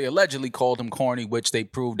supposedly, allegedly called him corny, which they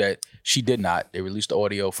proved that she did not. They released the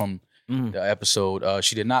audio from the episode.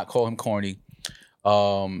 She did not call him corny.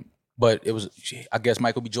 But it was, I guess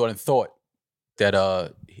Michael B. Jordan thought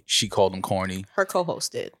that she called him corny. Her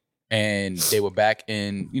co-host did. And they were back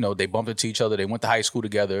in, they bumped into each other. They went to high school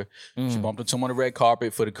together. She bumped into him on the red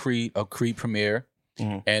carpet for the Creed premiere.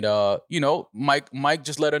 And, Mike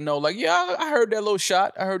just let her know, like, yeah, I heard that little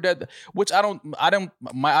shot. I heard that, which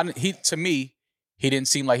to me, he didn't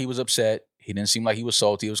seem like he was upset. He didn't seem like he was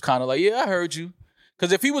salty. It was kind of like, yeah, I heard you.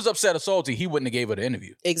 Because if he was upset or salty, he wouldn't have gave her the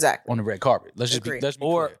interview. Exactly. On the red carpet. Let's be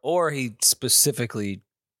clear. Or he specifically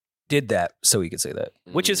did that so he could say that,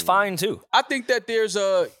 which is fine too. I think that there's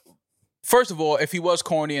first of all, if he was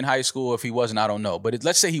corny in high school, if he wasn't, I don't know. But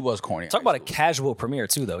let's say he was corny. Talk about a casual premiere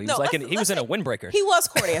too, though. He was he was in a windbreaker. He was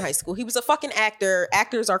corny in high school. He was a fucking actor.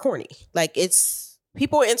 Actors are corny. Like, it's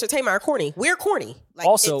people in entertainment are corny. We're corny. Like,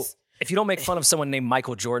 also, if you don't make fun of someone named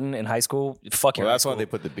Michael Jordan in high school, fuck you. Well, that's why they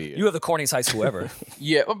put the B in. You have the corniest high school ever.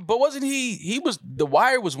 Yeah, but wasn't he was, The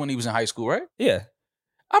Wire was when he was in high school, right? Yeah.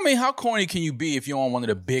 I mean, how corny can you be if you're on one of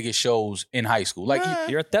the biggest shows in high school? Like,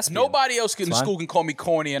 you're a thespian. Nobody else in school can call me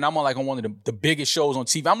corny, and I'm on one of the biggest shows on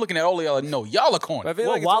TV. I'm looking at all of y'all and no, y'all are corny. I feel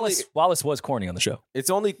Well, like Wallace was corny on the show. it's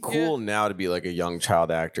only cool now to be like a young child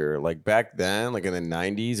actor. Like back then, like in the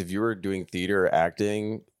 90s, if you were doing theater or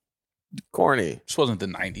acting, corny. This wasn't the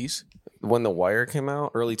 90s. When The Wire came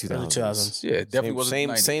out, early 2000s. Early 2000s. Yeah, it definitely wasn't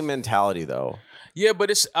the 90s. Same mentality though. Yeah,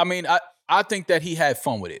 but I think that he had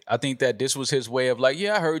fun with it. I think that this was his way of like,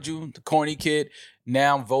 yeah, I heard you, the corny kid.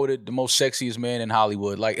 Now I'm voted the most sexiest man in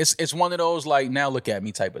Hollywood. Like, it's one of those like, now look at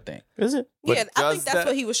me type of thing. Is it? But yeah, I think that's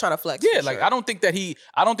what he was trying to flex. Yeah, for like sure. I don't think that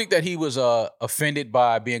he was offended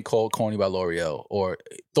by being called corny by L'Oreal or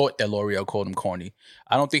thought that L'Oreal called him corny.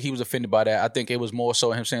 I don't think he was offended by that. I think it was more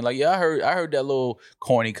so him saying like, yeah, I heard that little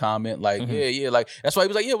corny comment. Like, yeah, like that's why he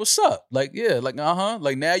was like, yeah, what's up? Like, yeah, like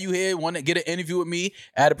like now you here want to get an interview with me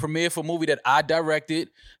at a premiere for a movie that I directed.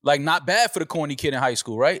 Like, not bad for the corny kid in high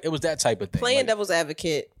school, right? It was that type of thing. Playing like, devil's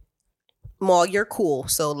advocate. Maul, you're cool,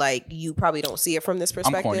 so like you probably don't see it from this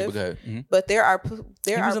perspective. I'm corny, but go ahead. Mhm. But there are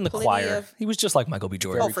He was in the plenty choir. of- He was just like Michael B.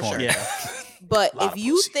 Jordan. Oh, for sure. Yeah. But Lot if of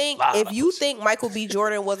you pussy. think Lot of Michael B.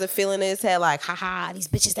 Jordan wasn't feeling his head like, haha, these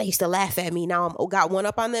bitches that used to laugh at me, now I'm got one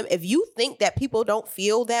up on them. If you think that people don't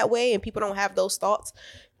feel that way and people don't have those thoughts,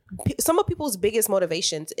 some of people's biggest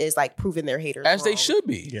motivations is like proving their haters as they wrong. should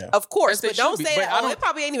be. Yeah. Of course, As they but don't should be, say but that. I Oh, don't- it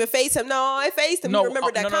probably ain't even phase him. No, it phased him. He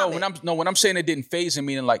remembered that comment. When I'm saying it didn't phase him,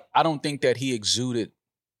 meaning like I don't think that he exuded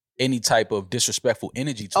any type of disrespectful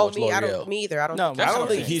energy towards L'Oreal. Me either. I don't. No, think I don't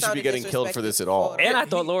think he should be sounded getting killed for this at all. disrespectful. And I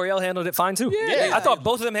thought L'Oreal handled it fine too. Yeah. I thought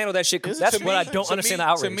both of them handled that shit. That's To what I me- don't to understand me- the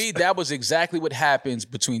outrage. To me, that was exactly what happens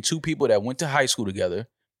between two people that went to high school together,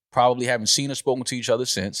 probably haven't seen or spoken to each other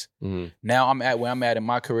since. Now I'm at where I'm at in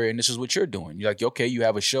my career, and this is what you're doing. You're like, okay, you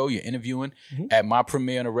have a show, you're interviewing at my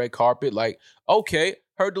premiere on the red carpet. Like, okay,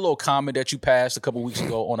 Heard the little comment that you passed a couple weeks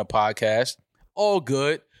ago on a podcast. All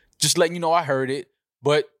good. Just letting you know I heard it,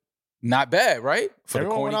 but not bad, right? For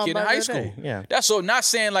Everyone the went corny out kid in back high in the school. day. Yeah. That's all. Not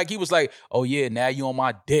saying like he was like, oh yeah, now you on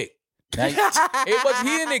my dick. Now he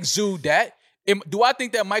didn't exude that. Do I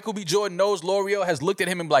think that Michael B. Jordan knows L'Oreal has looked at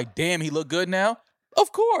him and be like, damn, he look good now?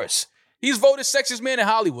 Of course. He's voted sexiest man in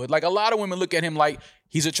Hollywood. Like a lot of women look at him like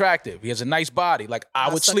he's attractive. He has a nice body. Like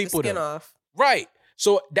I would suck sleep the with skin him. off. Right.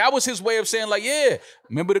 So that was his way of saying like, yeah,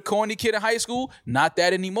 remember the corny kid in high school? Not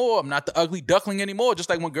that anymore. I'm not the ugly duckling anymore. Just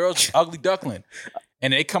like when girls ugly duckling.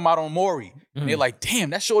 And they come out on Maury. And they're like, damn,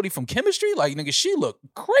 that shorty from Chemistry? Like, nigga, she look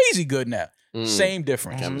crazy good now. Same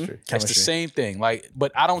difference. Chemistry. It's the same thing. Like,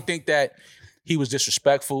 but I don't think that he was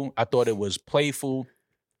disrespectful. I thought it was playful.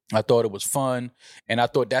 I thought it was fun. And I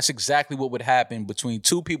thought that's exactly what would happen between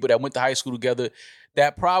two people that went to high school together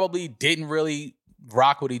that probably didn't really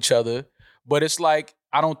rock with each other. But it's like,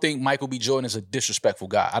 I don't think Michael B. Jordan is a disrespectful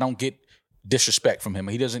guy. I don't get disrespect from him.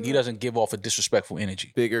 He doesn't give off a disrespectful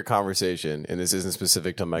energy. Bigger conversation, and this isn't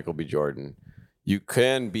specific to Michael B. Jordan. You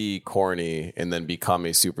can be corny and then become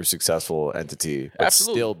a super successful entity, but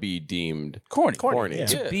Absolutely. still be deemed Corny. Yeah.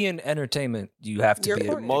 To be in entertainment, you have to You're be.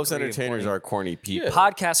 corny. Most entertainers are corny people.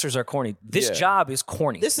 Podcasters are corny. This Yeah. job is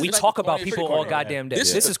corny. This is We like talk the about corny- people pretty all corny, goddamn day.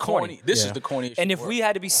 This This is corny. This is Yeah. the corniest. And if shit we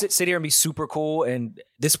had to be sit here and be super cool, and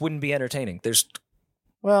this wouldn't be entertaining. There's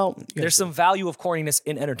some value of corniness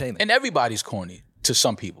in entertainment. and everybody's corny to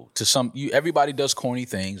some people. Everybody does corny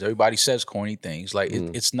things. Everybody says corny things. Like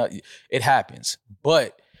it's not. It happens.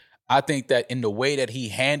 But I think that in the way that he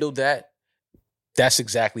handled that, that's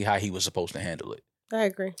exactly how he was supposed to handle it. I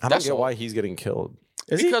agree. I don't That's get all. why he's getting killed.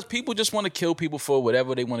 Because people just want to kill people for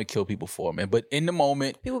whatever they want to kill people for, man. But in the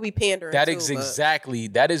moment, People be pandering. that too, is but- exactly.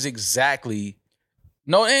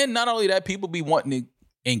 No, and not only that, people be wanting to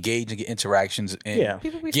engage and get interactions and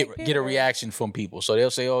People be get fake a pandering. reaction from people. So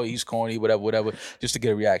they'll say, "Oh, he's corny, whatever," just to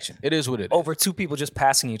get a reaction. It is what it is. Over two people just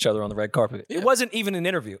passing each other on the red carpet. It wasn't even an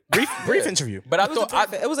interview. Brief interview. But I It was,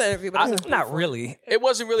 thought it was an interview, but it was Not really. it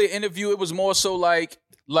wasn't really an interview. It was more so like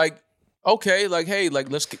okay, like hey,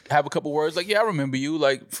 like let's have a couple words. Like yeah, I remember you,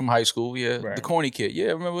 like from high school. Yeah, Right. the corny kid. Yeah,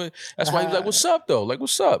 I remember. That's why he was like, "What's up, though? Like,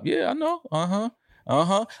 what's up? Yeah, I know.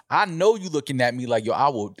 I know you looking at me like yo, I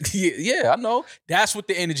will. yeah, I know. That's what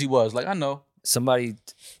the energy was. Like I know. Somebody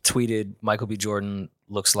tweeted Michael B. Jordan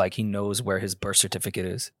looks like he knows where his birth certificate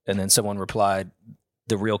is. And then someone replied,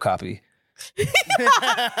 the real copy.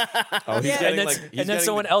 Oh, he's getting And then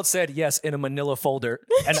someone else said, yes, in a manila folder.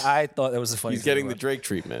 And I thought that was the funny he's getting the Drake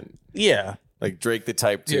treatment. Yeah. Like Drake the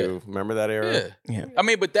Type 2. Remember that era? Yeah. I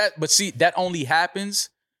mean, but see, that only happens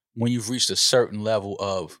when you've reached a certain level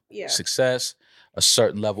of success, a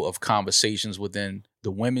certain level of conversations within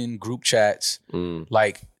the women group chats.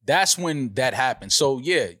 Like that's when that happens. So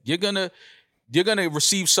yeah, you're gonna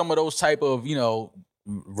receive some of those type of,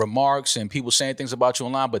 remarks and people saying things about you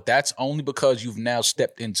online, but that's only because you've now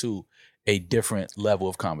stepped into a different level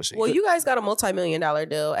of conversation. Well, you guys got a multi-million-dollar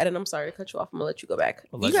deal. And I'm sorry to cut you off. I'm gonna let you go back.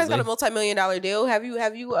 You guys got a multi-million-dollar deal. Have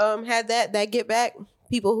you had that get back?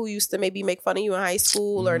 People who used to maybe make fun of you in high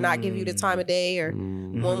school or not give you the time of day or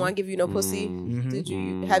won't want to give you no pussy. Did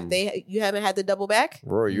you haven't had the double back?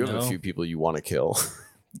 Rory, you have No. a few people you want to kill.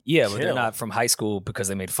 Yeah, but they're not from high school because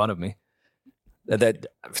they made fun of me. That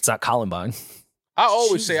it's not Columbine. I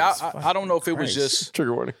always say I don't know if it was just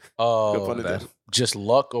Trigger warning. No pun uh, intended. just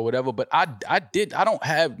luck or whatever, but I don't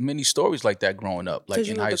have many stories like that growing up, like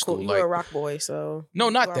in high school. You Like were a rock boy, so no,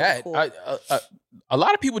 you not are that. cool. A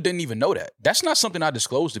lot of people didn't even know that. That's not something I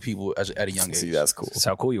disclosed to people at a young age. See, that's cool. That's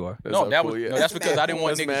how cool you are. That's because I didn't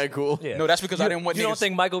want That's niggas. mad cool. Yeah. No, that's because I didn't want You niggas. don't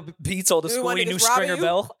think Michael B. told the You school want he knew niggas robbing Stringer you?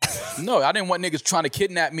 Bell? No, I didn't want niggas trying to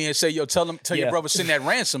kidnap me and say, yo, tell Yeah. your brother send that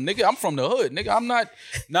ransom, nigga. I'm from the hood, nigga. I'm not.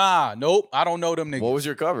 Nope. I don't know them niggas. What was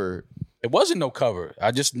your cover? It wasn't no cover.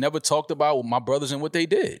 I just never talked about my brothers and what they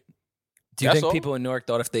did. Do you That's think all. people in Newark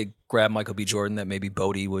thought if they grabbed Michael B. Jordan that maybe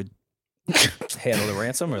Bodie would handle the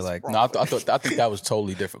ransom, or like? No, I think that was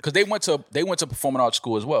totally different because they went to performing arts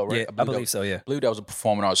school as well, right? Yeah, I believe so. Yeah. I believe that was a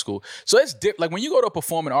performing arts school. So it's like when you go to a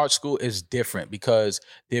performing arts school, it's different because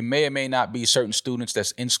there may or may not be certain students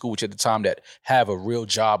that's in school which at the time that have a real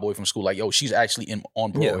job away from school. Like, yo, she's actually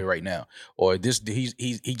on Broadway right now, or he just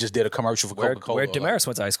did a commercial for Where Coca-Cola. where like- Damaris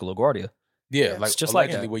went to high school, LaGuardia. Yeah, like It's just like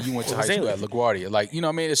allegedly that. where you went to high school at LaGuardia. Like, you know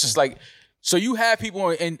what I mean? It's just like, so you have people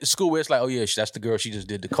in school where it's like, oh yeah, that's the girl, she just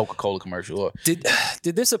did the Coca-Cola commercial. Or Did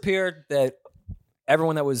this appear that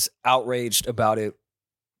everyone that was outraged about it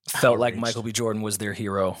felt like Michael B. Jordan was their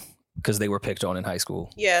hero because they were picked on in high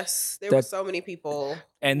school? Yes, there were so many people.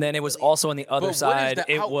 And then it was also on the other what is side,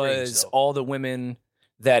 the it outrage, was though? all the women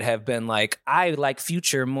that have been like, I like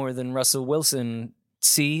Future more than Russell Wilson.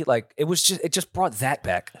 see. Like it just brought that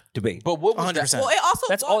back debate. But what was that? 100%. Well, it also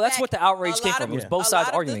That's brought that's back what the outrage a came lot from. of- It was both sides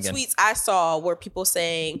arguing a lot of again. the tweets I saw were people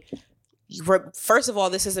saying, first of all,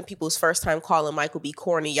 this isn't people's first time calling Michael B.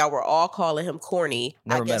 corny. Y'all were all calling him corny.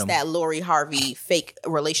 Never I met guess him. that Lori Harvey fake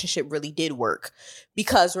relationship really did work.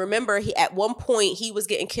 Because remember, he at one point he was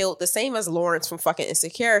getting killed the same as Lawrence from fucking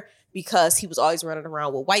Insecure because he was always running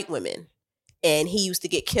around with white women. And he used to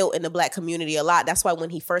get killed in the black community a lot. That's why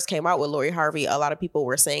when he first came out with Lori Harvey, a lot of people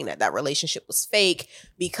were saying that relationship was fake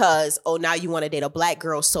because, now you want to date a black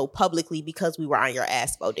girl so publicly because we were on your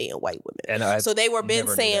ass about dating white women. And So they were been never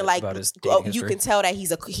knew saying that like, about his dating you history. can tell that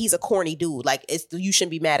he's a corny dude. Like you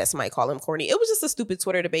shouldn't be mad at somebody calling him corny. It was just a stupid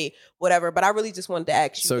Twitter debate, whatever. But I really just wanted to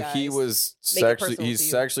ask you So guys. he was Make it sexually personal he's to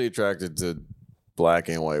you. sexually attracted to black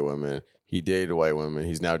and white women. He dated white women.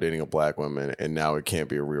 He's now dating a black woman, and now it can't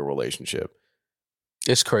be a real relationship.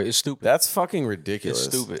 It's crazy. It's stupid. That's fucking ridiculous.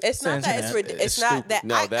 It's stupid. It's not that it's ridiculous. It's not that.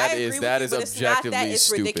 No, I that agree is- with that you, is but it's not that objectively it's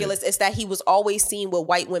stupid. ridiculous. It's that he was always seen with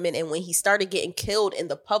white women, and when he started getting killed in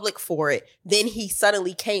the public for it, then he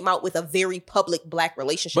suddenly came out with a very public black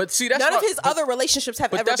relationship. But see, that's none of my- his other relationships have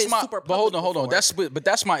But ever that's been my. super public. But hold on. before.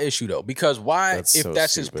 That's my issue though, because why? That's if so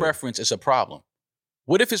that's his stupid. preference, it's a problem.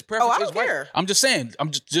 What if his preference I don't is white? care. I'm just saying. I'm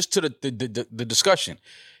just to the discussion.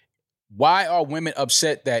 Why are women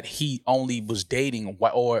upset that he only was dating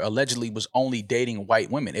white or allegedly was only dating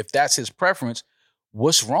white women? If that's his preference,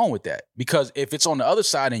 what's wrong with that? Because if it's on the other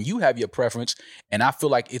side and you have your preference and I feel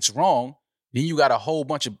like it's wrong, then you got a whole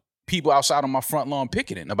bunch of people outside on my front lawn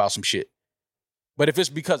picketing about some shit. But if it's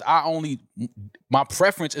because my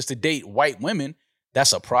preference is to date white women,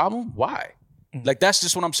 that's a problem? Why? Like, that's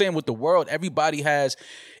just what I'm saying with the world. Everybody has,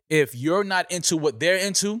 if you're not into what they're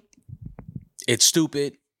into, it's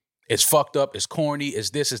stupid, it's fucked up, it's corny,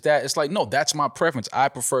 it's this, it's that. It's like, no, that's my preference. I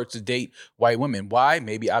prefer to date white women. Why?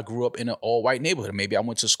 Maybe I grew up in an all-white neighborhood. Maybe I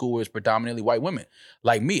went to school where it's predominantly white women.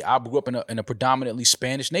 Like me, I grew up in a predominantly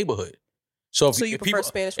Spanish neighborhood. So you if prefer people,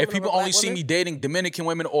 Spanish if women people over only black see women? me dating Dominican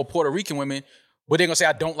women or Puerto Rican women, what they gonna say?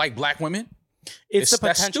 I don't like black women? It's the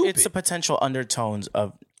that's potential. It's stupid. the potential undertones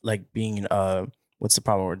of like being what's the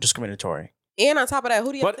problem? Or discriminatory. And on top of that,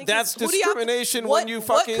 who do y'all But think that's who do y'all- discrimination what, when you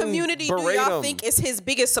what fucking community do berate y'all them. think is his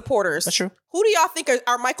biggest supporters? That's true. Who do y'all think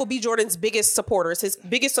are Michael B. Jordan's biggest supporters? His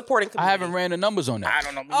biggest supporting community? I haven't ran the numbers on that. I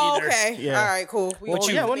don't know. Me Oh, neither. okay. Yeah. All right, cool. We But won't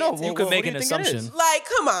you- get well, no, into it. You could What make do an you think it assumption. is? Like,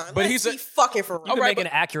 come on. But Let's he's be fucking for real. You can right, make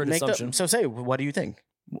an accurate assumption. So say, what do you think?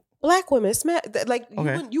 Black women, like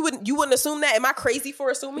Okay. you wouldn't assume that. Am I crazy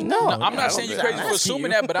for assuming that? No, I'm I not don't saying you're think- crazy I'm for asking assuming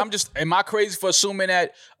you. that, but I'm just, am I crazy for assuming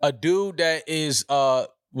that a dude that is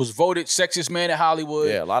was voted sexiest man in Hollywood?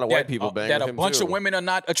 Yeah, a lot of white that, people bang that with a him, bunch too. of women are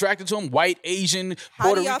not attracted to him. White, Asian, How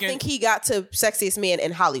Puerto do y'all Rican. think he got to sexiest man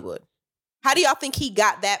in Hollywood? How do y'all think he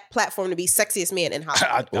got that platform to be sexiest man in I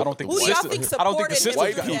Hollywood? don't think Who the do y'all sisters. think I don't think the supported him sisters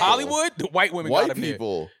White got to do him. that? Hollywood. The white women got White him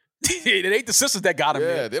people. there. It ain't the sisters that got him Yeah,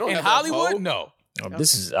 there. they don't in have that Hollywood. vote. No,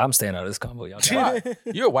 I'm staying out of this combo. Y'all. Why?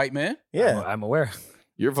 You're a white man. Yeah. I'm aware.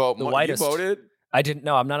 Your vote. The You whitest. voted. I didn't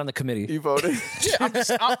know. I'm not on the committee. You voted. Yeah,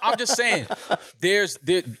 I'm just saying.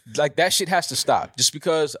 Like that shit has to stop. Just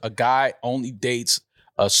because a guy only dates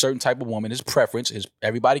a certain type of woman, his preference is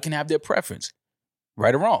everybody can have their preference,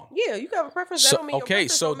 right or wrong. Yeah, you got a preference. That So don't mean your okay,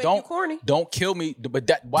 preference so don't make you corny. don't kill me. But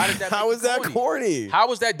why did that? How make is you that corny?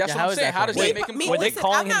 How is that? That's Yeah, what how I'm is saying. that How does corny? that make him Were corny? they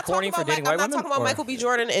calling I'm him not corny talking for dating about, white I'm not women, talking about or- Michael B.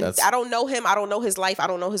 Jordan, and That's- I don't know him. I don't know his life. I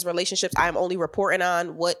don't know his relationships. I am only reporting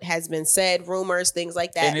on what has been said, rumors, things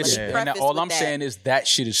like that. And, it's, Let me and preface all with I'm that. saying is that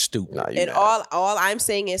shit is stupid. Nah, you And mad. all I'm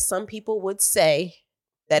saying is some people would say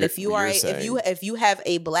that if you You're are saying. if you have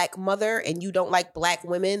a black mother and you don't like black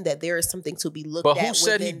women, that there is something to be looked But at. who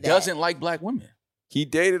said he within that. doesn't like black women? He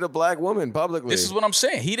dated a black woman publicly. This is what I'm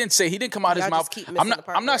saying. He didn't come out his Y'all mouth. just keep missing I'm the not.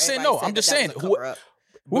 part I'm where not saying everybody no. said I'm just that saying was a who. cover-up.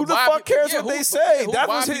 Who the why- fuck cares yeah, what who- they say? who- That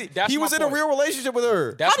why was be- his, that's he my was in a point. real relationship with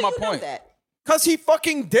her. That's How do my you know point. that? Because he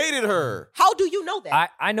fucking dated her. How do you know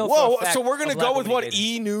that? I know. Whoa, for a fact so we're gonna a black go with woman what dated.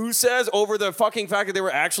 E! News says over the fucking fact that they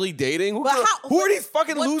were actually dating? Who, But how- who are these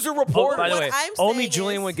fucking what- loser Oh, reporters? by the What way, I'm only saying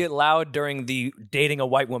Julian is- would get loud during the dating a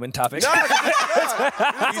white woman topic. Nah,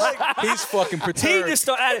 it's like, He's fucking He perturbed. just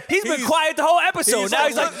started. He's been quiet the whole episode. he's Now like,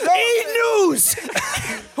 he's like, no. E! News,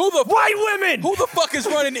 Who the white women. Who the fuck is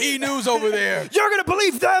running E! News over there? You're gonna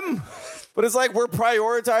believe them. but it's like we're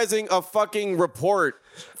prioritizing a fucking report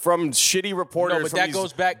from shitty reporters. No, but from that these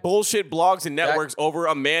goes back- bullshit blogs and networks over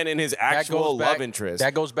a man and his actual back- love interest.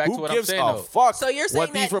 that goes back Who to what I'm gives saying, a though. fuck So you're saying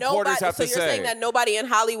what these that reporters nobody. have So to you're say? saying that nobody in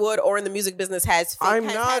Hollywood or in the music business has. I'm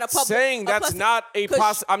has not had a public, saying that's not a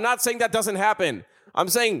push- I'm not saying that doesn't happen. I'm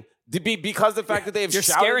saying because the fact that they've You're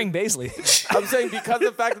shouted, scaring Baisley. I'm saying because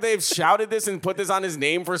the fact that they've shouted this and put this on his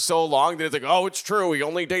name for so long that it's like, oh, it's true. He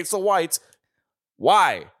only dates the whites.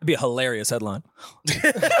 Why? It'd be a hilarious headline.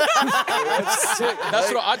 That's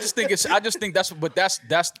what I just think.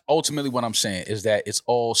 That's ultimately what I'm saying is that it's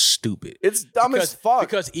all stupid. It's dumb as fuck.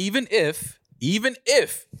 Because even if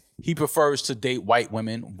he prefers to date white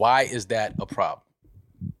women, why is that a problem?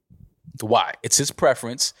 Why? It's his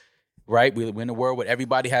preference, right? We're in a world where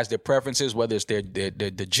everybody has their preferences, whether it's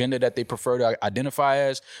the gender that they prefer to identify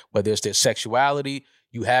as, whether it's their sexuality.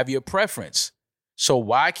 You have your preference. So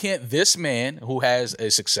why can't this man who has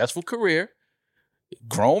a successful career,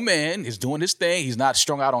 grown man, is doing his thing, he's not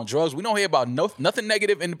strung out on drugs. We don't hear about nothing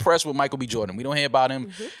negative in the press with Michael B. Jordan. We don't hear about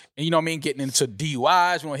him, and you know what I mean, getting into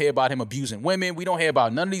DUIs. We don't hear about him abusing women. We don't hear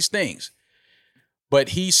about none of these things. But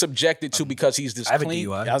he's subjected to because he's this I have clean.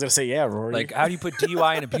 a DUI. I was gonna say, yeah, Rory. Like, how do you put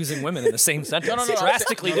DUI and abusing women in the same sentence? No.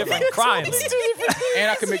 Drastically different crimes. And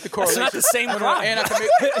I can make the correlation. It's not the same crime. And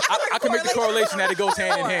I can make the correlation that it goes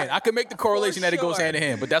hand in hand. I can make the correlation that it goes hand in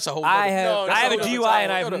hand. But that's a whole. I have a nother DUI topic.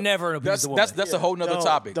 and I've never abused a woman. That's a whole nother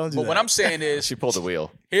topic. Don't do but that. what I'm saying is, She pulled the wheel.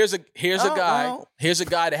 here's a guy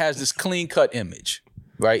that has this clean cut image.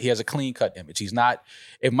 Right? He has a clean cut image. He's not.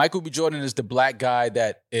 If Michael B. Jordan is the black guy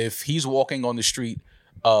that if he's walking on the street,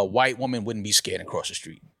 a white woman wouldn't be scared to cross the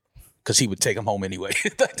street because he would take him home anyway.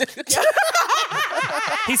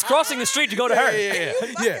 He's crossing the street to go to her. Yeah.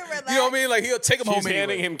 You know what I mean? Like he'll take him She's home anyway.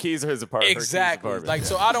 handing him keys to his apartment. Exactly. Like,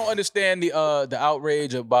 so I don't understand the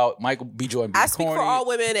outrage about Michael B. Jordan being I speak corny. for all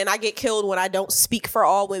women, and I get killed when I don't speak for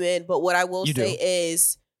all women. But what I will say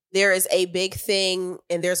is there is a big thing,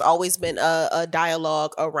 and there's always been a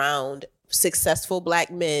dialogue around successful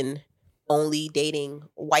black men only dating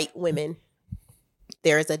white women.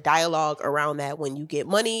 There is a dialogue around that. When you get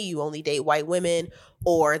money, you only date white women,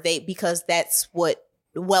 or because that's what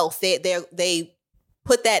wealth. They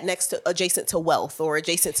put that next to adjacent to wealth or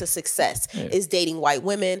adjacent to success is dating white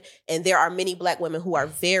women. And there are many black women who are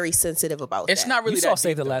very sensitive about that. It's not really You that saw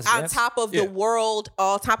Save the deep, Last on Dance. top of the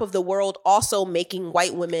world, also making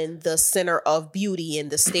white women the center of beauty and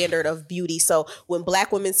the standard of beauty. So when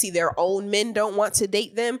black women see their own men don't want to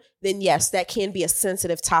date them, then yes, that can be a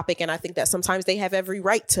sensitive topic. And I think that sometimes they have every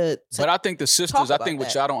right to But I think the sisters, I think what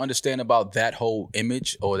that. y'all don't understand about that whole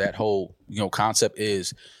image or that whole, concept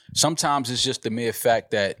is sometimes it's just the mere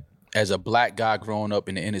fact that as a black guy growing up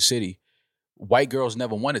in the inner city, white girls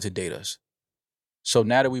never wanted to date us. So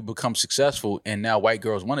now that we become successful and now white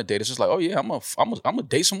girls want to date us, it's like, oh yeah, I'm gonna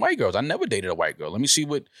date some white girls. I never dated a white girl. Let me see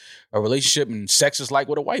what a relationship and sex is like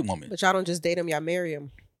with a white woman. But y'all don't just date them, y'all marry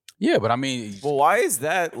them. Yeah, but I mean, well, why is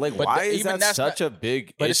that? Like, But why the- is even that that's such not- a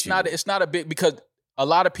big But issue? it's not a big, because a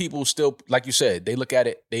lot of people still, like you said, they look at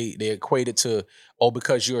it, they equate it to, oh,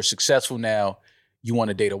 because you're successful now, you want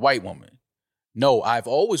to date a white woman. No, I've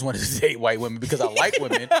always wanted to date white women because I like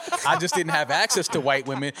women. I just didn't have access to white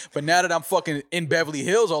women. But now that I'm fucking in Beverly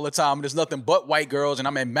Hills all the time and there's nothing but white girls, and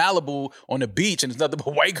I'm in Malibu on the beach and there's nothing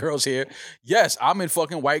but white girls here, yes, I'm in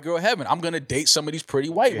fucking white girl heaven. I'm going to date some of these pretty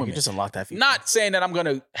white women. You just unlock that feature. Not saying that I'm going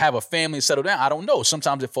to have a family and settle down. I don't know.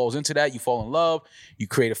 Sometimes it falls into that. You fall in love. You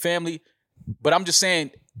create a family. But I'm just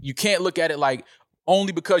saying you can't look at it like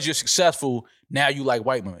only because you're successful, now you like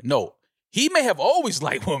white women. No. He may have always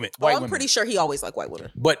liked women. I'm pretty sure he always liked white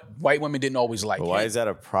women. But white women didn't always like But him. why is that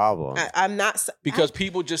a problem? I'm not. Because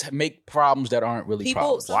people just make problems that aren't really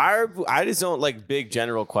problems. I just don't like big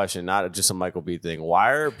general question, not just a Michael B thing.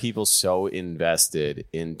 Why are people so invested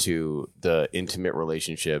into the intimate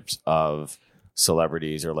relationships of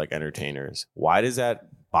celebrities or like entertainers? Why does that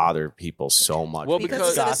bother people so much? Well, because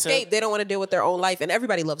it's an escape. They don't want to deal with their own life, and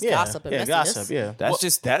everybody loves gossip and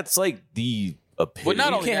messiness. That's like the opinion. Not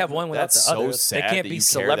You only can't that, have one without that's the other. so sad They can't that be you care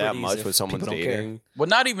celebrities that much if when someone's people don't care. dating. Well,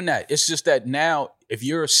 not even that. It's just that now, if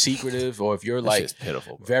you're secretive or if you're That's like just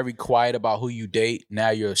pitiful, bro. very quiet about who you date, now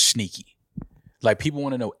you're sneaky. Like people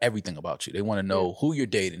want to know everything about you. They want to know who you're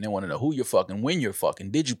dating. They want to know who you're fucking, when you're fucking.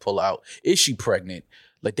 Did you pull out? Is she pregnant?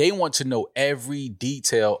 Like they want to know every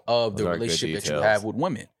detail of the Those are good relationship that you details. have with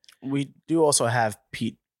women. We do also have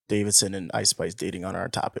Pete Davidson and Ice Spice dating on our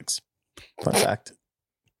topics. Fun fact.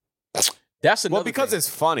 That's another Well, because thing. it's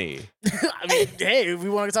funny. I mean, hey, we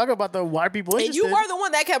want to talk about the why are people And interested. you were the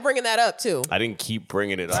one that kept bringing that up too. I didn't keep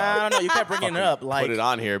bringing it up. I don't know. You kept bringing it up. Like, Put it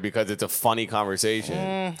on here because it's a funny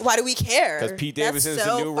conversation. Why do we care? Because Pete That's Davidson's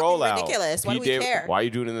so the new fucking rollout. ridiculous. Why Pete do we care? Why are you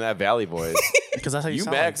doing it in that Valley voice? because that's how you, You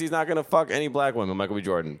sound. mad 'cause he's not gonna fuck any black women, Michael B.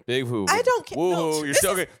 Jordan. Big who. I don't care. Woohoo!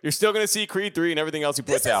 No, You're still gonna see Creed 3 and everything else he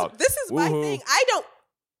puts out. This is my Woohoo. thing.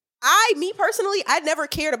 Me personally, I never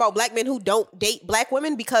cared about black men who don't date black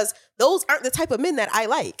women because those aren't the type of men that I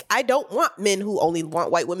like. I don't want men who only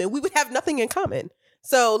want white women. We would have nothing in common.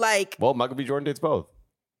 So like, Well, Michael B. Jordan dates both.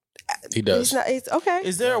 He does. It's okay.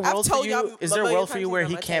 Is there a I've world for told y'all you? Is a there a million world for times you he's where not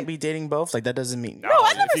he my can't type. be dating both? Like that doesn't mean. No,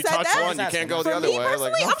 I never if he said touched that. one, you can't go the For other me way.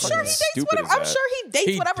 personally, Like, how I'm sure he fucking dates stupid whatever. is I'm that? sure he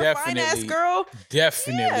dates whatever fine ass girl.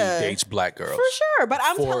 Definitely Yeah. dates black girls. For sure. But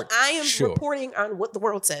I am sure. reporting on what the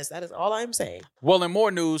world says. That is all I'm saying. Well, in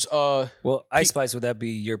more news, Well, Ice Spice, would that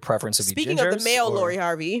be your preference to be Speaking of the gingers, male or- Lori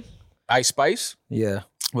Harvey. Ice Spice. Yeah.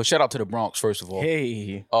 Well, shout out to the Bronx first of all.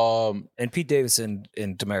 Hey, And Pete Davidson,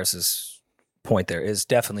 in Damaris's point there, is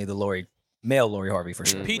definitely the male Lori Harvey for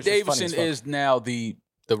sure. Pete Which is funny Davidson as fuck. is now the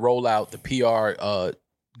rollout, the PR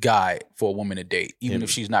guy for a woman to date. Even if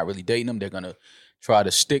she's not really dating him, they're gonna try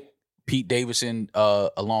to stick Pete Davidson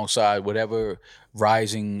alongside whatever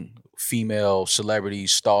rising female celebrity,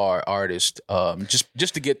 star, artist,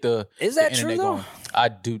 just to get the Is that the true, internet though?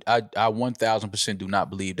 going. I 1000% do not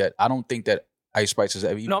believe that. I don't think that Ice Spice has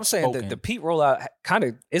ever even No, I'm saying spoken. the Pete rollout kind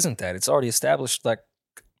of isn't that. It's already established, like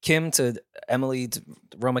Kim to Emily to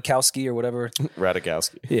Romakowski or whatever.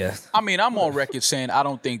 Radikowski. Yeah. I mean, I'm on record saying I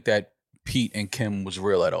don't think that Pete and Kim was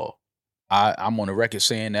real at all. I'm on the record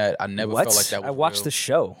saying that I never What? felt like that was I watched real. the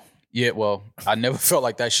show. Yeah, well, I never felt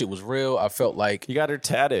like that shit was real. I felt like You got her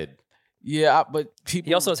tatted. but people.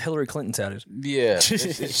 He also has Hillary Clinton tatted. Yeah,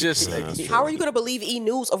 it's just How are you going to believe E!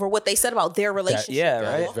 News over what they said about their relationship? Yeah,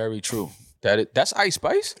 that right? is very true. That's Ice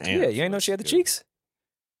Spice. Yeah, you ain't know she had the cheeks.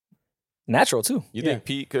 Natural too. You think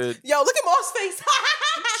Pete could? Yo, look at Moss' face.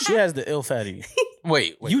 she has the ill fatty.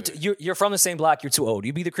 Wait. You're from the same block. You're too old.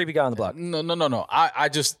 You be the creepy guy on the block. No.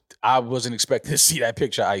 I wasn't expecting to see that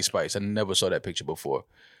picture of Ice Spice. I never saw that picture before.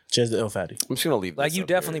 She has the ill fatty. I'm just gonna leave. Like this you up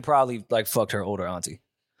definitely probably like fucked her older auntie.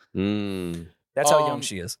 here. That's how young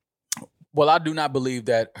she is. Well, I do not believe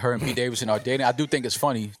that her and Pete Davidson are dating. I do think it's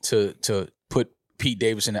funny to put Pete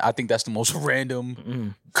Davidson. I think that's the most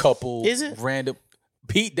random couple. Is it? Random.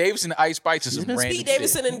 Pete Davidson and Ice Spice is some random Pete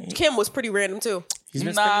Davidson shit. and Kim was pretty random too. He's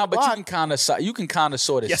been Nah, spinning the but block. you can kind of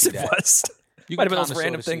sort of Yes, see it that. was. You Might can have been the most kinda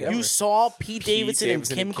random sorta see thing that. ever. You saw Pete Davidson and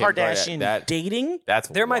Kim Kardashian dating? That's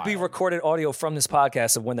There might be wild. recorded audio from this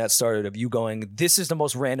podcast of when that started of you going, "This is the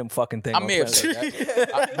most random fucking thing." I on may have planet said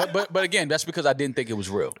Earth." that, but again, that's because I didn't think it was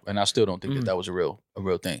real, and I still don't think that was a real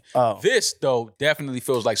thing. Oh. This though definitely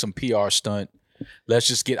feels like some PR stunt. Let's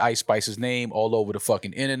just get Ice Spice's name all over the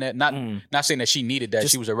fucking internet. Not saying that she needed that;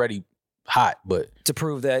 she was already hot, but to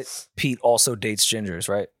prove that Pete also dates gingers,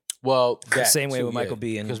 right? well, that Same way too, with Michael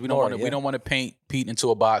B. and because we don't Laura, want to yeah. we don't want to paint Pete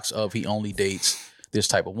into a box of he only dates this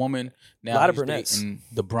type of woman. Now Lot of he's brunettes. dating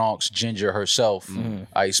the Bronx ginger herself,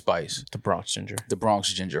 Ice Spice, The Bronx ginger. the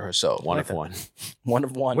Bronx ginger herself. one of one. One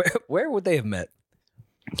of one. Where would they have met?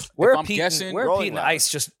 Where I'm Pete, guessing, where Rolling Pete and Loud. Ice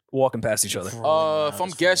just walking past each other? If I'm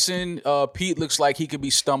guessing, Pete looks like he could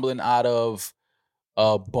be stumbling out of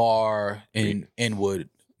a bar in Inwood,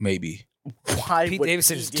 maybe. Why Pete would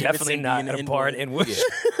Davidson is definitely be not in at a bar in Inwood?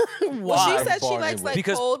 Inwood. Well, she said she Bar likes Inwood. like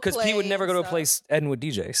because Coldplay Pete would never go to a and place Ed would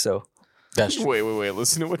DJ. So That's true. Wait.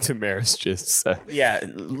 Listen to what Damaris just said. Yeah,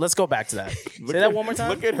 let's go back to that. Say that one more time.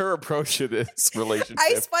 Look at her approach to this relationship.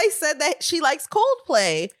 Ice Spice said that she likes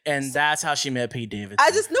Coldplay. And that's how she met Pete Davidson.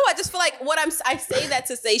 I just feel like I say that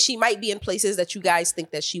to say she might be in places that you guys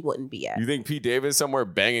think that she wouldn't be at. You think Pete Davis somewhere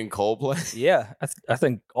banging Coldplay? yeah, I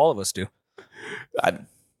think all of us do.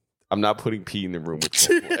 I'm not putting Pete in the room with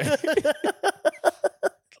Coldplay.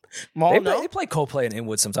 Maul, They no? play Coldplay in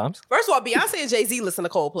Inwood sometimes. First of all, Beyonce and Jay-Z listen to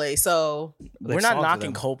Coldplay, so We're not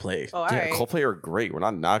knocking Coldplay. all Yeah, right. Coldplay are great. We're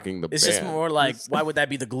not knocking the It's band. just more like, why would that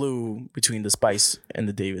be the glue between the Spice and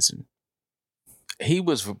the Davidson? He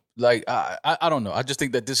was like, I don't know. I just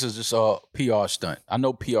think that this is just a PR stunt. I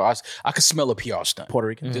know PR. I could smell a PR stunt. Puerto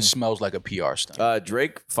Rican. This smells like a PR stunt.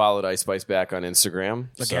 Drake followed Ice Spice back on Instagram.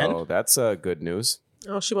 Again? So that's good news.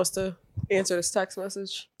 Oh, she must have answered his text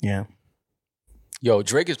message. Yeah. Yo,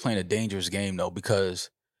 Drake is playing a dangerous game though,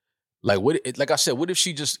 because like like I said, what if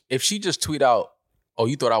she just tweet out, "Oh,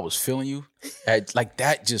 you thought I was feeling you?" Like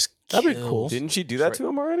that just That'd be kills cool. Didn't she do that to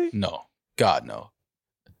him already? No, God no.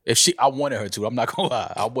 I wanted her to. I'm not gonna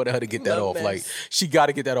lie. I wanted her to get that Love off. this. Like she got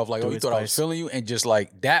to get that off. Like, Do oh, you it, thought I was Spice. feeling you, and just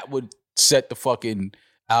like that would set the fucking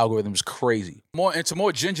algorithms crazy. Into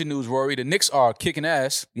more ginger news, Rory. The Knicks are kicking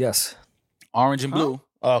ass. Yes. Orange and blue.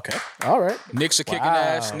 Okay. All right. Knicks are kicking Wow.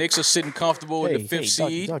 ass. Knicks are sitting comfortable in the fifth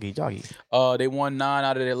seed. Doggy. They won 9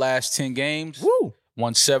 out of their last 10 games. Woo.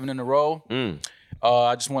 Won 7 in a row.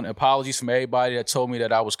 I just want apologies from everybody that told me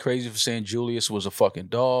that I was crazy for saying Julius was a fucking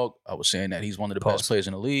dog. I was saying that he's one of the best players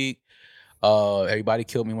in the league. Everybody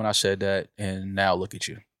killed me when I said that, and now look at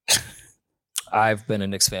you. I've been a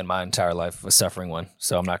Knicks fan my entire life, a suffering one,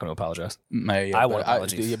 so I'm not going to apologize. I want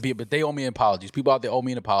apologies. But they owe me apologies. People out there owe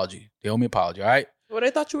me an apology. They owe me an apology, all right? Well, I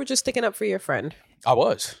thought you were just sticking up for your friend. I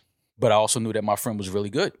was. But I also knew that my friend was really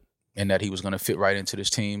good. and that he was going to fit right into this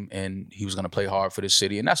team, and he was going to play hard for this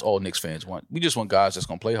city. And that's all Knicks fans want. We just want guys that's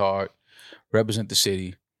going to play hard, represent the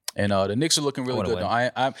city. And the Knicks are looking really good.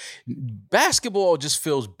 Now, basketball just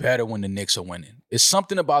feels better when the Knicks are winning. It's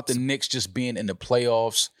something about the Knicks just being in the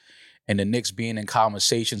playoffs and the Knicks being in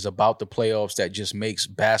conversations about the playoffs that just makes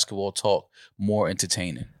basketball talk more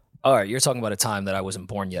entertaining. All right, you're talking about a time that I wasn't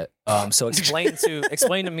born yet. So explain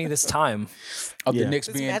to me this time of the Knicks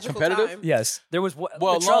being competitive. Time. Yes, there was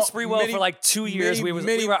Latrell Sprewell for like 2 years. We were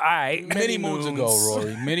all right. Many moons ago,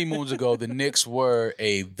 Rory. Many moons ago, the Knicks were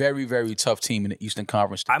a very, very tough team in the Eastern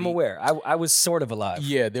Conference. I'm aware. I was sort of alive.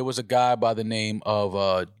 Yeah, there was a guy by the name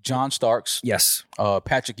of John Starks. Yes,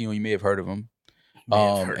 Patrick Ewing. You may have heard of him.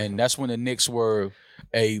 And that's when the Knicks were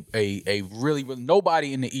a really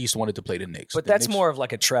nobody in the East wanted to play the Knicks. But that's more of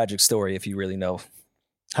like a tragic story if you really know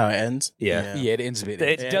how it ends. Yeah, it ends.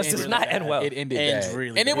 It does not end well. It ended bad.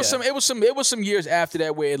 Really and it was some years after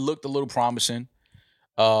that where it looked a little promising,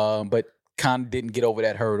 but kind of didn't get over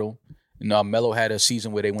that hurdle. Melo had a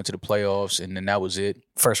season where they went to the playoffs, and then that was it.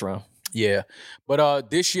 First round. Yeah, but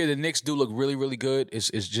this year the Knicks do look really, really good. It's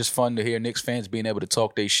just fun to hear Knicks fans being able to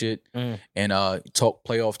talk their shit and talk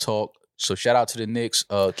playoff talk. So shout out to the Knicks.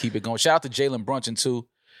 Keep it going. Shout out to Jalen Brunson too,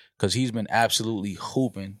 because he's been absolutely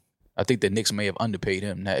hooping. I think the Knicks may have underpaid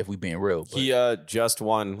him. Not if we're being real. But. He just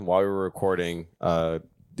won while we were recording the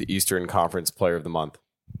Eastern Conference Player of the Month.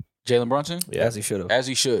 Jalen Brunson? Yeah, as he should have. As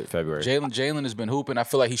he should. February. Jalen has been hooping. I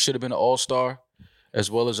feel like he should have been an All-Star,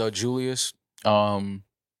 as well as Julius.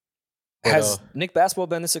 Has Knick basketball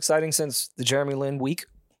been this exciting since the Jeremy Lin week?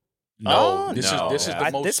 No, this is the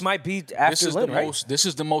most. This might be after Lin, right? This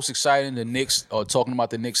is the most exciting the Knicks talking about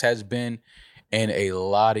the Knicks has been in a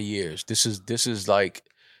lot of years. This is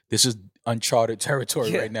uncharted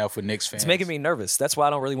territory right now for Knicks fans. It's making me nervous. That's why I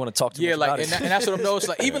don't really want to talk too much about it. And that's what I'm noticing.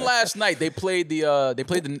 Like even last night they played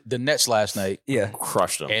the Nets last night. Yeah,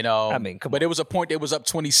 crushed them. And come on. There was a point they was up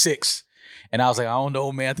 26. And I was like, I don't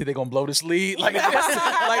know, man. I think they're gonna blow this lead. Like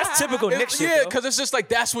it's typical Knicks shit. Yeah, because it's just like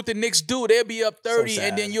that's what the Knicks do. They'll be up 30,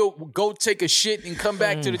 and then you'll go take a shit and come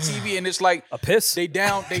back to the TV, and it's like a piss. They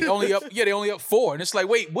down. They only up. Yeah, they only up 4, and it's like,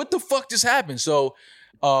 wait, what the fuck just happened? So,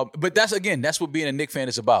 but that's what being a Knicks fan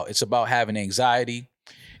is about. It's about having anxiety.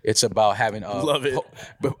 It's about having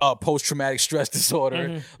post-traumatic stress disorder.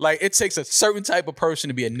 Mm-hmm. Like it takes a certain type of person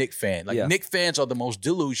to be a Knicks fan. Like Knicks fans are the most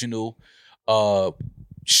delusional,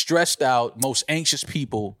 stressed out, most anxious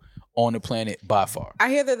people on the planet by far.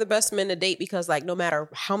 I hear they're the best men to date because, like, no matter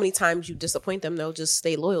how many times you disappoint them, they'll just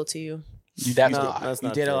stay loyal to you. That's not a lot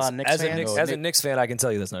of Knicks fans. As a Knicks fan, I can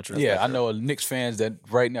tell you that's not true. Yeah, I know Knicks fans that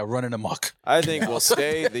right now running amok. I think we'll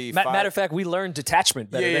stay the matter of fact, we learned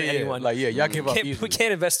detachment better than anyone. Like, y'all give up easily. We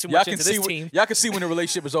can't invest too much into this team. Y'all can see when the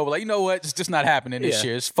relationship is over. Like, you know what? It's just not happening this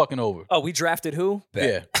year. It's fucking over. Oh, we drafted who?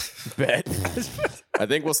 Bet. Bet. I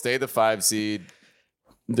think we'll stay the 5 seed.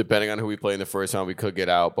 Depending on who we play in the first round, we could get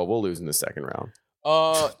out, but we'll lose in the second round.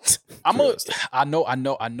 I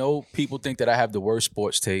know people think that I have the worst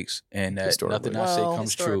sports takes and that nothing I say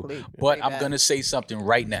comes true. But I'm gonna say something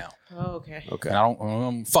right now. Oh, okay. And I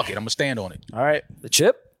don't fuck it. I'm gonna stand on it. All right. The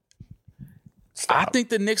chip? I think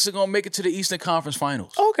the Knicks are gonna make it to the Eastern Conference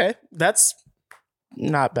Finals. Okay. That's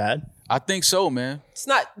not bad. I think so, man. It's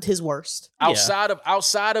not his worst. Outside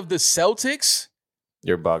of the Celtics,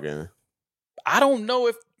 you're bugging. I don't know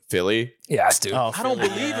if Philly. Yeah, I do. I don't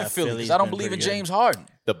believe in Philly. I don't believe in James Harden.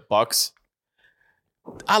 The Bucks.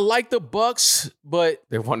 I like the Bucks, but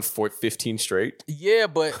they won 15 straight. Yeah,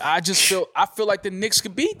 but I feel like the Knicks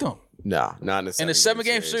could beat them. No, not in a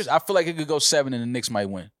 7-game series. I feel like it could go 7 and the Knicks might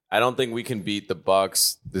win. I don't think we can beat the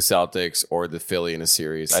Bucks, the Celtics, or the Philly in a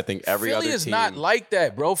series. I think every other team. Philly is not like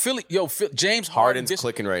that, bro. James Harden's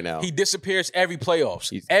clicking right now. He disappears every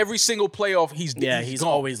playoffs. Every single playoff, he's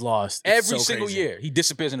always lost. Every single year, he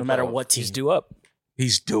disappears in the no matter playoffs. what team. He's due up.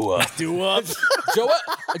 He's due up.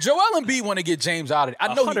 Joel Embiid want to get James out of it.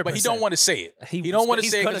 I know, but he don't want to say it. He don't want to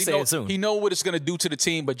say it because he know what it's going to do to the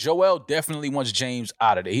team. But Joel definitely wants James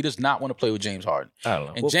out of there. He does not want to play with James Harden. I don't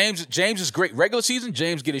know. And James is great. Regular season,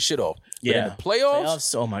 James get his shit off. But in the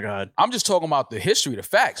playoffs, oh my God. I'm just talking about the history, the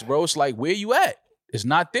facts, bro. It's like, where you at? It's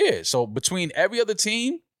not there. So between every other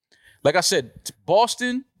team, like I said,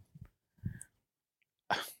 Boston.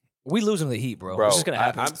 We losing the Heat, bro. It's just gonna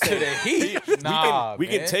happen. I'm saying the Heat. we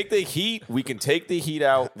can take the Heat. We can take the Heat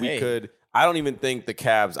out. We could. I don't even think the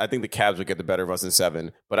Cavs. I think the Cavs would get the better of us in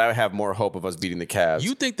 7, but I have more hope of us beating the Cavs.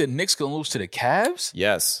 You think the Knicks gonna lose to the Cavs?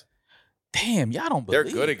 Yes. Damn, y'all don't believe.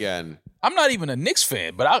 They're good again. I'm not even a Knicks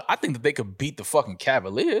fan, but I think that they could beat the fucking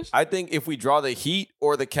Cavaliers. I think if we draw the Heat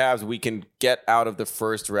or the Cavs, we can get out of the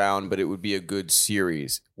first round, but it would be a good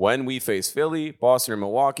series. When we face Philly, Boston, or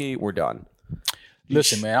Milwaukee, we're done.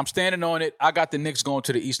 Listen, man, I'm standing on it. I got the Knicks going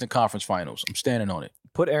to the Eastern Conference Finals. I'm standing on it.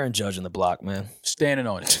 Put Aaron Judge in the block, man. Standing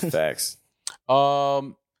on it. Facts.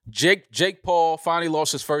 Jake Paul finally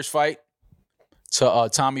lost his first fight to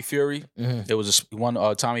Tommy Fury. It was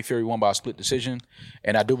Tommy Fury won by a split decision,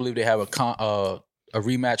 and I do believe they have a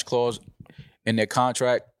rematch clause in their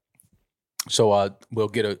contract. So we'll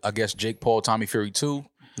get I guess Jake Paul, Tommy Fury 2.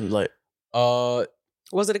 Like,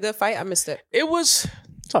 Was it a good fight? I missed it. It's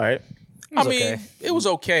all right. It was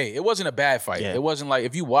okay. It wasn't a bad fight. Yeah. It wasn't like,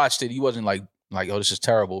 if you watched it, he wasn't like, oh, this is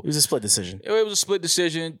terrible. It was a split decision. It was a split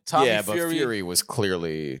decision. Tommy but Fury was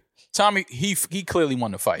clearly... He clearly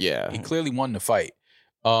won the fight. Yeah. He clearly won the fight.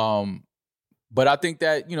 But I think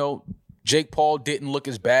that, Jake Paul didn't look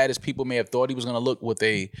as bad as people may have thought he was going to look with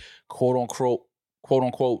a quote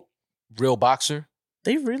unquote real boxer.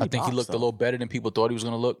 They really I think he looked a little better than people thought he was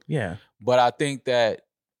going to look. Yeah. But I think that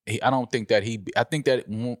I think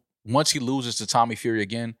that once he loses to Tommy Fury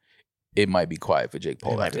again, it might be quiet for Jake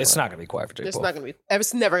Paul. It's not going to be quiet for Jake Paul.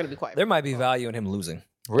 It's never going to be quiet. There might be value in him losing.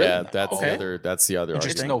 Really? Yeah, that's the other argument.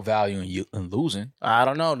 There's no value in losing. I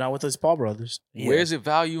don't know. Not with his Paul brothers. Yeah. Where's it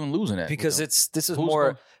value in losing at? Because this is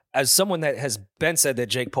more, as someone that has been said that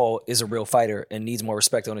Jake Paul is a real fighter and needs more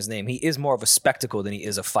respect on his name, he is more of a spectacle than he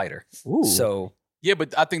is a fighter. Ooh. So yeah,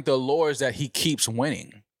 but I think the allure is that he keeps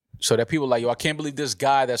winning. So that people are like, yo, I can't believe this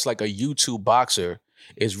guy that's like a YouTube boxer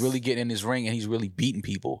is really getting in his ring and he's really beating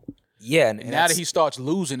people. Yeah. And now that he starts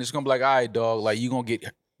losing, it's going to be like, all right, dog, like you're going to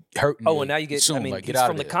get hurt. And now you get, soon. get get it's out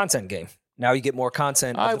from of the there. content game. Now you get more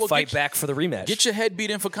content of the fight back for the rematch. Get your head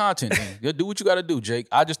beat in for content. Man. Do what you got to do, Jake.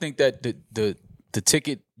 I just think that the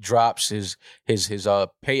ticket drops, his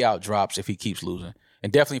payout drops if he keeps losing.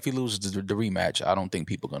 And definitely if he loses the rematch, I don't think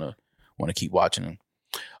people are going to want to keep watching him.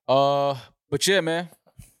 But yeah, man.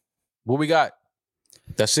 What we got?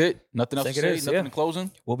 That's it? Nothing else to say? Nothing in closing?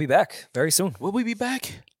 We'll be back very soon. Will we be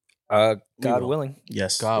back? God willing.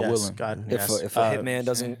 Yes. God willing. God, if a hitman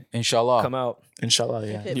doesn't inshallah come out. Inshallah,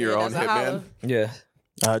 yeah. Your own hitman? Yeah.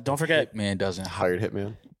 Don't forget. Hitman doesn't hired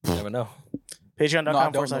hitman. You never know.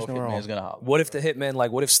 Patreon.com/NewRoll. What if the hitman,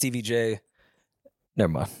 what if Stevie J?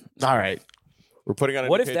 Never mind. All right. We're putting on a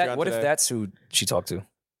What new if Patreon What today. if that's who she talked to?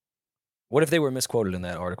 What if they were misquoted in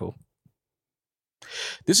that article?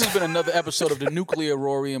 This has been another episode of the Nuclear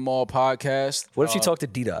Rory and Maul podcast. What if she talked to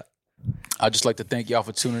D-Dot? I'd just like to thank y'all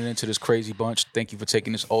for tuning into this crazy bunch. Thank you for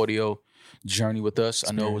taking this audio journey with us.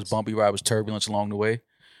 I know it was bumpy ride, was turbulence along the way,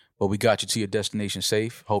 but we got you to your destination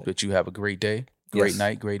safe. Hope that you have a great day, great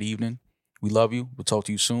night, great evening. We love you. We'll talk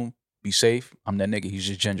to you soon. Be safe. I'm that nigga. He's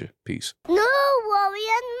just Ginger. Peace. No worry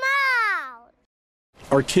and mouth.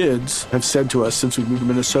 Our kids have said to us since we moved to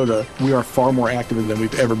Minnesota, we are far more active than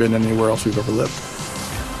we've ever been anywhere else we've ever lived.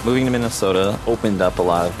 Moving to Minnesota opened up a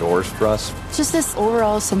lot of doors for us. Just this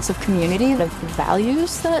overall sense of community, the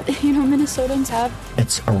values that, Minnesotans have.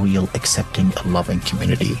 It's a real accepting, loving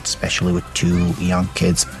community, especially with 2 young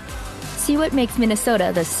kids. See what makes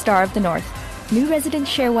Minnesota the star of the North. New residents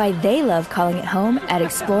share why they love calling it home at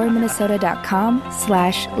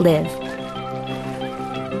exploreminnesota.com/live.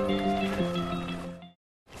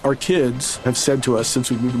 Our kids have said to us since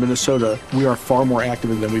we moved to Minnesota, we are far more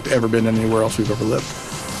active than we've ever been anywhere else we've ever lived.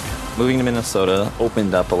 Moving to Minnesota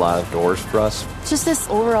opened up a lot of doors for us. Just this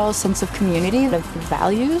overall sense of community, the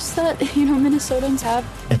values that, Minnesotans have.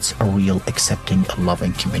 It's a real accepting,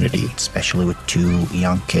 loving community, especially with 2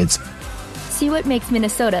 young kids. See what makes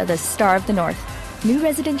Minnesota the star of the North. New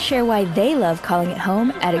residents share why they love calling it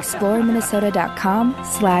home at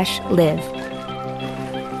exploreminnesota.com/live.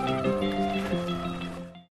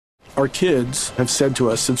 Our kids have said to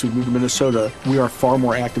us since we moved to Minnesota, we are far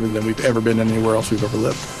more active than we've ever been anywhere else we've ever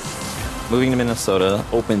lived. Moving to Minnesota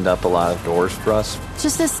opened up a lot of doors for us.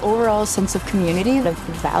 Just this overall sense of community, the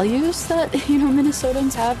values that,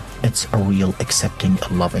 Minnesotans have. It's a real accepting,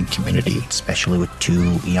 loving community, especially with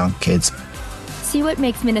 2 young kids. See what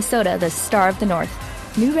makes Minnesota the star of the North.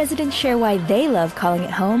 New residents share why they love calling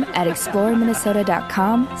it home at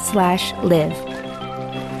exploreminnesota.com/live.